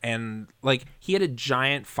commitment, and like, he had a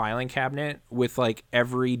giant filing cabinet with like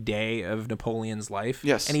every day of Napoleon's life.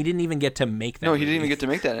 Yes. And he didn't even get to make that. No, he didn't even get to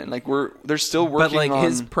make that. And like, they're still working on... But like,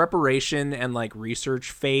 his preparation and like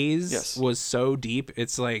research phase was so deep.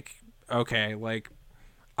 It's like, okay, like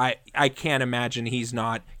I can't imagine he's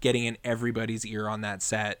not getting in everybody's ear on that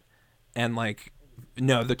set, and like,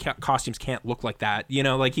 no, the costumes can't look like that. You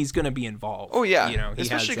know, like, he's going to be involved. Oh, yeah. You know,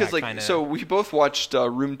 especially because, like, so we both watched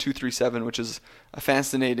Room 237, which is a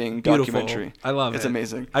fascinating documentary. I love it. It's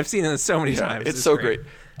amazing. I've seen it so many times. It's so great.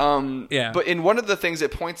 But in one of the things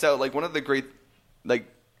it points out, like, one of the great, like,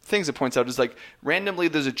 things it points out is, like, randomly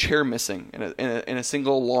there's a chair missing in a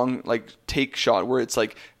single long, like, take shot where it's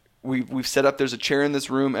like, we've set up, there's a chair in this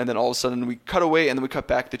room, and then all of a sudden we cut away, and then we cut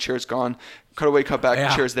back, the chair's gone. Cut away, cut back,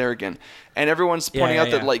 the chair's there again. And everyone's pointing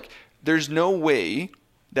out that, like, there's no way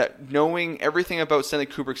that, knowing everything about Stanley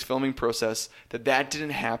Kubrick's filming process, that didn't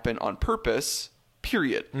happen on purpose,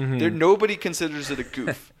 period. Nobody considers it a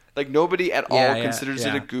goof. Like, nobody at all considers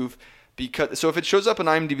it a goof. Because, so if it shows up on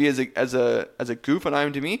IMDb as a goof on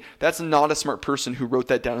IMDb, that's not a smart person who wrote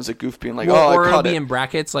that down as a goof, being like, or I it'll caught be it. in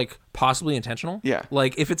brackets, like, possibly intentional. Yeah.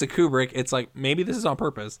 Like, if it's a Kubrick, it's like, maybe this is on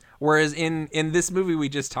purpose. Whereas in this movie we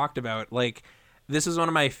just talked about, like, this is one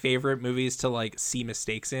of my favorite movies to like see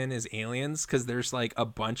mistakes in, is Aliens, because there's like a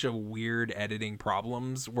bunch of weird editing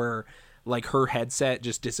problems where like her headset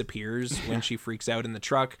just disappears when she freaks out in the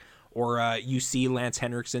truck. Or you see Lance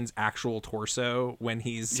Henriksen's actual torso when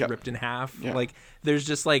he's ripped in half. Like, there's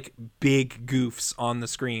just like big goofs on the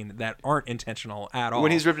screen that aren't intentional at all.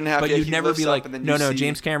 When he's ripped in half, but you'd never be like, no, see...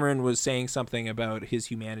 James Cameron was saying something about his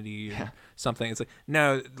humanity or something. It's like,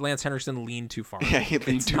 no, Lance Henriksen leaned too far. Yeah, he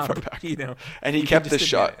leaned too far back. You know, and he kept the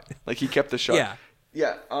shot. Like, he kept the shot.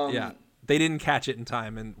 Yeah. They didn't catch it in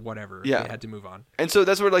time, and whatever. Yeah. They had to move on. And so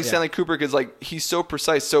that's where like Stanley Kubrick is like, he's so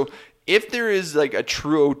precise. So if there is like a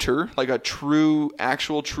true auteur, like a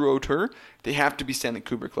actual true auteur, they have to be Stanley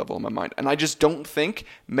Kubrick level in my mind. And I just don't think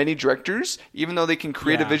many directors, even though they can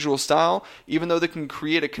create a visual style, even though they can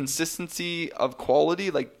create a consistency of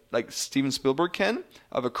quality like Steven Spielberg can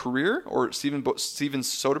of a career, or Steven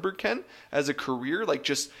Soderbergh can as a career, like,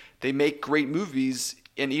 just they make great movies,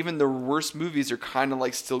 and even the worst movies are kind of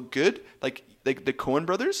like still good, like the Coen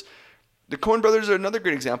brothers. The Coen brothers are another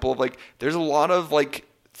great example of like, there's a lot of like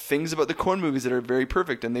things about the Coen movies that are very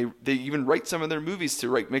perfect, and they even write some of their movies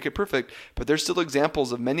to make it perfect, but there's still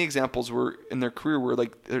many examples where in their career where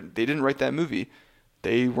like they didn't write that movie,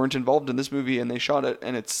 they weren't involved in this movie, and they shot it,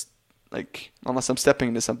 and it's like, unless I'm stepping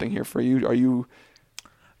into something here for you, are you?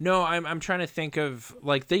 No, I'm trying to think of,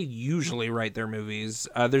 like, they usually write their movies.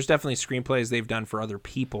 There's definitely screenplays they've done for other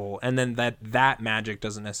people, and then that magic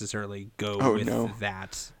doesn't necessarily go with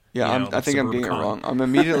that. Yeah, you know, I think I'm getting it wrong. I'm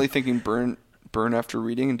immediately thinking Burn After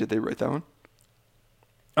Reading, and did they write that one?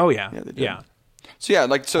 Oh yeah, yeah, they did. Yeah. So yeah,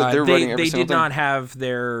 like so they're writing every they single did thing. not have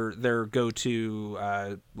their go-to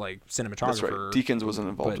like cinematographer. That's right. Deakins wasn't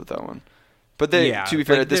involved with that one. But they, to be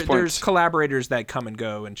fair, like, at this point, there's collaborators that come and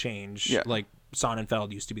go and change. Yeah. Like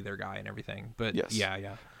Sonnenfeld used to be their guy and everything. But yes. yeah.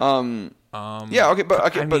 Yeah, okay,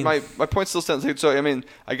 but I mean, my point still stands. So I mean,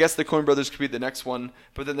 I guess the Coen Brothers could be the next one,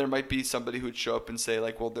 but then there might be somebody who'd show up and say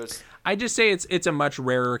like, well, there's. I just say it's a much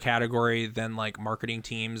rarer category than like marketing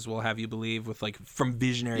teams will have you believe with like from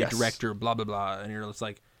visionary director blah blah blah, and you're just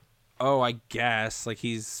like, oh, I guess like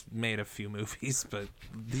he's made a few movies, but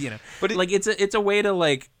but like it's a way to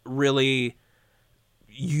like really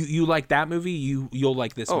you like that movie, you'll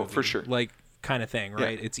like this movie. For sure, like kind of thing,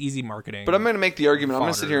 right? It's easy marketing. But I'm going to make the argument. I'm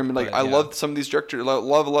going to sit here and be like, I love some of these directors,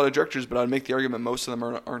 love a lot of directors, but I'd make the argument most of them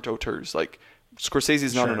aren't auteurs. Like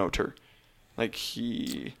Scorsese's not an auteur. Like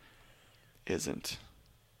he isn't.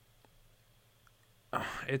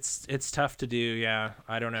 It's tough to do. Yeah,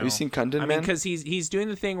 I don't know. Have you seen Condon, I mean, because he's doing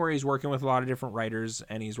the thing where he's working with a lot of different writers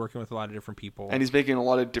and he's working with a lot of different people, and he's making a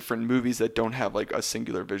lot of different movies that don't have like a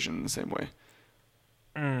singular vision in the same way.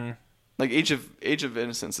 Like Age of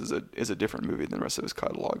Innocence is a different movie than the rest of his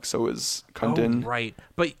catalog. So is Condon. Oh, right.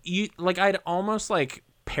 But you like I'd almost like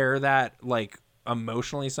pair that like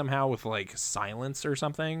emotionally somehow with like Silence or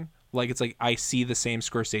something. Like it's like I see the same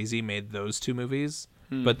Scorsese made those two movies,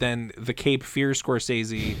 but then the Cape Fear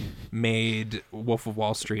Scorsese made Wolf of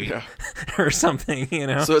Wall Street or something, you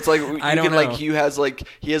know. So it's like I don't know. Like he has like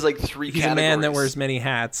three He's categories. a man that wears many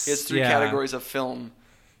hats. He has three categories of film.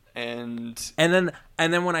 And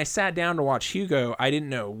then when I sat down to watch Hugo, I didn't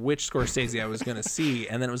know which Scorsese I was going to see,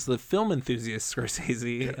 and then it was the film enthusiast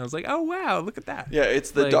Scorsese. And I was like, "Oh wow, look at that!" Yeah,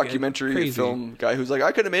 it's the documentary film guy who's like,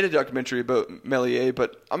 "I could have made a documentary about Méliès,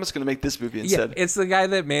 but I'm just going to make this movie instead." Yeah, it's the guy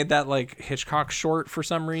that made that like Hitchcock short for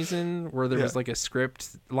some reason, where there was like a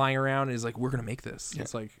script lying around. And he's like, "We're going to make this."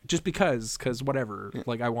 It's like just because whatever.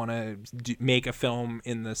 Like I want to make a film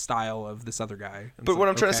in the style of this other guy. But what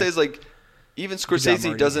I'm trying to say is like. Even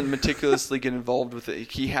Scorsese doesn't meticulously get involved with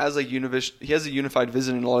it. He has a unified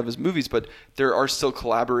vision in a lot of his movies, but there are still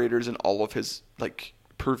collaborators in all of his like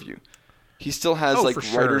purview. He still has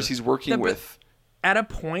writers he's working with. At a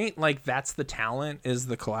point, like that's the talent is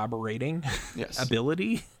the collaborating yes.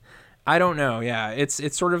 ability. I don't know. Yeah,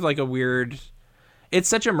 it's sort of like a weird. It's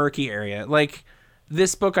such a murky area. Like.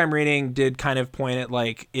 This book I'm reading did kind of point at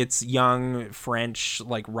like it's young French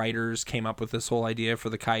like writers came up with this whole idea for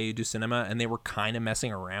the Cahiers du Cinema, and they were kind of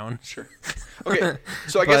messing around. Sure. Okay.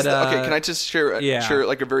 So I guess can I just share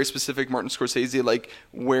like a very specific Martin Scorsese like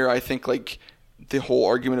where I think like the whole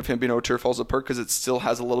argument of him being auteur falls apart because it still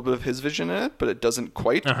has a little bit of his vision in it, but it doesn't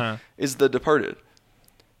quite. Is The Departed.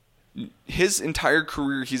 His entire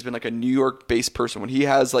career, he's been like a New York-based person. When he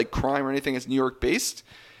has like crime or anything, it's New York-based.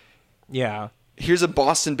 Yeah. Here's a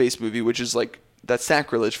Boston-based movie, which is like that's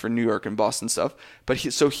sacrilege for New York and Boston stuff. But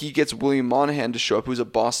he gets William Monahan to show up, who's a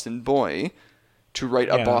Boston boy, to write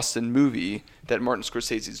a Boston movie that Martin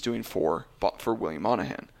Scorsese is doing for William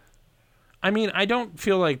Monahan. I mean, I don't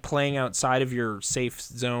feel like playing outside of your safe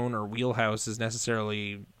zone or wheelhouse is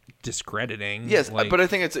necessarily discrediting. Yes, but I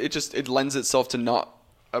think it lends itself to not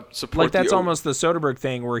support. Like that's almost the Soderbergh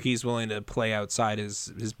thing, where he's willing to play outside his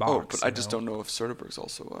box. Oh, but I just don't know if Soderbergh's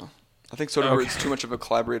also. I think Soderbergh's too much of a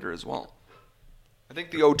collaborator as well. I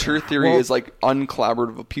think the auteur theory is like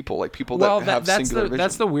uncollaborative people, like people that have singular vision.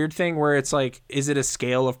 That's the weird thing where it's like, is it a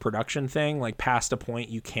scale of production thing? Like past a point,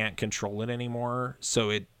 you can't control it anymore,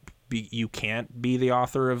 so you can't be the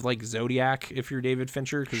author of like Zodiac if you're David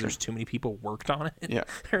Fincher because there's too many people worked on it,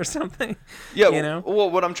 or something. Yeah, you know.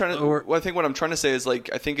 Well, what I'm trying to say is like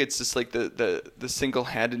I think it's just like the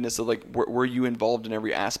single-handedness of like were you involved in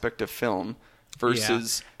every aspect of film.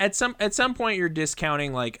 Versus at some point you're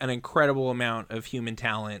discounting like an incredible amount of human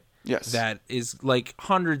talent that is like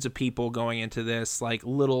hundreds of people going into this, like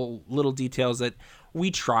little details that we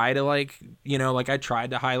try to like, you know, like I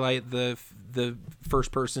tried to highlight the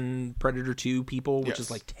first person Predator 2 people, which is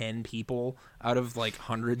like 10 people out of like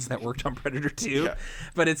hundreds that worked on Predator 2,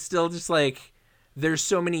 but it's still just like there's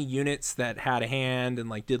so many units that had a hand and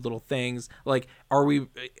like did little things. Like, are we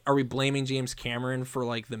blaming James Cameron for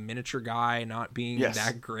like the miniature guy not being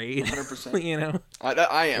that great? 100%. You know,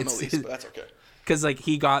 I am at least, but that's okay. Because like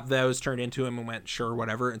he got those turned into him and went sure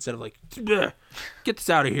whatever instead of like get this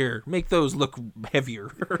out of here, make those look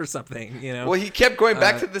heavier or something. You know. Well, he kept going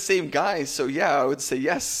back to the same guy, so I would say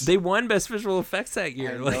yes. They won Best Visual Effects that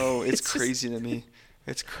year. I know it's crazy to me.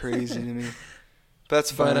 It's crazy to me.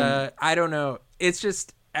 That's fine. But I don't know. It's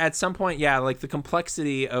just at some point, like the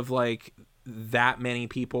complexity of like that many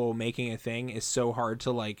people making a thing is so hard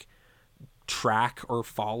to like track or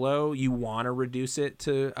follow, you want to reduce it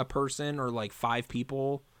to a person or like 5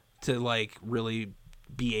 people to like really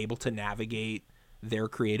be able to navigate their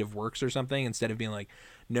creative works or something, instead of being like,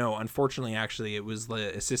 no, unfortunately, actually, it was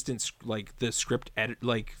the assistant, like the script edit,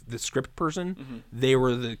 like the script person. They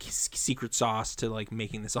were the secret sauce to like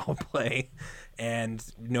making this all play, and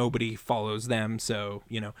nobody follows them. So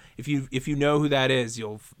if you know who that is,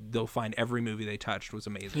 they'll find every movie they touched was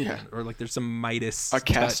amazing. Yeah. Or like there's some Midas a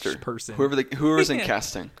caster person, whoever's in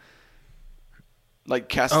casting. Like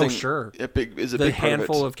casting, sure, is a big part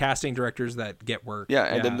handful of of casting directors that get work. Yeah,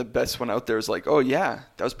 and then the best one out there is like, oh yeah,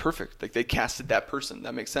 that was perfect. Like they casted that person.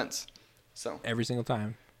 That makes sense. So every single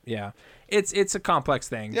time, yeah, it's a complex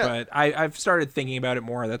thing. Yeah. But I've started thinking about it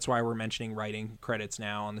more. That's why we're mentioning writing credits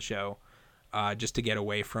now on the show, just to get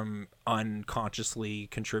away from unconsciously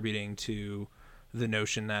contributing to the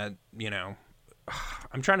notion that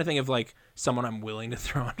I'm trying to think of like someone I'm willing to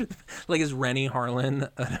throw under. Like, is Rennie Harlan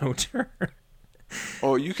an auteur?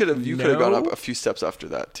 Oh, you could have gone up a few steps after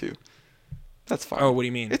that too. That's fine. Oh, what do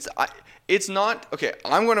you mean? It's not okay.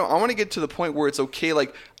 I want to get to the point where it's okay.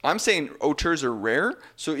 Like I'm saying, auteurs are rare.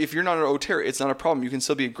 So if you're not an auteur, it's not a problem. You can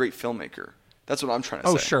still be a great filmmaker. That's what I'm trying to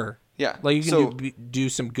say. Oh, sure. Yeah. Like you can do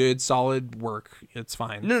some good, solid work. It's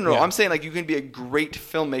fine. No. Yeah. I'm saying like you can be a great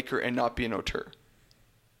filmmaker and not be an auteur.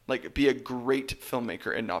 Like be a great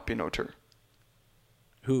filmmaker and not be an auteur.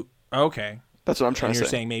 Okay. That's what I'm trying to say. You're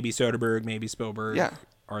saying maybe Soderbergh, maybe Spielberg,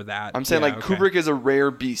 or that. I'm saying Kubrick is a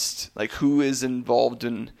rare beast. Like who is involved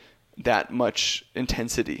in that much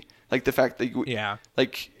intensity? Like the fact that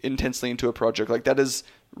like intensely into a project, like that is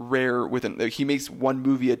rare within. Like, he makes one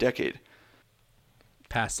movie a decade.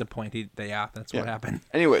 Past the point, that's what happened.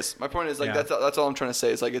 Anyways, my point is like that's all I'm trying to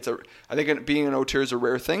say. Is like I think being an auteur is a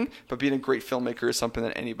rare thing, but being a great filmmaker is something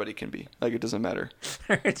that anybody can be. Like it doesn't matter.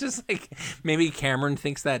 It's just like maybe Cameron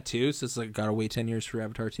thinks that too. So it's like gotta wait 10 years for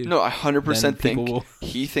Avatar 2. No, I 100% think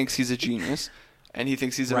he thinks he's a genius, and he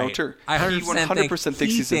thinks he's an auteur. I 100%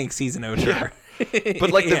 thinks he's an auteur. Yeah.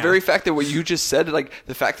 But like the very fact that what you just said, like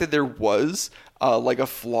the fact that there was like a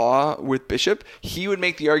flaw with Bishop, he would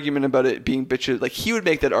make the argument about it being Bishop. Like he would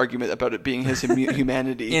make that argument about it being his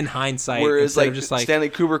humanity in hindsight. Whereas like, just like Stanley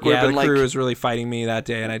Kubrick would have been like, the crew was really fighting me that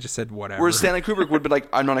day, and I just said whatever. Whereas Stanley Kubrick would be like,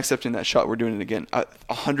 I'm not accepting that shot. We're doing it again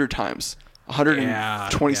 100 times,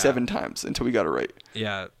 127 times until we got it right.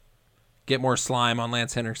 Yeah. Get more slime on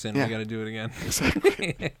Lance Henriksen. We got to do it again.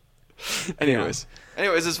 Exactly. Anyways,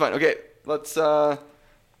 it's fine. Okay. Let's I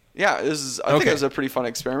think it was a pretty fun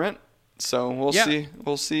experiment. So we'll see.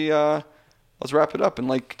 Let's wrap it up and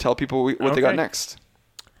like tell people what they got next.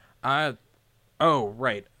 Right.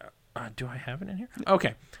 Do I have it in here?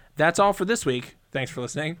 Okay. That's all for this week. Thanks for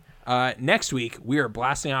listening. Next week we are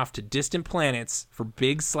blasting off to distant planets for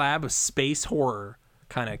big slab of space horror,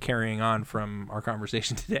 kind of carrying on from our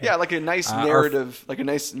conversation today. Yeah, like a nice narrative, like a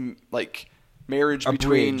nice like marriage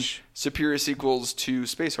between superior sequels to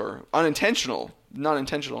space horror. Unintentional. Not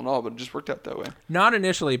intentional at all, but it just worked out that way. Not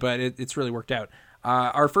initially, but it's really worked out.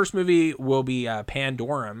 Our first movie will be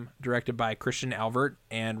Pandorum, directed by Christian Alvert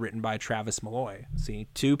and written by Travis Malloy. See,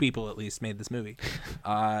 2 people at least made this movie.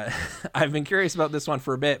 I've been curious about this one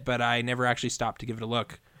for a bit, but I never actually stopped to give it a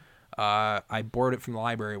look. I borrowed it from the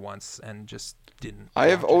library once and just didn't. I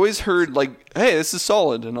have always heard like, hey, this is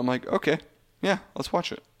solid. And I'm like, okay, yeah, let's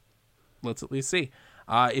watch it. Let's at least see.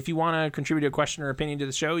 If you want to contribute a question or opinion to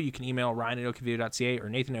the show, you can email ryan@okvideo.ca or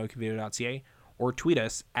nathan@okvideo.ca or tweet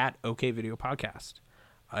us at okvideopodcast.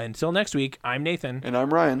 Until next week, I'm Nathan. And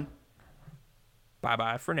I'm Ryan.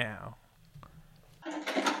 Bye-bye for now.